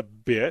 not a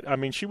bit. I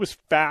mean, she was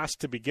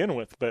fast to begin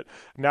with, but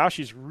now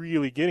she's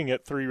really getting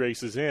it 3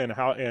 races in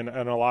and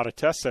a lot of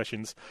test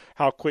sessions,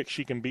 how quick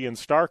she can be in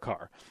Star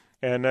Car.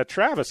 And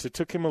Travis, it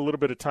took him a little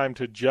bit of time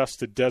to adjust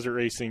to desert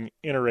racing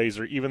in a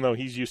RZR, even though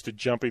he's used to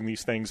jumping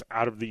these things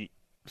out of the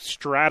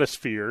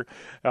stratosphere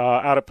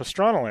out of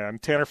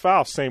Pastranaland. Tanner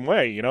Faust, same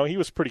way. He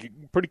was pretty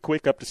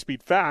quick up to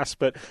speed fast,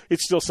 but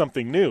it's still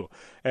something new.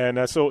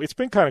 And so it's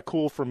been kind of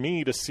cool for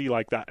me to see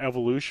like that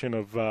evolution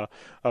of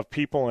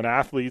people and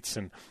athletes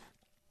and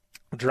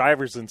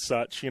drivers and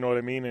such, you know what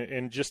I mean,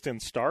 and just in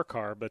Star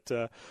Car. But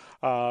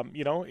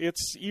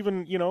it's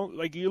even,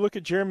 like you look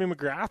at Jeremy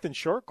McGrath in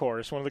short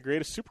course, one of the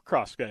greatest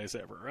Supercross guys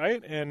ever,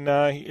 right? And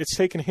it's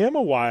taken him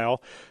a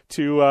while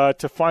to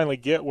finally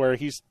get where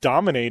he's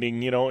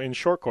dominating, in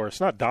short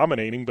course. Not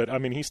dominating, but I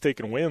mean, he's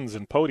taking wins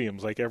and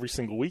podiums like every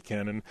single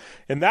weekend,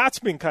 and that's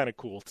been kind of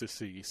cool to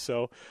see.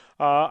 So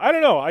I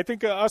don't know. I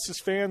think us as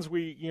fans,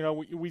 we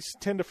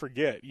tend to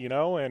forget,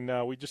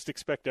 and we just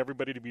expect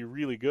everybody to be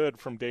really good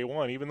from day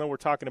one. Even though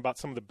we're talking about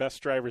some of the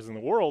best drivers in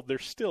the world,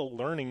 there's still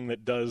learning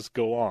that does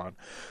go on.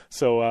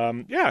 So,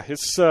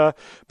 it's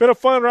been a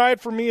fun ride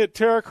for me at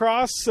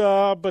Terracross.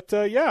 But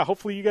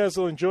hopefully you guys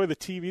will enjoy the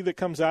TV that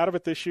comes out of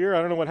it this year.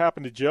 I don't know what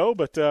happened to Joe,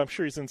 but I'm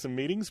sure he's in some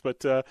meetings. But,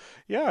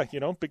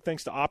 big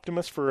thanks to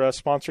Optimus for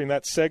sponsoring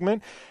that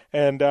segment.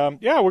 And,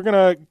 we're going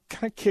to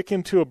kind of kick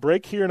into a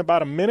break here in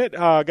about a minute.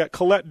 Got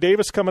Colette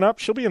Davis coming up.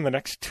 She'll be in the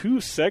next 2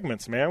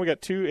 segments, man. We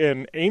got 2,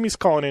 and Amy's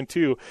calling in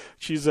too.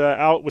 She's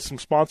out with some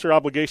sponsor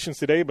obligations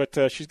today, but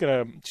she's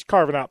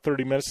carving out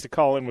 30 minutes to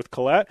call in with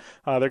Colette.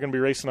 They're going to be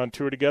racing on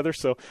tour together,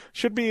 so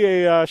should be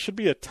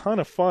a ton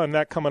of fun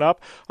that coming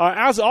up.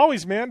 As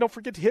always, man, don't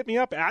forget to hit me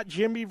up at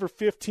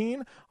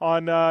JimBeaver15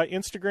 on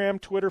Instagram,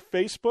 Twitter,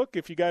 Facebook.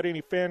 If you got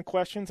any fan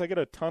questions, I get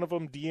a ton of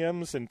them,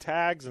 DMs and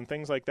tags and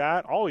things like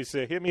that. Always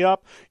hit me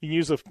up. You can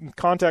use the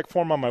contact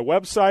form on my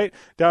website,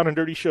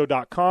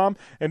 downanddirtyshow.com.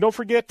 And don't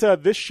forget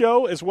this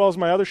show, as well as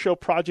my other show,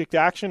 Project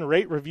Action.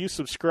 Rate, review,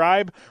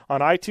 subscribe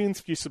on iTunes.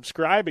 If you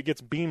subscribe, it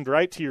gets beamed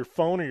right to your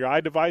phone or your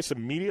iDevice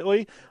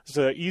immediately. It's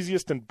the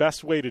easiest and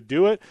best way to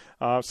do it.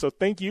 So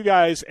thank you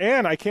guys.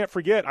 And I can't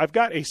forget, I've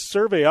got a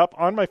survey up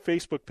on my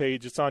Facebook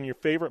page. It's on your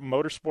favorite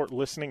motorsport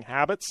listening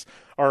habits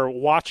or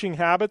watching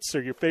habits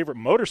or your favorite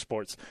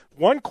motorsports.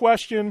 1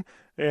 question,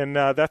 and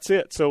that's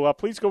it. So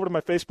please go over to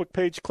my Facebook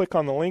page, click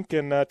on the link,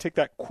 and take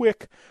that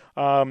quick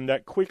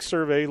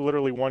survey,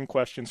 literally 1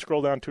 question.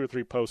 Scroll down 2 or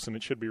 3 posts, and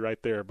it should be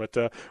right there. But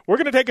we're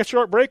going to take a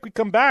short break. We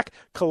come back.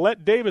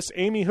 Colette Davis,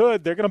 Amy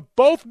Hood, they're going to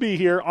both be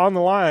here on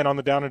the line on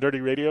the Down and Dirty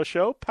Radio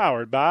Show,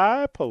 powered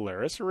by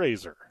Polaris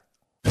RZR.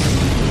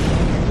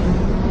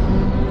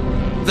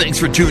 Thanks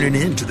for tuning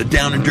in to the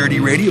Down and Dirty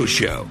Radio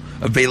Show,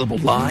 available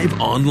live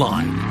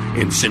online,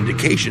 in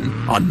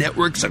syndication on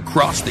networks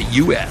across the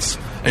U.S.,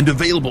 and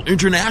available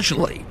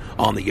internationally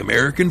on the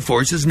American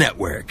Forces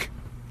Network.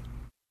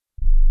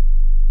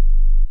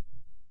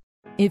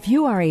 If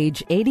you are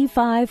age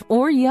 85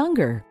 or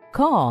younger,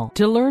 call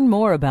to learn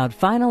more about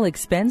final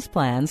expense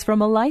plans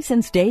from a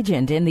licensed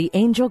agent in the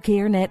Angel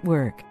Care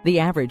Network. The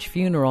average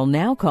funeral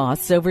now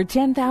costs over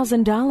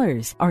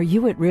 $10,000. Are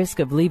you at risk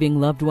of leaving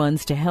loved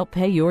ones to help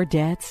pay your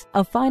debts?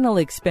 A final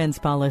expense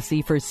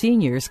policy for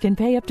seniors can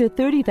pay up to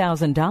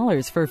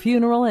 $30,000 for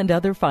funeral and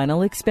other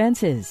final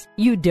expenses.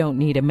 You don't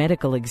need a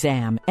medical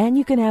exam, and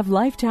you can have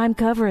lifetime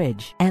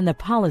coverage, and the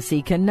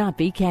policy cannot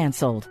be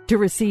canceled. To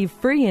receive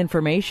free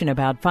information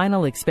about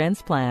final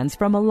expense plans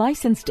from a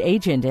licensed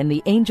agent in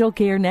the Angel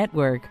Care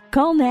Network,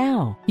 call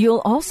now.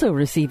 You'll also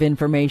receive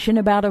information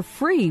about a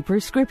free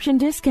prescription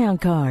discount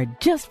card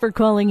just for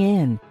calling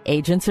in.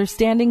 Agents are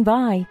standing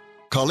by.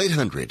 Call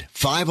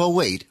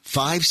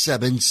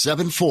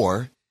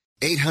 800-508-5774.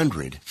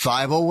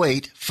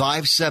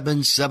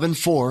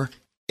 800-508-5774.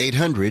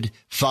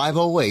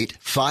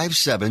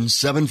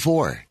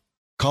 800-508-5774.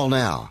 Call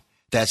now.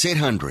 That's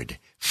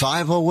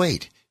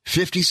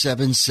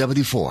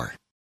 800-508-5774.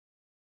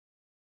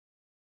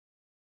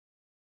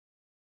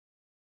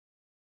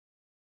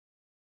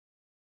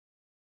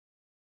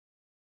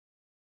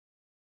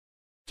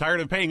 Tired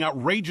of paying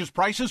outrageous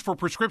prices for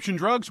prescription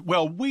drugs?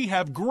 Well, we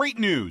have great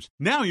news.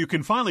 Now you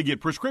can finally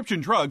get prescription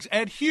drugs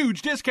at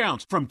huge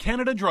discounts from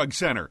Canada Drug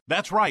Center.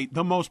 That's right,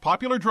 the most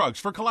popular drugs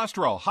for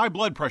cholesterol, high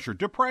blood pressure,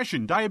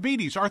 depression,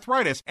 diabetes,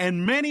 arthritis,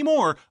 and many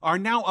more are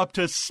now up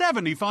to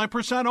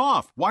 75%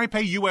 off. Why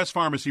pay U.S.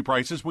 pharmacy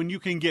prices when you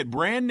can get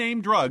brand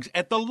name drugs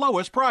at the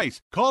lowest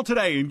price? Call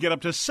today and get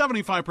up to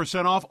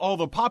 75% off all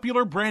the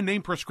popular brand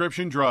name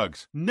prescription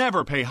drugs.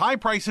 Never pay high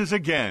prices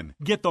again.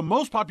 Get the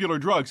most popular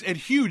drugs at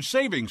huge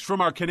savings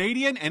from our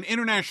Canadian and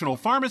international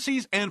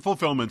pharmacies and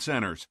fulfillment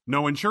centers.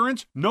 No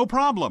insurance? No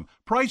problem.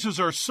 Prices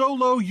are so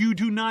low you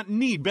do not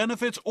need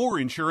benefits or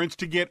insurance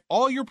to get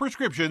all your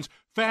prescriptions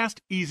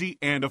fast, easy,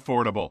 and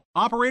affordable.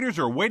 Operators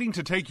are waiting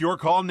to take your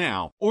call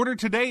now. Order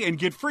today and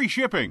get free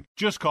shipping.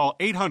 Just call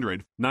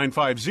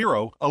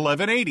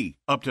 800-950-1180.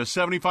 Up to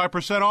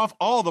 75% off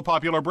all the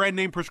popular brand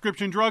name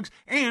prescription drugs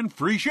and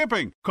free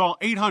shipping. Call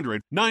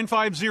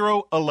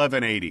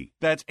 800-950-1180.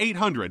 That's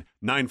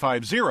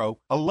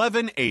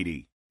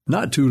 800-950-1180.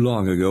 Not too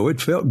long ago,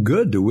 it felt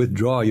good to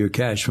withdraw your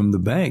cash from the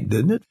bank,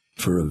 didn't it?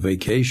 For a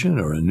vacation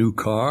or a new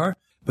car.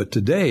 But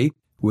today,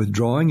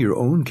 withdrawing your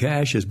own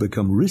cash has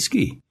become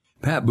risky.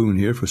 Pat Boone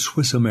here for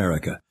Swiss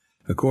America.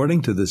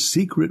 According to The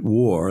Secret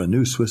War, a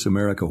new Swiss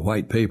America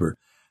white paper,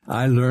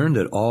 I learned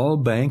that all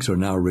banks are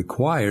now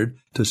required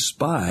to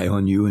spy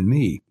on you and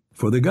me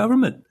for the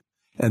government,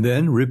 and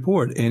then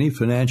report any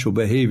financial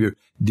behavior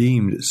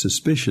deemed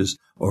suspicious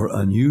or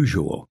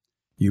unusual.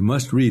 You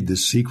must read The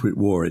Secret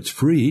War. It's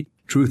free.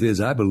 Truth is,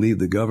 I believe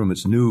the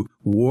government's new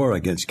war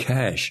against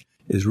cash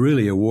is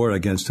really a war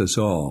against us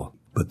all.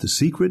 But the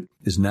secret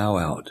is now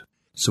out.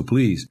 So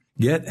please,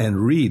 get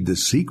and read The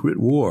Secret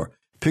War.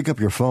 Pick up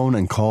your phone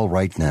and call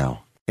right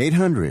now.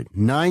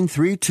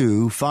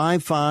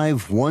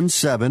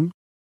 800-932-5517.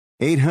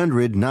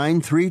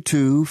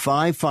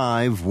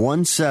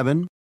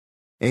 800-932-5517.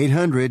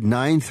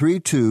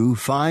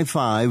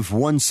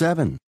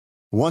 800-932-5517.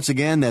 Once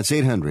again, that's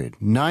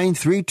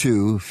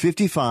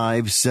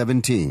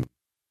 800-932-5517.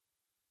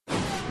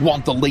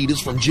 Want the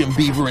latest from Jim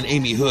Beaver and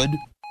Amy Hood?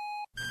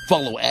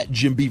 Follow at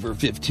Jim Beaver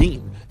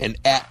 15 and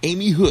at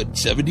Amy Hood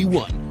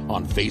 71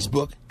 on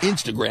Facebook,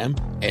 Instagram,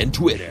 and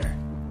Twitter.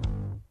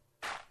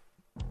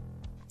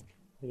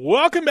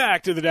 Welcome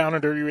back to the Down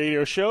and Dirty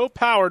Radio Show,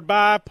 powered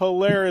by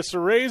Polaris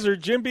Razor.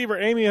 Jim Beaver,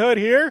 Amy Hood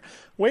here,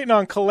 waiting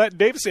on Colette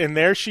Davis, and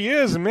there she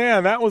is.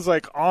 Man, that was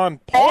like on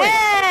point.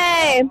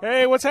 Hey!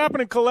 Hey, what's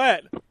happening,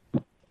 Colette?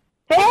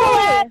 Hey,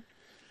 Colette!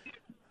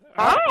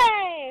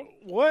 Hi!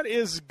 What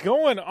is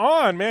going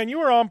on, man? You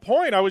were on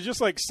point. I was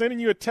just like sending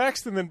you a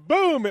text, and then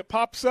boom, it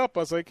pops up.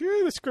 I was like,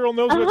 hey, this girl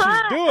knows what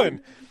she's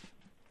doing.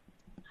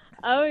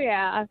 Oh,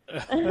 yeah.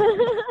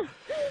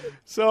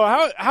 So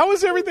how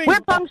is everything?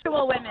 We're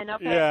punctual women,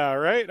 okay? Yeah,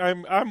 right.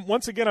 I'm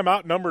once again I'm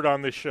outnumbered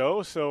on this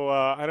show, so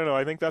I don't know.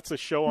 I think that's a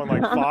show on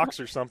like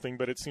Fox or something,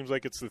 but it seems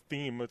like it's the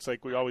theme. It's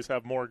like we always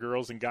have more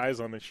girls and guys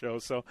on the show,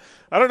 so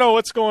I don't know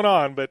what's going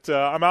on, but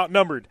I'm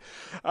outnumbered.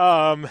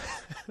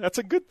 That's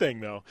a good thing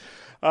though.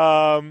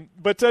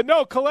 But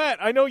no, Colette,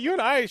 I know you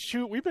and I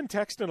we've been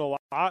texting a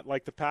lot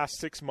like the past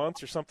 6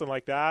 months or something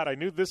like that. I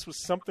knew this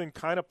was something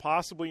kind of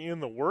possibly in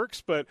the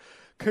works, but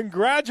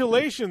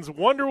congratulations,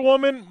 Wonder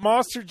Woman,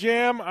 Monster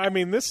Jam. I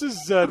mean, this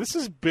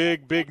is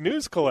big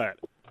news, Colette.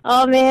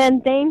 Oh,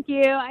 man, thank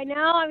you. I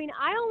know. I mean,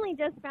 I only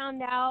just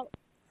found out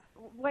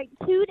like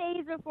 2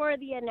 days before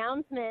the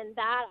announcement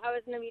that I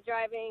was going to be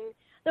driving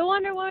the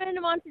Wonder Woman and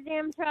the Monster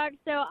Jam truck,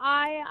 so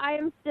I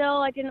am still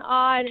like in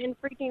awe and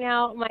freaking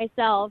out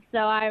myself. So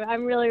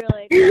I'm really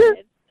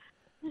excited.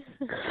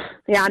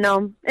 Yeah,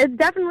 no, it's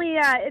definitely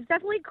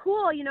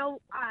cool. You know,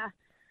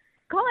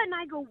 Colette and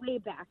I go way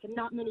back, and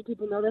not many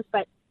people know this,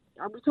 but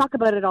we talk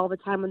about it all the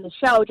time on the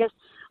show. Just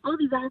all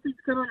these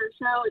athletes come on our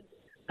show, and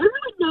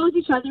everyone knows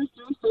each other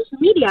through social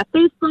media: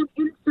 Facebook,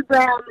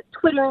 Instagram,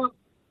 Twitter,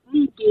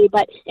 maybe,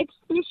 but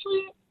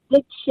especially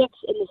the chicks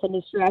in this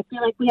industry. I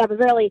feel like we have a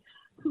really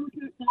we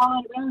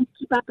always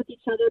keep up with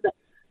each other, but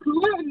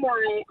Colette and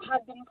I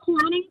have been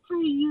planning for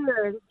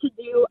years to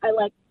do a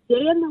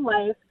day in the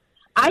life.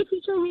 I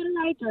teach her how to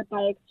ride dirt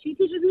bikes. She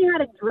teaches me how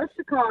to drift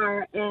a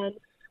car, and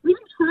we've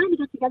been trying to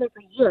get together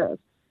for years.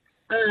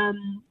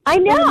 I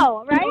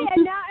know, right?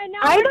 And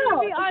now we're going to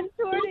be on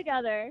tour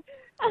together.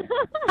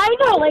 I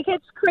know,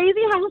 it's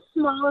crazy how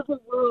small of a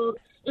world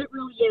it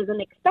really is,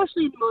 and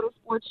especially in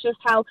motorsports, just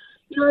how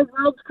our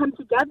worlds come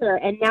together.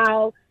 And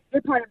now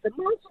you're part of the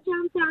Monster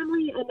Jam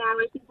family, and now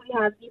I think we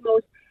have the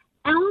most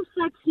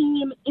alpha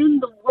team in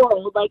the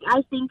world.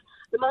 I think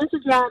the Monster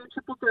Jam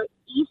Triple Threat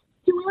East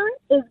Tour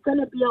is going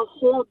to be a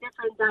whole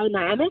different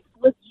dynamic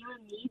with you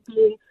and me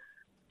being,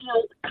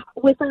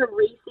 with our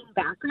racing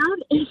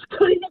background. It's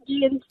going to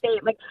be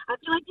insane. I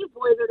feel like you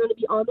boys are going to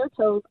be on their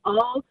toes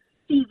all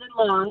season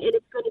long, and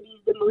it's going to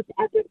be the most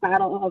epic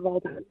battle of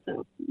all time.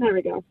 So there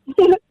we go.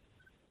 It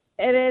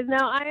is. No,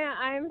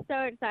 I'm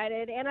so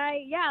excited, and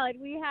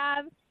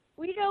we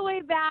we go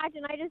way back,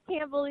 and I just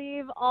can't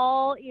believe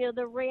all,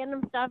 the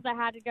random stuff that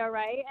had to go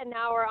right, and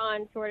now we're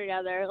on tour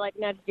together, like,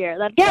 next year.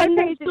 That's so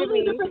crazy to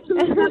me. Different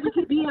tours that we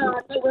could be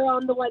on, but we're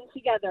on the one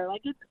together.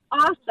 Like, it's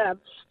awesome.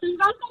 So you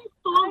guys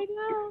I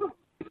know.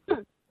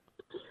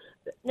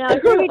 No,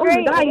 it's going to be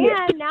great.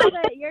 And now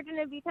that you're going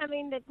to be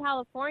coming to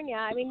California,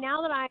 I mean,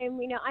 now that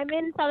I'm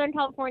in Southern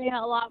California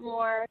a lot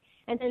more,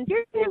 and since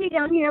you're going to be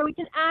down here, we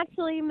can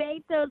actually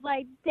make those,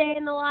 like, day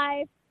in the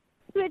life,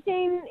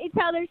 switching each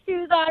other's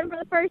shoes on for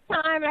the first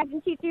time, and I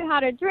can teach you how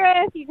to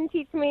drift. You can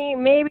teach me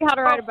maybe how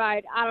to ride a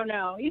bike. I don't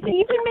know. You can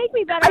make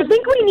me better. I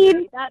think we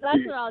need... That's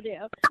what I'll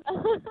do.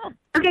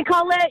 Okay,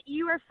 Colette,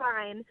 you are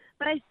fine.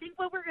 But I think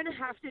what we're going to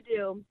have to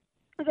do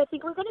is I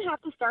think we're going to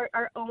have to start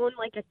our own,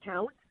 like,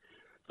 account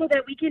so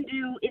that we can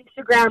do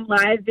Instagram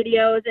live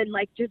videos and,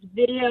 like, just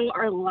video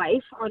our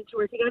life on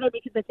tour together,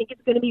 because I think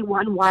it's going to be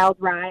one wild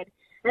ride.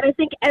 And I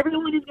think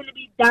everyone is going to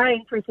be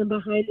dying for some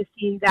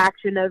behind-the-scenes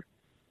action of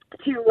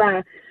two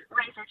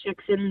racer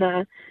chicks in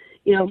the,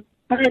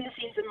 behind the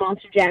scenes in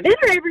Monster Jam in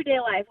our everyday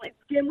life. Like,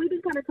 Jim, we've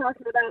been kind of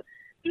talking about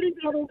getting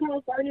together in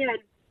California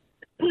and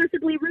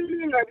possibly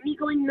rooming or me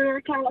going to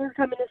NorCal or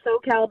coming to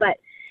SoCal, but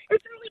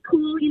it's really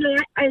cool.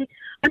 I'm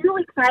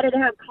really excited to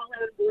have Colin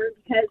on board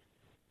because,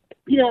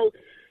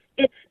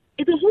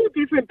 it's a whole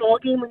different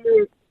ballgame when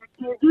you're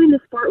doing the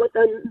sport with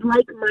a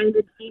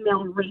like-minded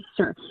female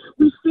racer.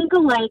 We think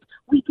alike.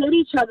 We get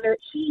each other.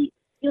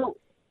 Colin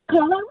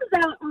was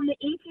out on the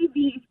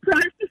ATVs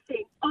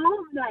practicing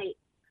all night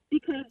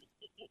because,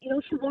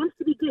 she wants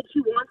to be good.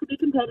 She wants to be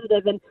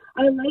competitive. And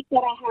I like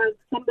that I have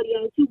somebody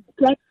else who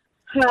gets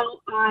how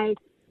I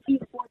see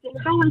sports and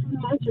how I see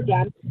Monster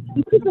Jam.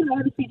 Because they're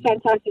obviously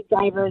fantastic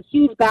drivers,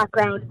 huge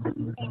background.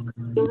 And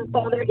their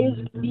father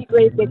is the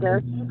Grave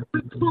Digger.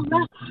 But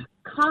Colette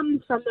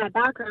comes from that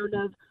background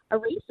of a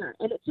racer.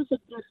 And it's just a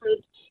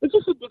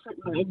different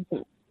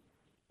mindset.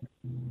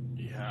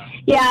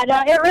 Yeah,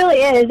 no, it really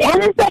is,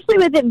 and especially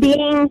with it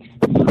being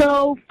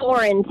so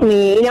foreign to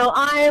me.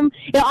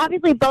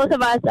 Obviously both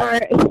of us are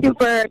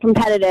super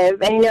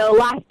competitive, and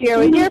last year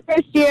was your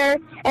first year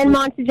in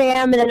Monster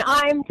Jam, and then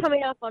I'm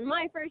coming up on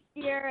my first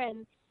year,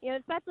 and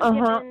especially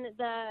given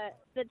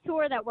the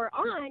tour that we're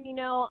on,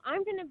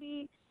 I'm going to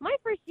be, my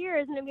first year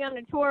is going to be on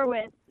a tour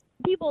with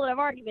people that have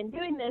already been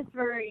doing this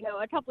for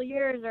a couple of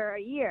years or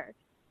a year.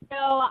 So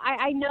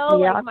I know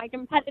like my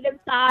competitive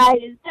side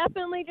is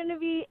definitely going to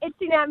be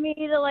itching at me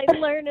to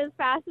learn as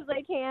fast as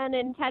I can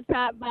and catch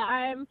up. But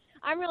I'm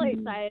really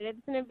excited.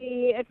 It's going to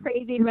be a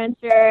crazy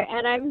adventure,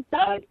 and I'm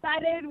so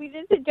excited we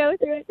just to go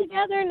through it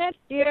together next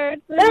year.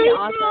 It's going to be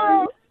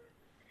awesome.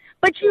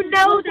 But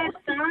that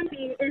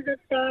Zombie is a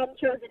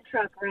fan-chosen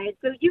truck, right?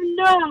 So that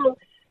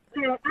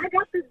I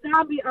got the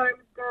Zombie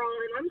arms, girl,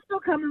 and I'm still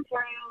coming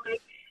for you.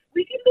 Like,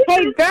 we can be.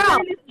 Hey, girl,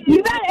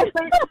 you better.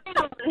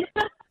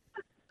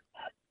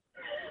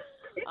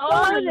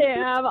 Oh,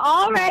 damn.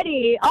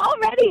 Already,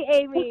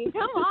 Amy.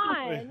 Come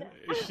on.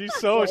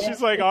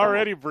 She's like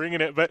already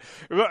bringing it. But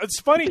it's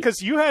funny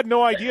because you had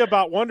no idea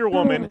about Wonder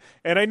Woman.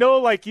 And I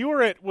know you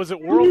were at, was it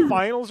World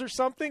Finals or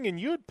something? And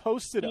you had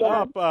posted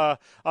up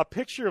a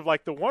picture of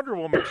the Wonder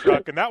Woman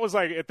truck. And that was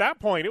at that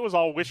point, it was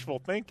all wishful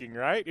thinking,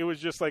 right? It was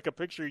just a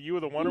picture of you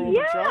with a Wonder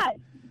Woman truck.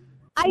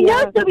 I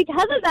know. So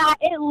because of that,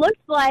 it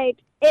looked like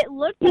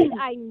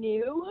I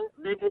knew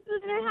that this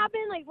was going to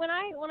happen. When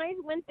I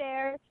went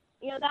there,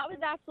 that was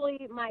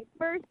actually my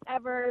first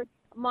ever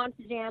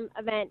Monster Jam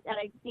event that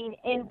I'd seen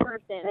in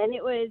person. And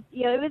it was,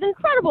 it was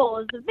incredible.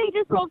 It was the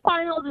Vegas World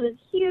Finals. It was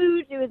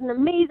huge. It was an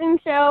amazing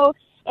show.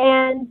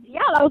 And,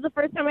 that was the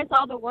first time I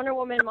saw the Wonder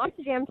Woman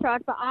Monster Jam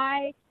truck. But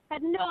I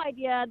had no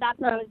idea that's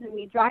what I was going to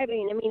be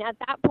driving. I mean, at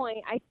that point,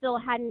 I still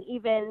hadn't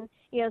even,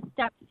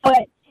 stepped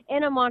foot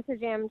in a Monster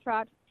Jam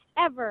truck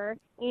ever,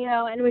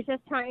 and was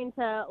just trying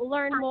to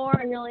learn more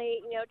and really,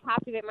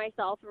 captivate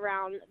myself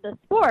around the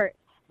sport.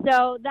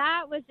 So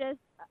that was just,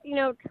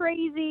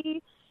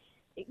 crazy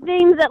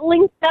things that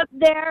linked up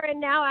there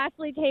and now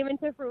actually came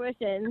into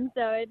fruition.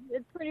 So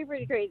it's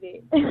pretty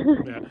crazy.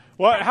 Yeah.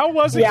 Well, how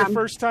was it your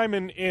first time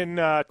in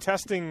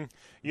testing,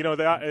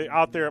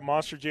 out there at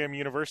Monster Jam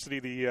University,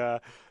 the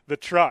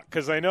truck?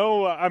 Because I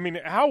know,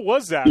 how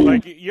was that?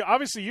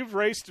 Obviously you've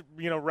raced,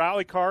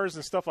 rally cars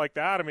and stuff like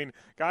that. I mean,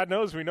 God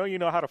knows we know you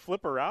know how to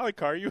flip a rally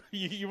car.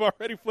 You've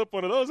already flipped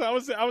one of those. I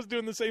was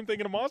doing the same thing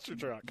in a monster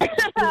truck.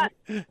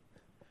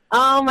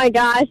 Oh my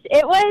gosh.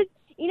 It was,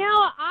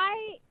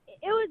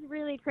 it was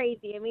really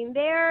crazy. I mean,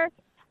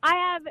 I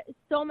have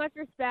so much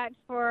respect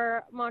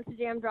for Monster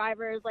Jam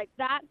drivers.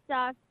 That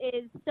stuff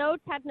is so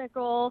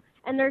technical,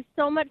 and there's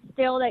so much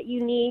skill that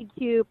you need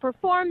to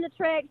perform the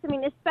tricks. I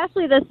mean,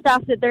 especially the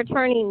stuff that they're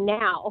turning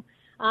now.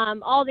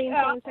 All the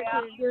insane tricks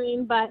they're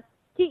doing, but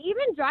to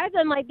even drive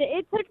them,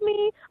 it took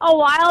me a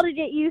while to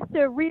get used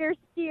to rear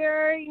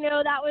steer.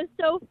 That was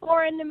so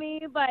foreign to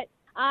me, but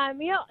some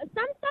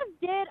stuff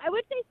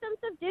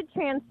did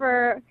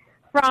transfer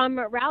from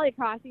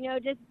rallycross,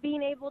 just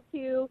being able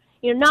to,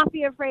 not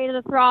be afraid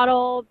of the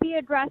throttle, be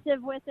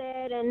aggressive with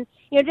it, and,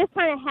 just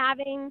kind of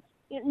having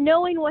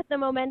knowing what the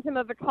momentum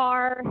of a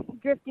car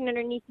drifting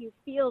underneath you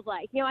feels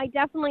like. I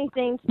definitely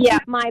think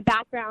my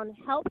background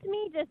helped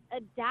me just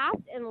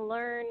adapt and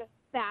learn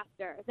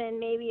faster than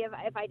maybe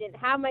if I didn't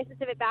have my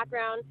specific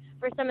background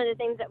for some of the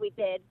things that we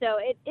did. So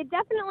it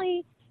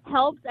definitely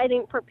helped, I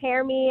think,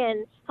 prepare me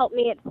and help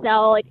me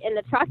excel in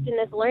the truck in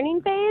this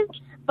learning phase.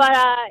 But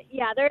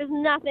there's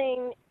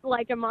nothing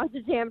like a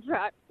Monster Jam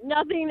truck,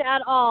 nothing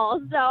at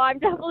all. So I've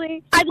got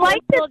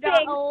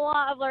a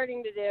lot of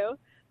learning to do.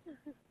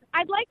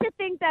 I'd like to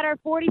think that our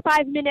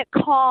 45-minute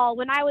call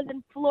when I was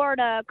in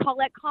Florida,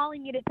 Colette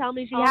calling me to tell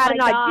me she had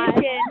an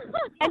audition,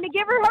 and to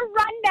give her a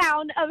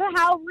rundown of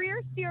how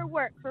rear steer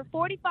works for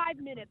 45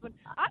 minutes. When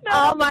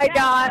I'm my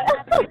God.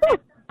 I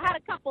had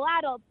a couple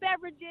adult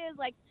beverages.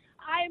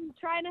 I'm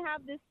trying to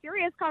have this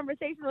serious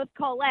conversation with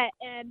Colette,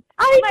 and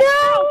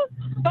I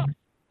know.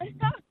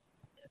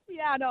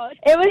 Yeah, no.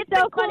 It was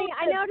so funny.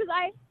 I know, because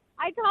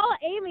I call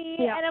Amy,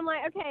 and I'm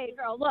like, okay,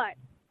 girl, look.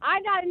 I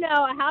got to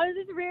know, how does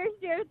this rear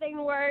steer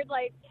thing work?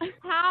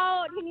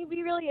 How can you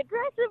be really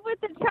aggressive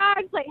with the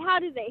trucks? How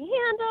do they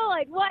handle?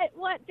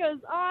 What goes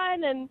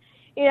on? And,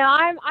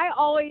 I'm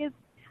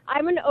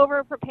an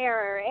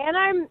over-preparer. And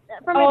I'm,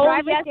 from a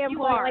driver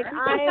standpoint,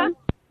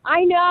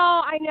 I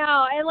know.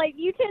 And,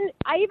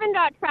 I even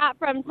got trapped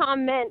from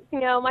Tom Mintz,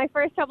 my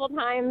first couple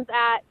times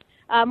at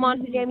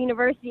Monster Jam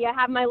University. I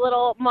have my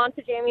little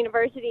Monster Jam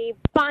University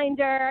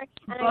binder,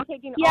 and I'm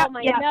taking all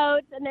my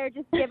notes, and they're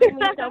just giving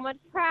me so much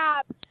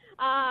crap.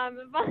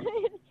 But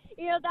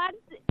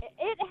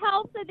it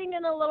helps, I think,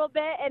 in a little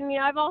bit. And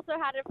I've also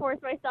had to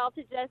force myself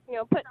to just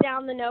put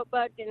down the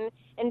notebook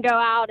and go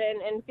out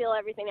and feel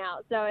everything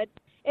out. So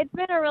it's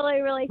been a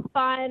really, really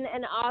fun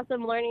and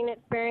awesome learning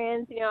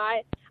experience.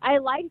 I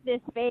like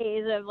this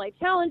phase of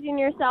challenging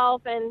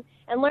yourself and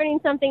learning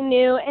something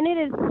new, and it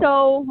is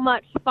so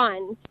much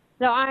fun.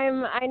 So I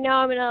know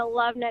I'm going to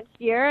love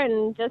next year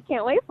and just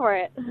can't wait for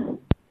it.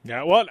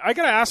 Yeah, well, I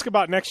got to ask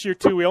about next year,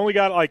 too. We only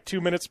got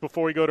 2 minutes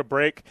before we go to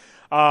break.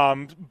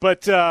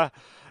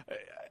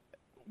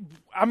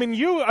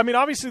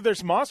 Obviously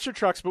there's monster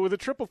trucks, but with a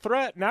triple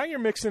threat, now you're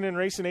mixing and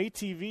racing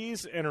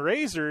ATVs and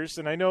Razors,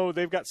 and I know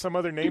they've got some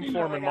other name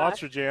for them in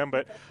Monster Jam,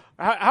 but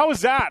how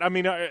is that? I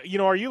mean,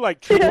 are you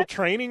triple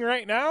training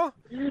right now?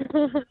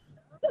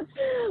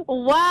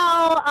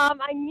 Well,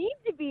 I need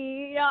to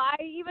be. I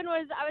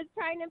was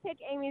trying to pick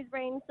Amy's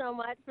brain so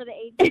much for the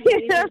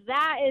ATV.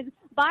 That is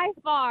by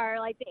far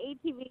the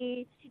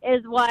ATV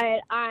is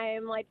what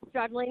I'm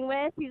struggling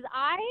with, because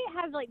I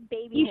have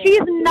baby hands.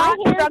 She's not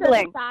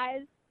struggling.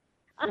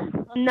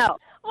 No.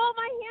 Well,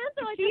 my hands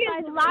are she the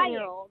size is of lying.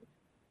 1-year-old.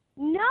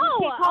 No.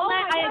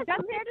 Colette, I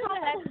adjusted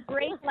Colette's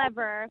brake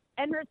lever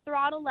and her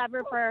throttle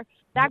lever for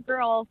that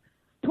girl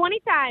 20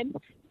 times,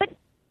 but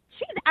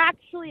she's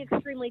actually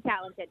extremely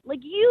talented.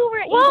 You were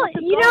able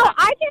to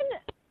I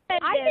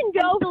can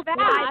go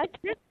fast.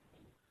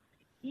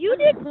 You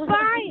did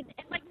fine.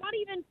 And not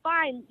even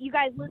fine, you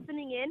guys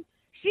listening in.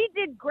 She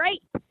did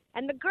great.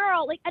 And the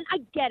girl, and I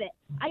get it.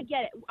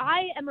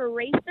 I am a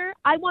racer.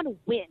 I want to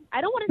win. I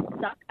don't want to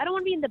suck. I don't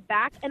want to be in the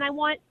back, and I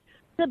want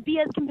to be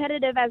as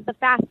competitive as the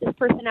fastest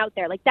person out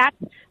there. That's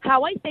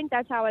how I think.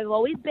 That's how I've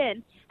always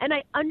been. And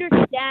I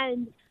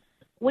understand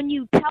when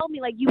you tell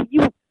me,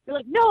 you're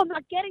like, no, I'm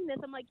not getting this.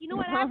 I'm like, you know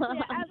what, actually,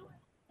 as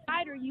a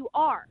rider, you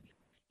are.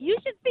 You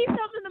should see some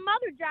of the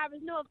mother drivers,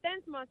 no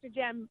offense, Monster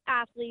Jam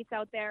athletes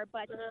out there,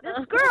 but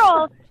this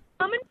girl,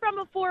 coming from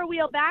a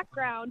four-wheel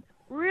background,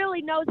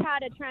 really knows how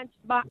to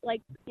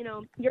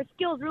your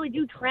skills really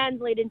do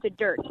translate into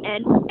dirt,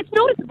 and it's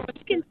noticeable.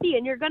 You can see,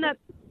 and you're gonna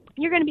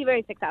be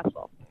very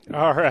successful.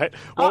 All right.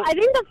 Well, I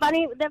think the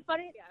funny.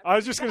 I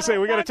was just going to say,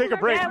 we got to take a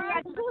break.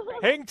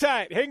 Hang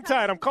tight.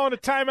 I'm calling a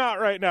timeout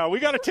right now. We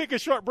got to take a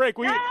short break.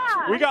 We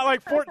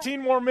got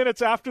 14 more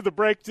minutes after the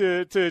break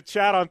to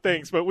chat on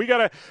things, but we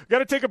got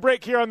to take a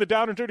break here on the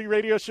Down and Dirty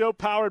Radio Show,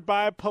 powered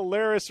by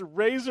Polaris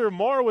Razor.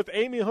 More with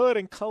Amy Hood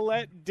and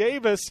Colette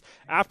Davis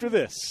after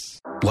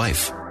this.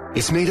 Life.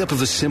 It's made up of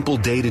the simple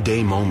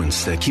day-to-day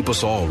moments that keep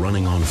us all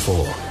running on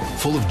full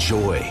of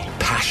joy,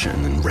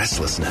 passion, and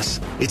restlessness.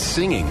 It's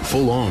singing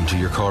full on to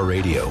your car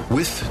radio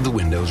with the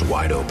windows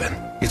wide open.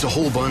 It's a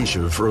whole bunch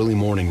of early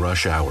morning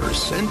rush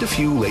hours and a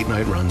few late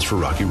night runs for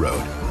Rocky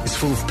Road. It's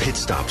full of pit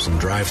stops and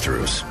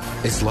drive-thrus.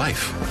 It's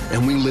life,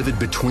 and we live it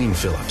between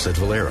fill-ups at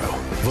Valero.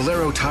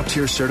 Valero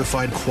top-tier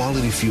certified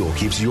quality fuel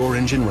keeps your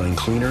engine running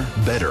cleaner,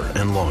 better,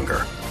 and longer.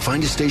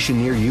 Find a station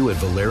near you at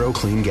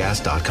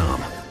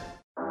ValeroCleanGas.com.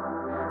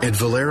 At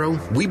Valero,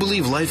 we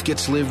believe life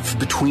gets lived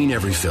between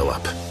every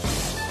fill-up.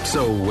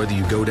 So whether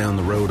you go down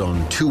the road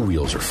on 2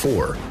 wheels or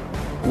 4,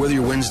 whether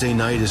your Wednesday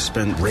night is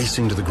spent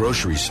racing to the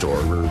grocery store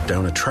or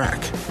down a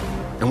track,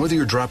 and whether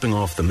you're dropping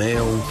off the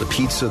mail, the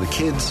pizza, the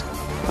kids,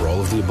 or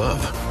all of the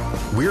above,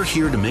 we're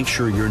here to make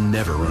sure you're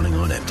never running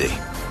on empty.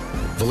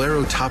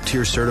 Valero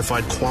top-tier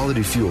certified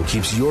quality fuel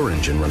keeps your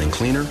engine running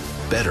cleaner,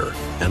 better,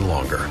 and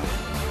longer.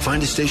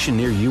 Find a station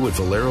near you at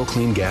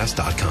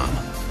ValeroCleanGas.com.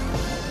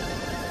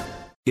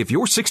 If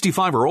you're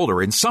 65 or older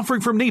and suffering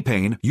from knee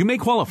pain, you may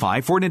qualify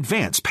for an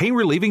advanced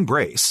pain-relieving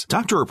brace.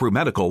 Dr. Approved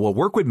Medical will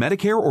work with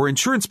Medicare or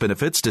insurance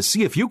benefits to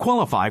see if you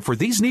qualify for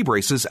these knee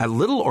braces at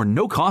little or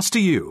no cost to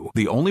you.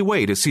 The only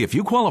way to see if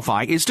you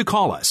qualify is to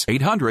call us.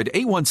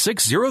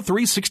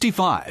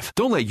 800-816-0365.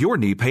 Don't let your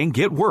knee pain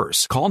get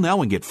worse. Call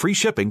now and get free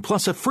shipping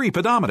plus a free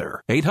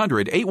pedometer.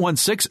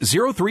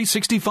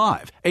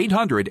 800-816-0365.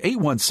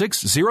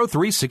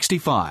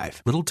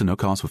 800-816-0365. Little to no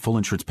cost with full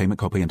insurance payment,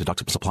 copay, and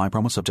deductible supply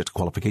promo subject to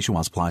qualification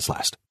while supplies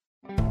last.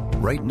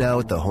 Right now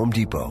at the Home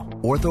Depot,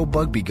 Ortho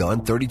Bug Be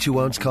Gone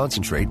 32-ounce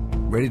concentrate,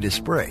 ready to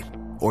spray,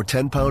 or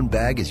 10-pound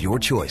bag is your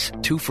choice,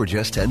 2 for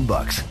just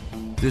 $10.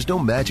 There's no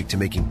magic to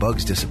making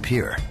bugs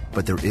disappear,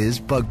 but there is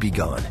Bug Be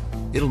Gone.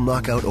 It'll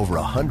knock out over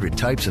 100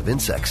 types of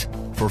insects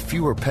for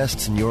fewer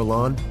pests in your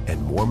lawn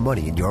and more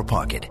money in your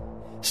pocket.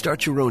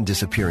 Start your own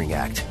disappearing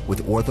act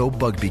with Ortho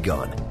Bug Be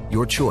Gone.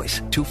 Your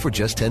choice, 2 for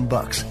just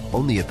 $10,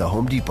 only at the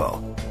Home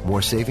Depot.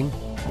 More saving,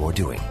 more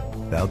doing.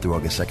 Valid through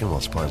August 2nd while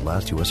supplies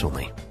last, U.S.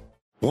 only.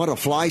 Want to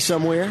fly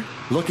somewhere?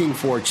 Looking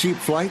for cheap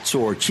flights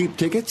or cheap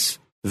tickets?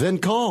 Then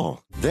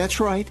call.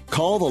 That's right.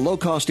 Call the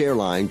low-cost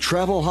airline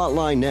travel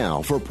hotline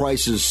now for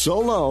prices so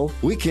low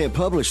we can't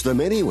publish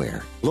them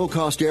anywhere. Low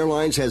Cost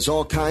Airlines has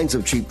all kinds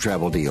of cheap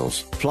travel deals.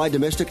 Fly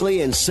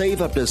domestically and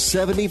save up to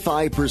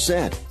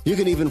 75%. You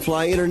can even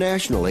fly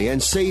internationally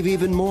and save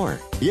even more.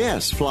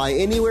 Yes, fly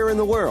anywhere in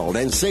the world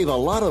and save a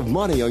lot of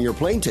money on your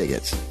plane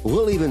tickets.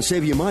 We'll even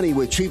save you money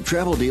with cheap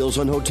travel deals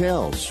on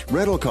hotels,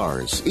 rental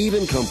cars,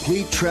 even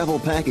complete travel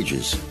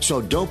packages.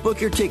 So don't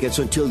book your tickets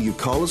until you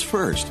call us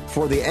first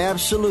for the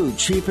absolute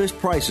cheapest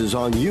prices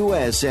on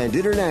U.S. and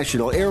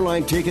international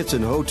airline tickets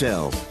and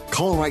hotels.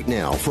 Call right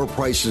now for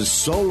prices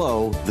so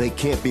low they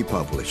can't be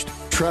published.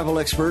 Travel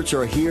experts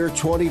are here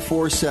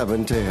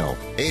 24/7 to help.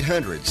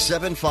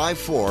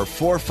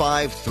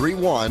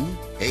 800-754-4531.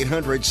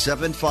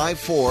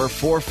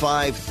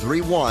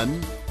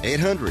 800-754-4531.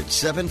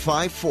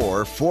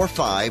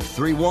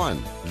 800-754-4531.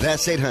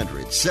 That's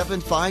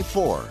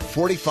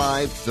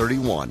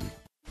 800-754-4531.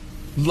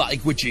 Like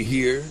what you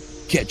hear?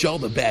 Catch all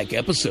the back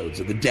episodes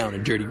of the Down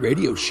and Dirty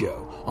Radio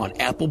Show on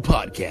Apple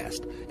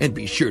Podcast, and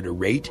be sure to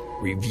rate,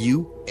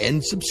 review,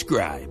 and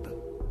subscribe.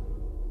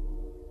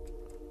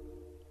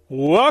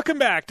 Welcome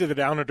back to the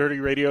Down and Dirty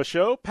Radio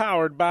Show,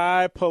 powered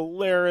by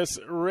Polaris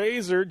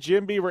Razor.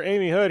 Jim Beaver,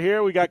 Amy Hood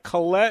here. We got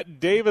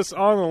Colette Davis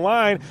on the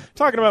line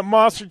talking about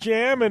Monster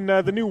Jam and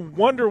the new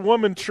Wonder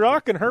Woman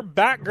truck and her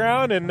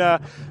background. And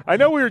I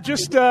know we were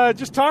just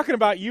talking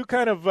about you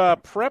kind of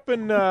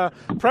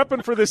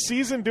prepping for this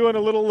season, doing a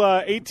little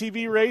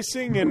ATV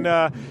racing and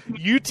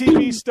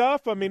UTV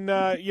stuff. I mean,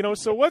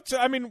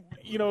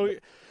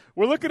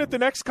 we're looking at the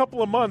next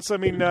couple of months. I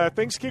mean,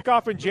 things kick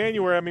off in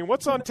January. I mean,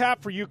 what's on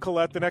tap for you,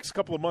 Colette, the next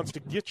couple of months to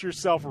get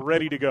yourself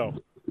ready to go?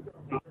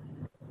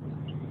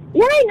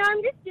 Yeah,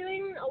 I'm just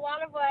doing a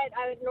lot of what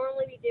I would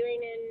normally be doing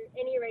in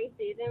any race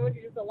season, which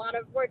is just a lot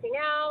of working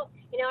out.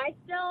 I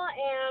still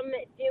am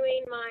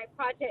doing my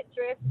Project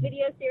Drift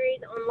video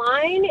series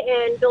online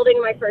and building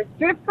my first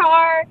drift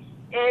car,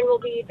 and we'll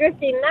be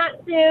drifting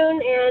that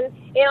soon. And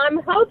I'm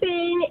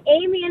hoping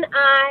Amy and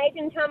I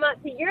can come up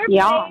to your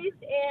place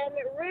and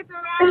rip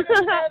around in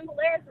some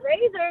Polaris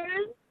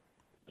Razors,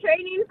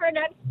 training for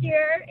next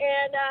year,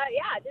 and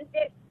just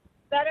get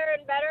better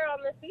and better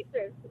on the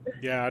speedsters.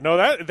 Yeah, no,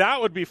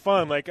 that would be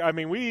fun. Like, I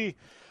mean,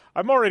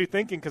 I'm already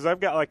thinking, because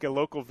I've got like a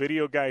local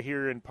video guy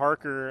here in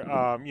Parker,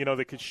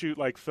 that could shoot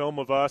like film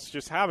of us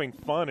just having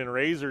fun in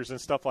Razors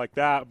and stuff like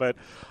that. But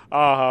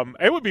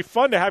it would be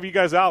fun to have you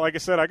guys out. Like I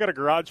said, I got a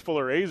garage full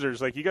of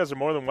Razors. Like, you guys are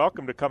more than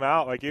welcome to come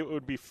out. Like, it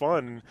would be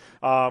fun.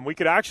 We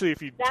could actually,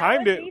 if you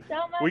timed it,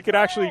 we could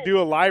actually do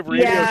a live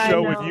radio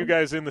show with you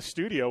guys in the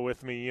studio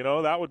with me.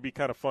 That would be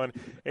kind of fun.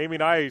 Amy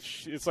and I,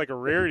 it's like a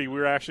rarity. We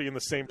were actually in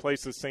the same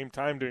place at the same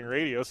time doing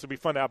radio, so it'd be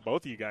fun to have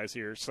both of you guys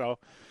here. So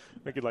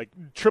we could like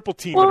triple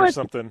team it or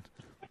something.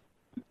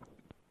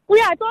 Well,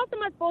 yeah, it's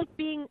awesome us both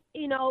being,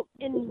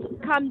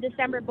 come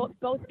December,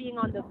 both being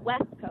on the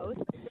West Coast.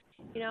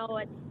 It's a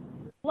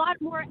lot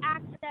more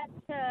access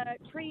to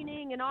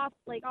training and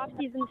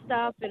off-season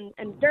stuff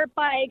and dirt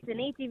bikes and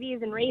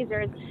ATVs and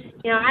Razors.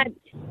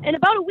 In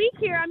about a week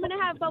here, I'm going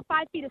to have about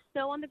 5 feet of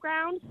snow on the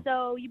ground,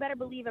 so you better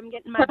believe I'm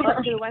getting my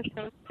butt to the West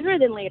Coast sooner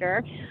than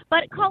later.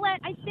 But,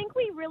 Colette, I think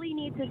we really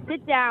need to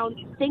sit down,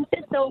 think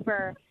this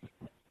over,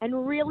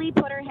 and really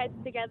put our heads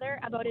together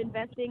about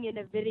investing in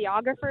a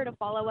videographer to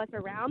follow us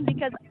around,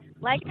 because,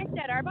 like I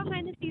said, our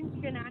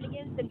behind-the-scenes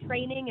shenanigans and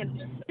training and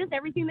just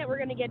everything that we're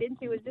going to get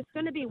into is just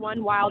going to be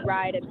one wild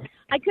ride. And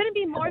I couldn't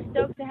be more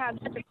stoked to have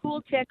such a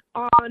cool chick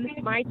on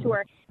my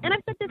tour. And I've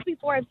said this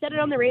before. I've said it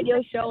on the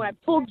radio show, and I've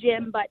told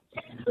Jim, but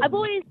I've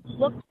only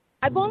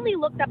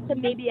looked up to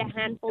maybe a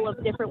handful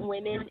of different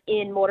women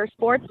in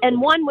motorsports, and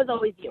one was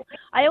always you.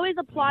 I always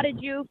applauded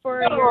you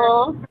for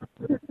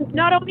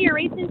not only your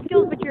racing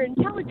skills, but your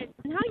intelligence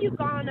and how you've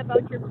gone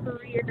about your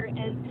career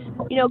and,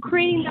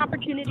 creating the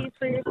opportunities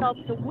for yourself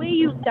the way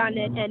you've done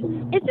it.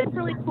 And it's just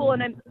really cool,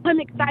 and I'm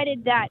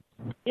excited that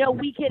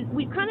we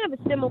kind of have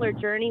a similar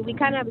journey. We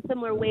kind of have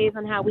similar ways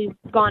on how we've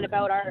gone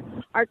about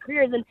our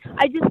careers, and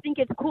I just think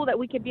it's cool that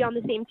we could be on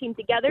the same team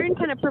together and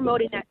kind of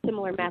promoting that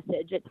similar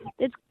message.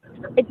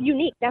 It's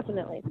unique,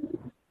 definitely.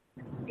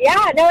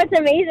 Yeah, no, it's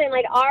amazing.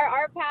 Like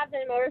our paths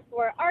in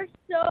motorsport are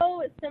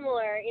so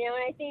similar, and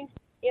I think,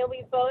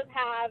 we both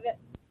have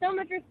so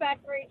much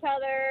respect for each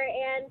other.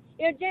 And,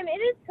 Jim,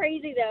 it is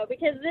crazy though,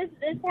 because this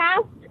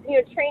past,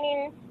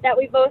 training that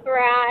we both were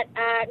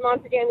at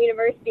Monster Jam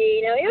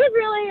University, it was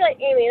really like,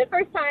 Amy, the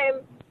first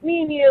time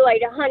me and you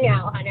like hung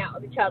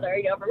out with each other,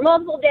 for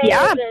multiple days.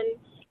 Yeah. And,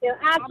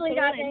 absolutely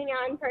got to hang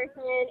out in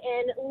person,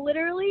 and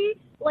literally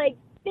like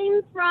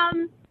things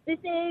from the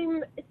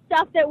same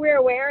stuff that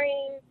we're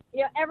wearing,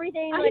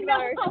 everything like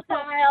about our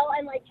style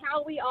and like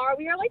how we are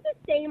like the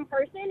same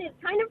person. It's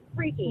kind of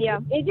freaky. Yeah.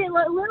 It gets a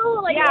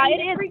little like,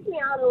 it freaks me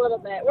out a little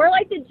bit. We're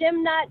like the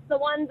gym nuts, the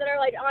ones that are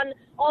like on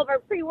all of our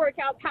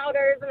pre-workout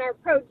powders and our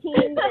proteins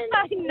and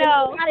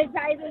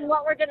strategizing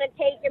what we're going to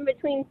take in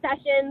between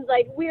sessions.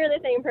 Like, we're the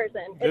same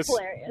person. It's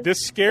hilarious. This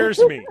scares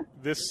me.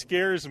 It's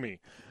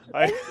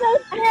so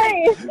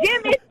scary.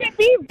 Jim, it should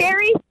be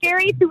very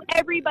scary to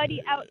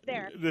everybody out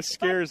there. This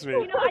scares me.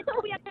 I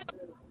think we have to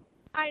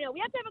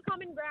have a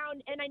common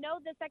ground, and I know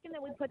the second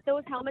that we put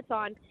those helmets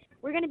on,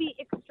 we're going to be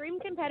extreme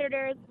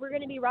competitors. We're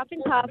going to be rough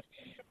and tough,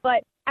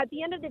 but at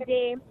the end of the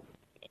day,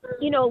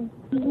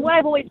 what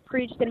I've always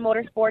preached in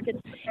motorsports,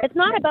 it's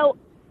not about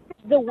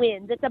the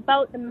wins. It's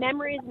about the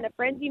memories and the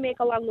friends you make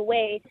along the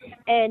way.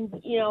 And,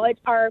 it's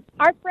our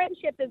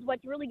friendship is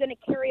what's really going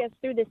to carry us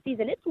through this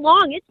season. It's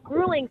long. It's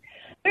grueling.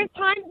 There's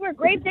times where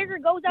Gravedigger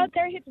goes out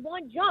there, hits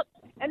one jump,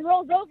 and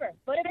rolls over.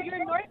 But if you're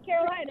in North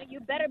Carolina, you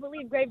better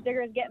believe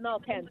Gravedigger is getting all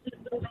 10.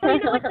 So,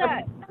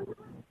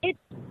 it's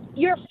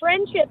your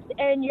friendships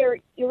and your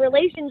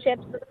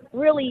relationships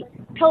really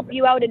help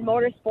you out in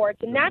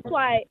motorsports. And that's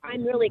why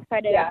I'm really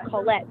excited about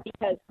Colette,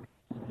 because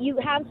you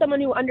have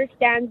someone who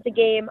understands the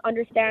game,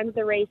 understands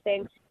the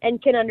racing,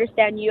 and can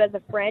understand you as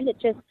a friend.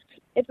 It's going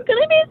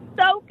to be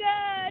so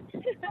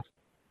good.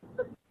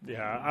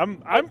 Yeah, I'm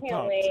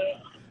pumped.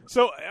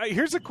 So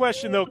here's a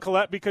question, though,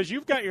 Colette, because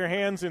you've got your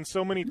hands in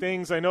so many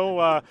things. I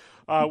know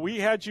we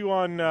had you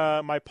on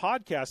my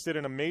podcast, did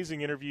an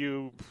amazing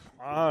interview.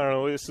 I don't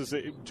know, this is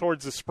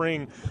towards the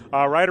spring,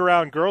 right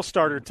around Girl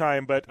Starter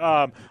time. But,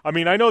 I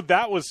know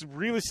that was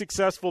really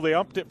successful. They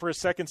upped it for a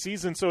second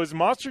season. So is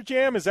Monster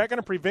Jam, is that going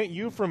to prevent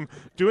you from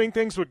doing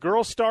things with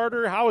Girl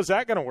Starter? How is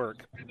that going to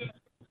work?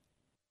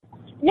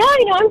 No,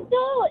 I'm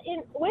still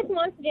with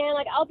Monster Jam.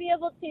 Like, I'll be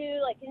able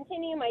to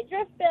continue my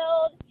drift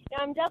build.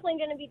 I'm definitely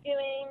going to be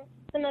doing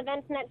some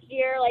events next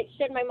year,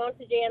 should my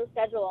Monster Jam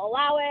schedule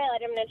allow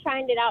it. I'm going to try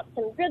and get out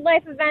some grid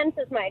life events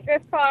with my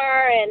drift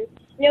car. And,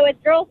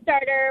 with Girl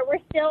Starter, we're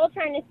still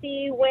trying to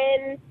see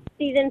when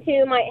season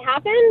 2 might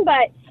happen.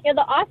 But,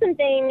 the awesome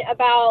thing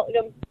about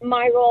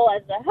my role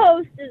as the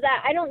host is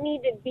that I don't need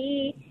to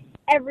be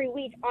every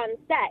week on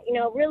set.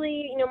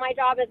 Really, my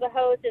job as a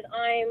host is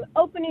I'm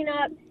opening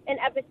up an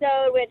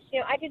episode, which,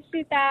 I could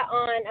shoot that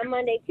on a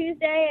Monday,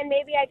 Tuesday, and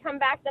maybe I come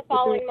back the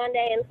following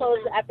Monday and close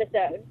the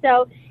episode.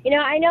 So,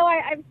 I know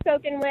I've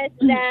spoken with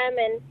them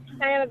and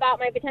kind of about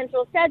my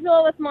potential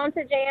schedule with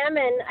Monster Jam,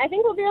 and I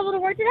think we'll be able to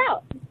work it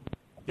out.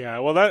 Yeah,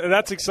 well,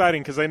 that's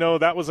exciting because I know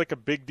that was like a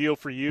big deal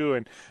for you,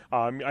 and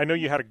I know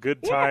you had a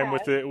good time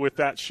with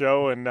that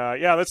show, and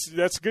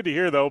that's good to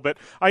hear though. But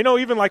I know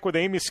even like with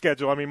Amy's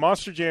schedule,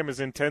 Monster Jam is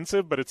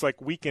intensive, but it's like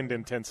weekend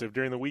intensive.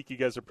 During the week, you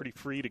guys are pretty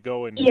free to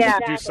go and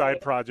do side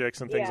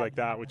projects and things like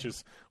that, which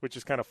is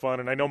kind of fun.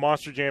 And I know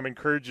Monster Jam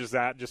encourages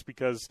that just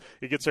because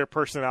it gets their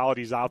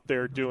personalities out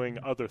there doing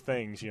other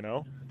things,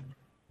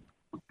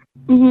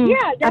 Mm-hmm.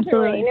 Yeah,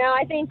 definitely. Absolutely.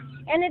 I think,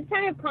 and it's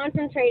kind of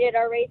concentrated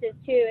our races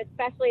too,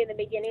 especially in the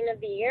beginning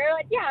of the year.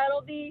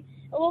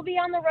 We'll be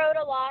on the road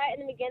a lot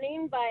in the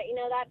beginning, but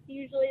that's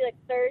usually like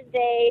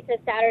Thursday to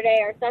Saturday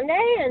or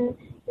Sunday, and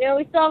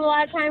we still have a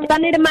lot of time.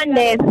 Sunday to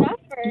Monday.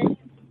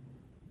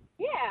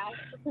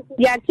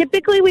 Yeah,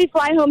 typically we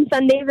fly home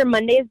Sundays or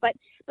Mondays, but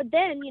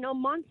then,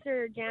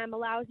 Monster Jam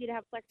allows you to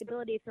have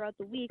flexibility throughout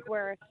the week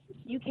where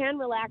you can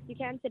relax, you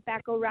can sit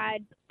back, go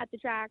ride at the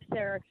tracks,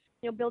 or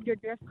build your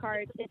drift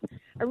carts. It's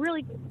a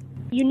really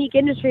unique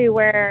industry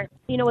where,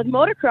 with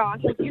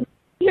motocross, like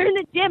you're in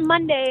the gym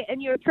Monday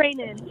and you're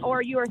training,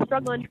 or you are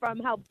struggling from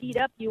how beat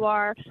up you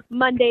are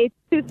Monday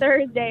to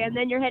Thursday, and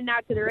then you're heading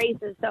out to the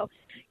races. So,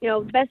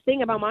 the best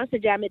thing about Monster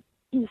Jam,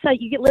 you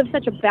live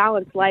such a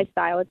balanced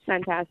lifestyle. It's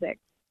fantastic.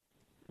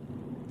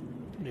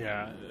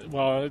 Yeah,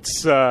 well,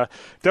 it's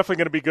definitely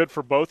going to be good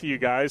for both of you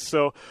guys.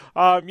 So,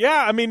 so you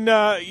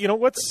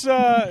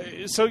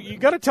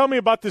got to tell me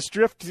about this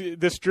drift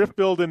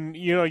build, and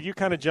you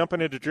kind of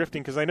jumping into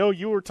drifting, because I know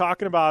you were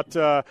talking about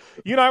you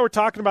and I were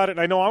talking about it,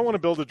 and I know I want to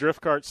build a drift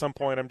car at some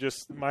point.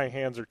 My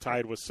hands are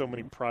tied with so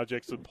many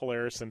projects with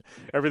Polaris and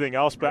everything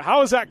else. But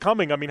how is that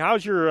coming?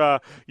 How's your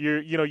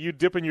you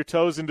dipping your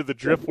toes into the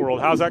drift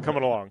world? How's that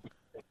coming along?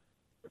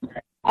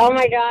 Oh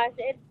my gosh,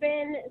 it's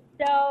been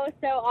so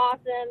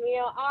awesome.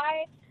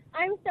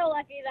 I'm so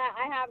lucky that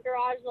I have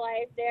Garage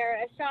Life.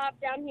 They're a shop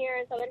down here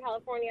in Southern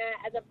California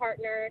as a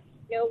partner.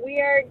 You know, we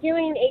are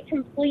doing a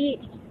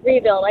complete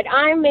rebuild. Like,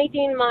 I'm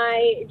making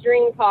my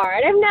dream car,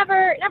 and I've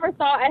never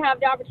thought I'd have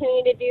the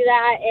opportunity to do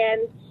that.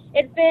 And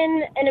it's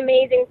been an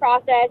amazing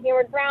process. You know,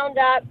 we're ground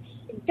up,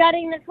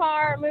 gutting the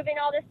car, moving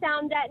all the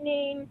sound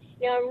deadening.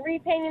 You know, I'm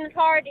repainting the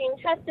car, doing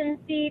custom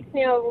seats.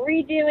 You know,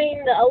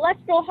 redoing the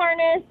electrical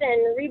harness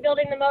and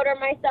rebuilding the motor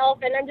myself.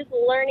 And I'm just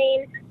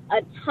learning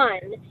a ton.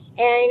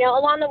 And, you know,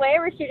 along the way,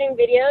 we're shooting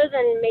videos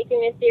and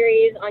making a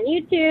series on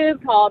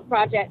YouTube called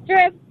Project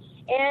Drift.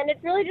 And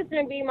it's really just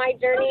going to be my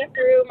journey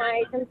through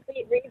my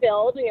complete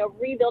rebuild, you know,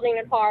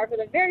 rebuilding a car for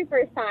the very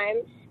first time.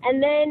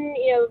 And then,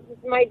 you know,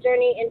 my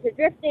journey into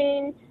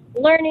drifting,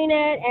 learning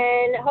it,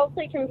 and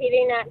hopefully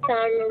competing at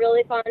some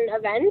really fun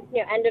events,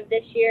 you know, end of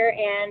this year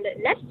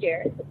and next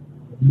year.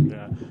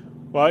 Yeah.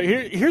 Well,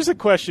 here's a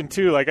question,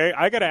 too. Like,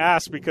 I got to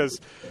ask because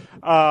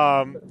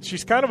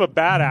she's kind of a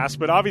badass,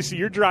 but obviously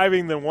you're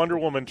driving the Wonder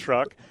Woman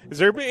truck. Is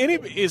there going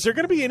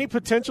to be any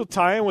potential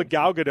tie-in with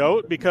Gal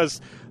Gadot? Because,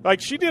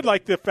 like, she did,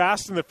 like, the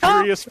Fast and the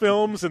Furious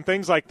films and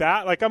things like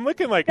that. Like, I'm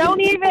looking like...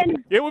 Don't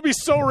even... It would be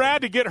so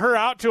rad to get her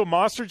out to a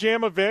Monster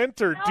Jam event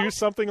or do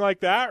something like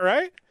that,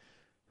 right?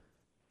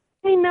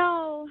 I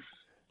know.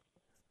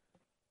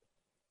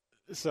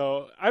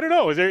 So, I don't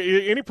know. Is there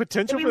any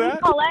potential for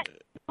that?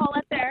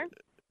 Paulette there.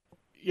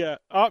 Yeah.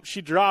 Oh,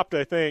 she dropped,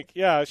 I think.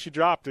 Yeah, she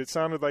dropped. It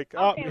sounded like,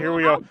 okay, here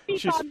we go.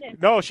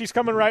 She's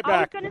coming right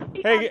back.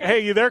 Hey,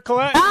 you there,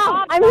 Colette?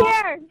 Oh, I'm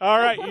here. All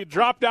right, you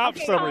dropped out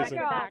for some reason.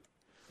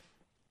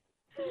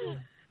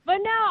 But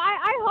no,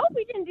 I hope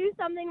we can do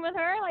something with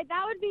her. Like,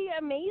 that would be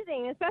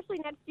amazing, especially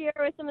next year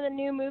with some of the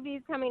new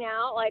movies coming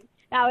out. Like,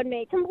 that would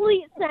make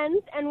complete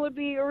sense and would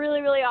be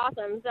really, really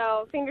awesome.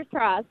 So, fingers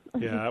crossed.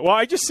 Yeah, well,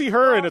 I just see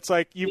her, and it's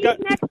like, She's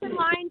next in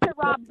line to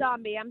Rob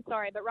Zombie. I'm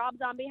sorry, but Rob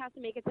Zombie has to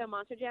make it to a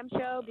Monster Jam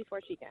show before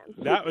she can.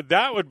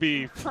 That would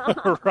be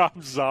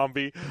Rob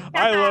Zombie.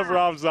 I love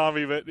Rob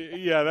Zombie, but,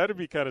 yeah, that would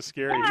be kind of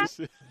scary.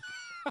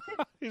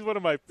 He's one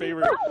of my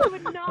favorite. I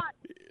would not.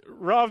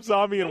 Rob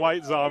Zombie and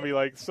White Zombie,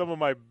 like some of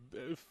my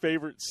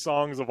favorite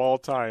songs of all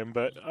time.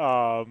 But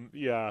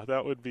yeah,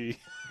 that would be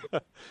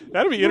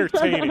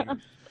entertaining.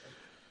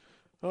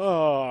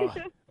 Oh,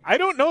 I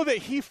don't know that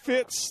he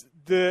fits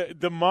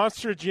the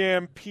Monster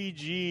Jam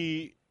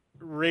PG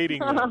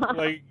rating.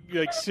 Like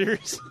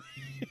seriously,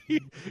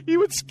 he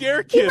would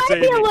scare kids. He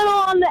might be a little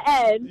on the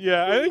edge.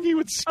 Yeah, I think he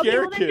would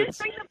scare kids. Then just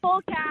bring the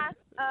full cast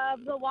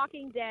of The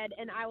Walking Dead,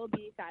 and I will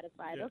be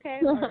satisfied. Yeah. Okay.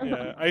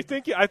 Yeah, I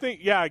think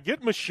yeah,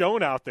 get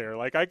Michonne out there.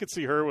 Like I could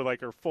see her with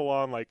like her full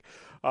on like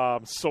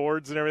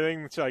swords and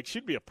everything. It's like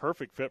she'd be a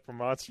perfect fit for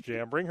Monster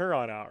Jam. Bring her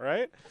on out,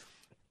 right?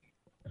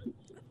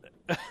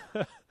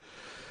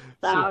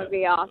 That would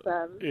be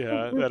awesome.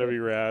 Yeah, that'd be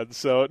rad.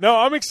 So no,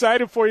 I'm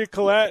excited for you,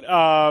 Colette.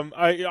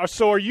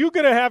 So are you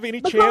gonna have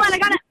any chance?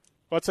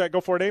 What's that?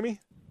 Go for it,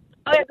 Amy.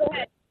 Oh yeah, go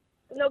ahead.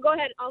 No, go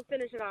ahead. I'll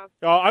finish it off.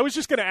 I was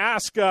just going to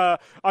ask, I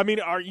mean,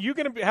 are you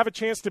going to have a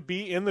chance to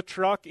be in the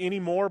truck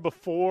anymore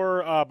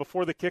before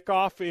the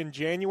kickoff in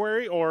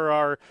January, or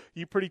are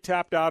you pretty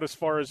tapped out as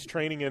far as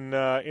training in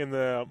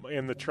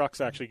the trucks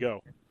actually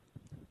go?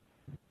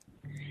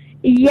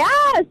 Yeah,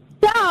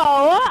 so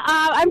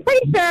I'm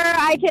pretty sure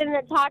I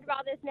can talk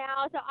about this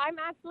now. So I'm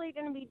actually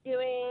going to be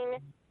doing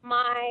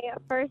my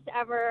first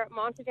ever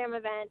Monster Jam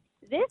event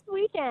this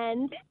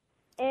weekend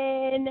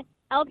in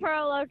El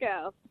Toro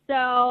Loco.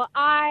 So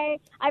I've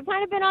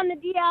kind of been on the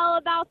DL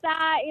about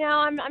that. You know,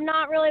 I'm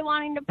not really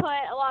wanting to put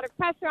a lot of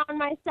pressure on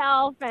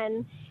myself,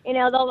 and you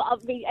know, I'll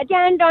be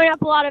again going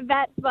up a lot of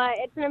vets, but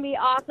it's going to be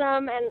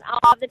awesome, and I'll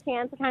have the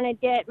chance to kind of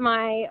get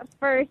my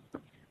first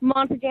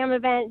Monster Jam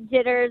event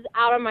jitters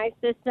out of my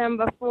system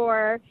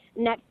before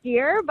next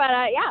year. But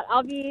yeah,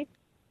 I'll be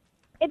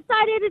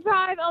excited to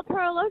drive El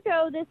Toro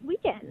Loco this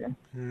weekend.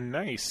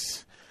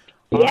 Nice.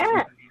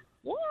 Yeah.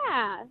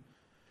 Yeah.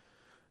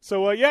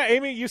 So, yeah,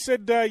 Amy, you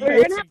said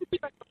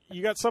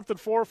you got something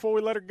before we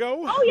let her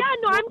go? Oh, yeah,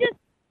 no,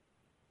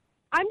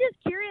 I'm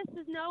just curious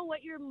to know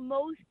what you're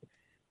most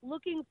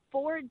looking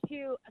forward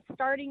to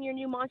starting your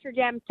new Monster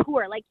Jam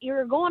tour. Like,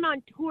 you're going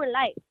on tour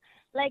life.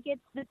 Like,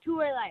 it's the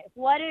tour life.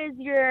 What is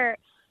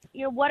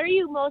what are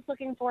you most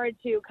looking forward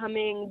to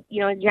coming,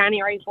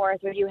 January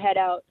 4th when you head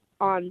out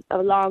on a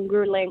long,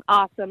 grueling,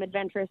 awesome,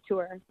 adventurous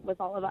tour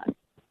with all of us?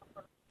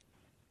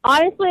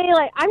 Honestly,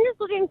 I'm just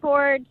looking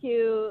forward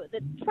to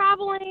the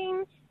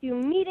traveling, to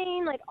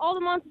meeting, all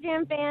the Monster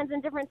Jam fans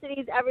in different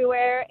cities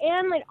everywhere.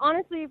 And,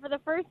 honestly, for the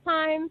first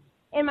time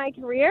in my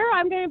career,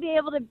 I'm going to be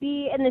able to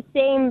be in the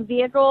same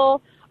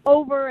vehicle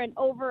over and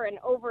over and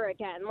over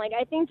again.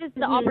 I think just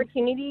the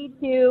opportunity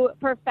to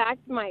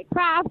perfect my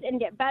craft and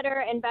get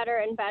better and better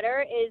and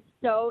better is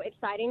so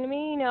exciting to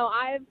me.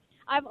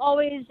 I've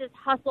always just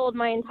hustled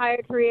my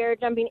entire career,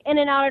 jumping in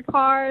and out of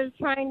cars,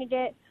 trying to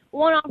get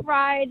one-off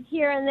rides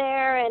here and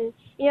there, and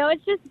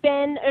it's just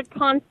been a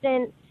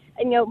constant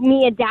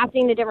me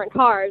adapting to different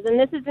cars, and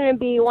this is going to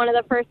be one of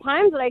the first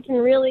times that I can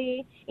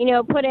really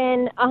put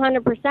in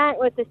 100%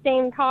 with the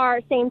same car,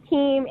 same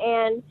team,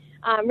 and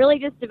really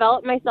just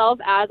develop myself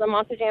as a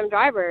Monster Jam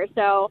driver.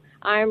 So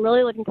I'm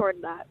really looking forward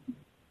to that.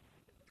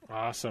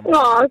 Awesome.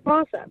 Oh, that's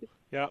awesome.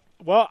 Yeah.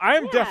 Well,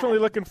 I'm definitely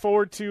looking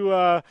forward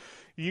to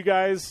you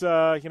guys,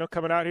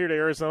 coming out here to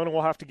Arizona.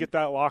 We'll have to get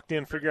that locked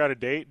in, figure out a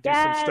date, do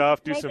some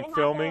stuff, do some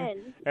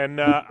filming.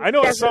 And I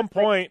know at some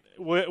point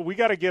we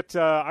got to get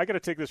I got to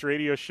take this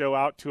radio show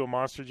out to a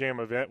Monster Jam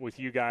event with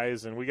you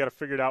guys, and we got to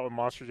figure it out with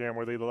Monster Jam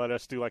where they let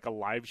us do like a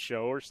live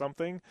show or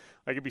something.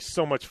 Like it'd be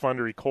so much fun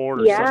to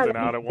record or something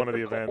out at one of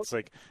the events.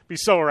 Like it'd be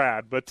so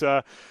rad. But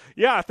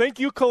thank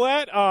you,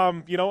 Colette.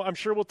 I'm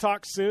sure we'll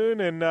talk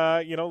soon, and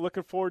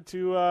looking forward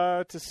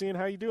to seeing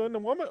how you do in the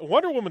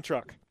Wonder Woman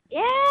truck.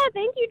 Yeah,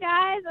 thank you,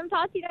 guys. I'm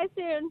talking to you guys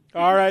soon.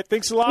 All right,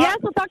 thanks a lot. Yes,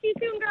 we'll talk to you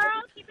soon,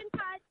 girls. Keep in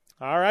touch.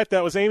 All right,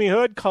 that was Amy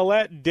Hood,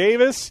 Colette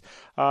Davis,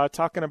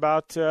 talking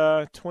about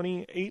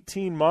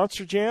 2018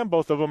 Monster Jam,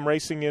 both of them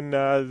racing in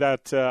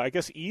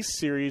that East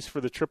Series for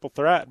the Triple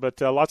Threat,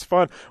 but lots of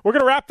fun. We're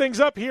going to wrap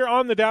things up here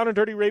on the Down and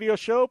Dirty Radio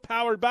Show,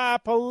 powered by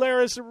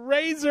Polaris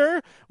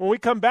RZR, when we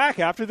come back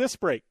after this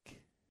break.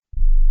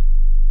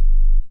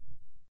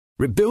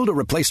 Rebuild or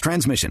replace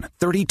transmission,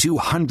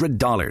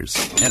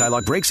 $3,200.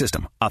 Anti-lock brake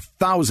system,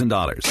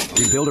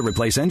 $1,000. Rebuild or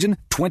replace engine,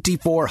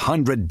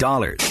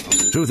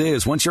 $2,400. Truth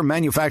is, once your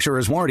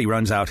manufacturer's warranty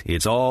runs out,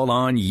 it's all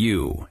on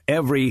you.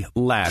 Every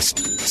last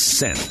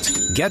cent.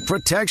 Get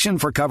protection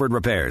for covered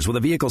repairs with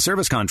a vehicle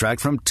service contract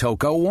from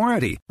Toco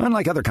Warranty.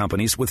 Unlike other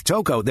companies, with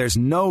Toco, there's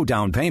no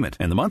down payment,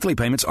 and the monthly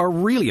payments are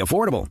really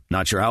affordable.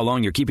 Not sure how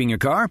long you're keeping your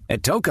car?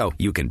 At Toco,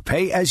 you can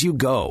pay as you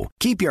go.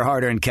 Keep your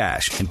hard-earned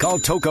cash and call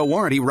Toco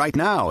Warranty right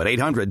now at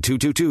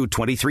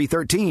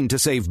 800-222-2313 to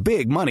save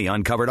big money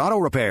on covered auto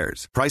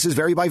repairs. Prices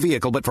vary by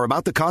vehicle, but for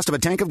about the cost of a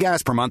tank of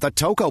gas per month, a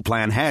Toco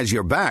plan has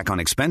your back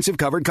on expensive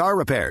covered car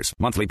repairs.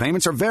 Monthly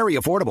payments are very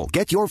affordable.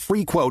 Get your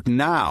free quote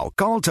now.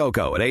 Call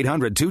Toco at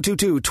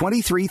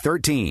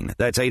 800-222-2313.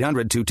 That's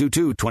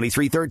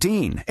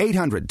 800-222-2313.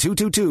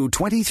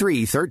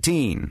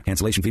 800-222-2313.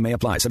 Cancellation fee may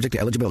apply. Subject to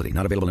eligibility.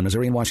 Not available in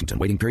Missouri and Washington.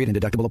 Waiting period and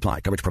deductible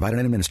apply. Coverage provided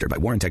and administered by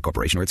Warrantech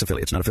Corporation or its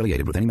affiliates. Not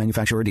affiliated with any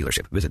manufacturer or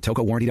dealership. Visit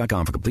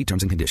TocoWarranty.com for complete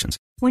terms and conditions.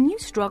 When you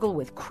struggle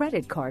with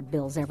credit card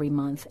bills every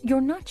month, you're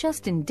not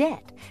just in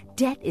debt.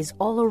 Debt is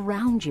all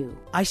around you.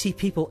 I see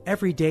people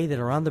every day that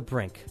are on the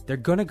brink. They're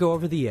going to go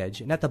over the edge,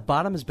 and at the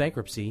bottom is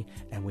bankruptcy,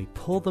 and we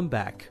pull them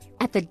back.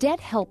 At the Debt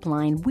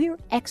Helpline, we're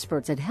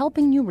experts at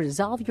helping you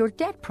resolve your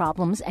debt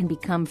problems and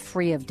become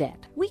free of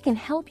debt. We can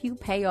help you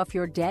pay off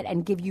your debt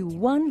and give you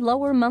one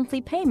lower monthly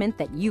payment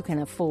that you can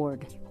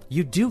afford.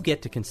 You do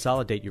get to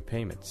consolidate your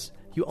payments.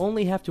 You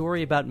only have to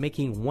worry about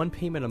making one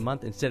payment a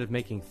month instead of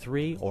making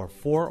 3 or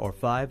 4 or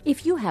 5.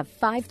 If you have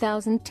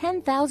 $5,000,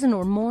 $10,000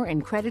 or more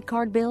in credit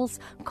card bills,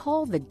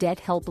 call the Debt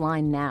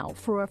Helpline now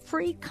for a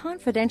free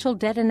confidential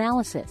debt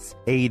analysis.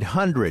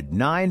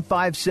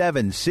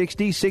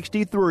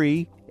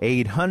 800-957-6063.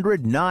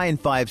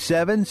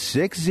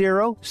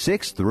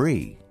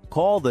 800-957-6063.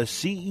 Call the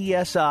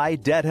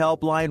CESI Debt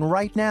Helpline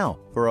right now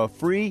for a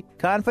free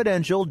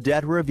confidential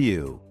debt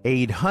review.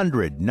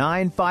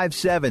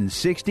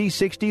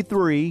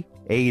 800-957-6063.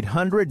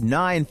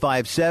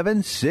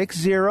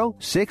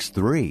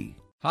 800-957-6063.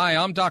 Hi,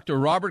 I'm Dr.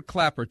 Robert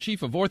Clapper,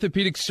 Chief of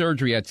Orthopedic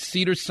Surgery at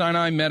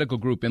Cedars-Sinai Medical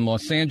Group in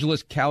Los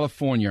Angeles,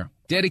 California.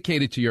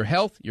 Dedicated to your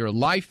health, your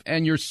life,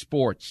 and your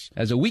sports.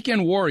 As a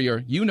weekend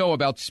warrior, you know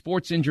about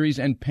sports injuries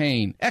and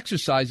pain.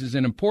 Exercise is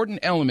an important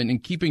element in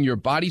keeping your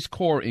body's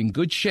core in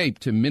good shape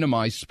to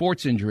minimize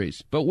sports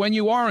injuries. But when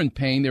you are in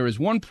pain, there is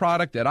one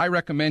product that I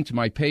recommend to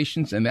my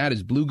patients, and that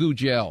is Blue Goo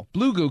Gel.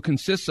 Blue Goo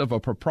consists of a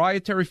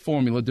proprietary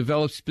formula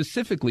developed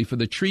specifically for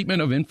the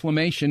treatment of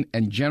inflammation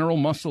and general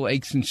muscle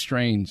aches and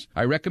strains.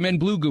 I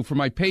recommend Blue Goo for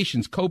my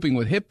patients coping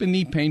with hip and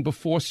knee pain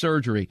before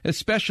surgery,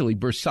 especially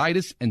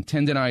bursitis and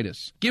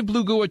tendinitis. Give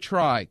Blue Goo a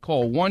try.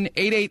 Call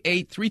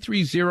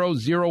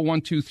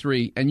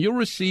 1-888-330-0123 and you'll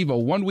receive a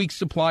 1-week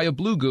supply of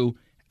Blue Goo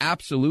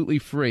absolutely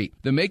free.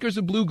 The makers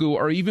of Blue Goo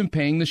are even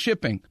paying the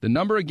shipping. The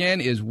number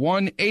again is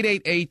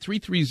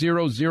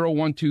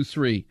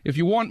 1-888-330-0123. If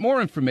you want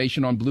more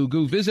information on Blue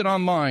Goo, visit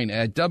online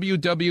at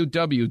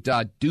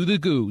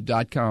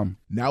www.dothegoo.com.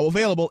 Now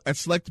available at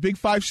select Big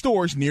 5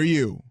 stores near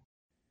you.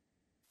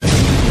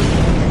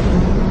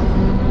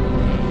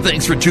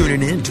 Thanks for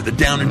tuning in to the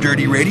Down and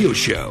Dirty Radio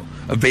Show,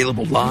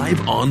 available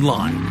live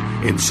online,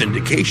 in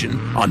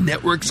syndication on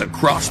networks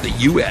across the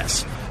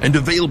U.S., and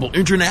available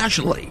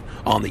internationally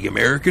on the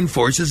American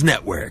Forces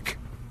Network.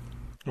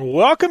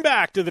 Welcome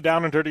back to the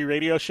Down and Dirty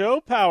Radio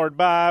Show, powered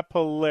by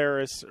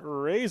Polaris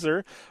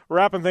RZR.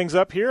 Wrapping things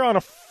up here on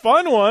a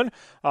fun one.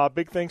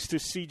 Big thanks to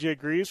CJ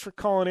Greaves for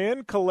calling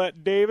in,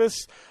 Colette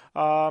Davis,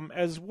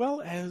 as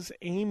well as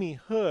Amy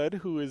Hood,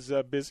 who is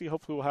busy.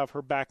 Hopefully we'll have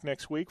her back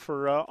next week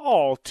for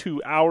all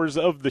 2 hours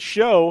of the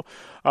show.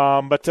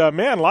 But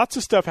man, lots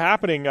of stuff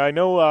happening. I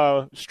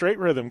know Straight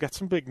Rhythm got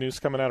some big news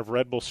coming out of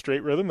Red Bull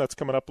Straight Rhythm. That's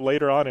coming up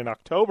later on in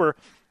October.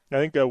 I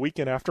think a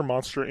weekend after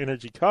Monster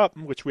Energy Cup,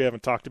 which we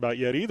haven't talked about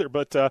yet either.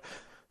 But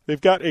they've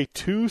got a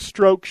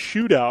 2-stroke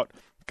shootout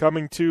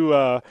coming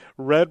to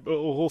Red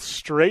Bull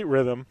Straight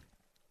Rhythm.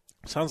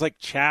 Sounds like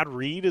Chad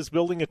Reed is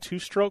building a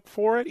 2-stroke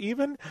for it.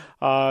 Even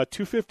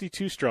 250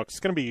 2-strokes. It's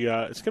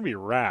gonna be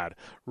rad.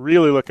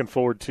 Really looking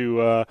forward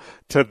to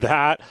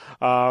that.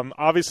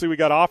 Obviously, we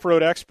got Off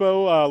Road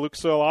Expo,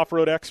 Lucas Oil Off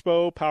Road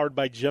Expo, powered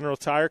by General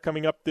Tire,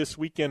 coming up this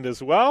weekend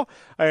as well.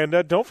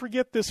 And don't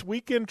forget this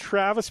weekend,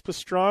 Travis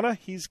Pastrana.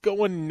 He's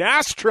going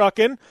NAS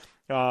trucking.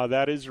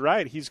 That is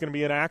right. He's going to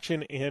be in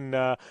action in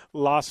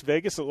Las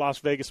Vegas at Las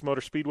Vegas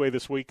Motor Speedway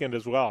this weekend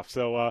as well.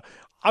 So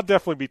I'll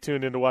definitely be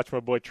tuned in to watch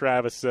my boy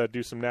Travis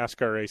do some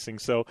NASCAR racing.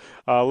 So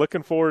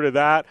looking forward to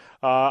that.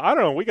 I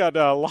don't know. We got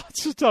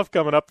lots of stuff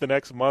coming up the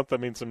next month. I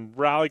mean, some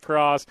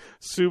Rallycross,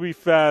 Subi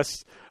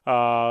Fest,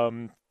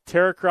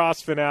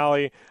 Terracross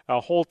finale, a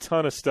whole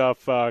ton of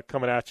stuff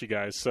coming at you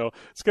guys. So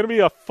it's going to be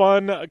a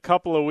fun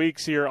couple of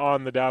weeks here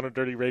on the Down and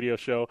Dirty Radio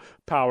Show,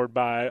 powered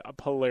by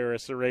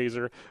Polaris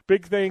RZR.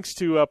 Big thanks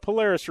to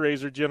Polaris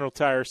RZR, General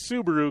Tire,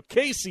 Subaru,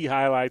 KC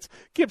Highlights,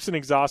 Gibson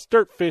Exhaust,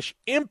 Dirtfish,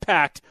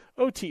 Impact,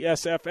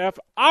 OTSFF,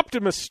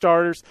 Optimus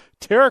Starters,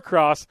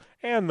 Terracross,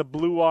 and the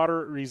Blue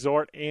Water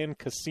Resort and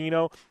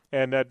Casino.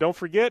 And don't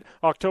forget,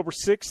 October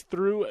 6th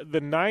through the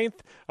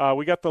 9th,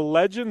 we got the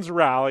Legends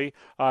Rally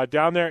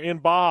down there in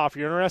Baja. If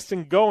you're interested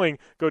in going,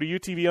 go to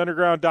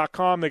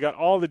utvunderground.com. They got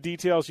all the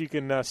details. You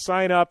can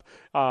sign up,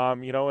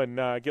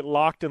 and get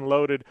locked and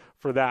loaded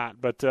for that.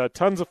 But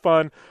tons of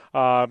fun,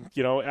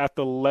 at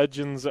the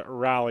Legends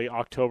Rally,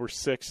 October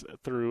 6th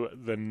through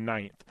the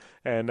 9th.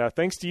 And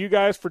thanks to you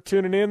guys for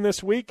tuning in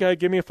this week.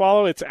 Give me a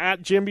follow. It's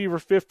at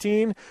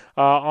JimBeaver15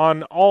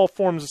 on all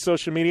forms of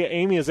social media.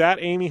 Amy is at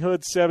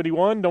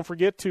AmyHood71. Don't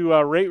forget to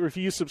rate,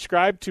 review,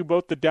 subscribe to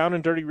both the Down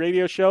and Dirty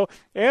Radio Show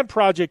and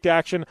Project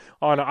Action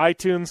on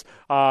iTunes.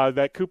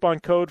 That coupon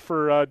code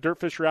for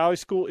Dirtfish Rally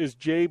School is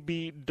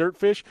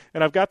JBDirtfish.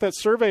 And I've got that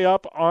survey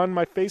up on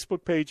my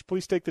Facebook page.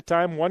 Please take the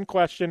time. One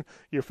question,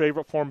 your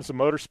favorite forms of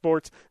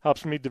motorsports.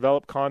 Helps me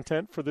develop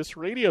content for this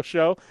radio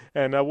show.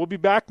 And we'll be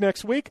back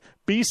next week.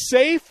 Be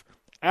safe.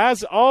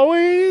 As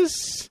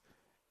always,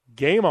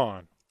 game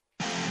on.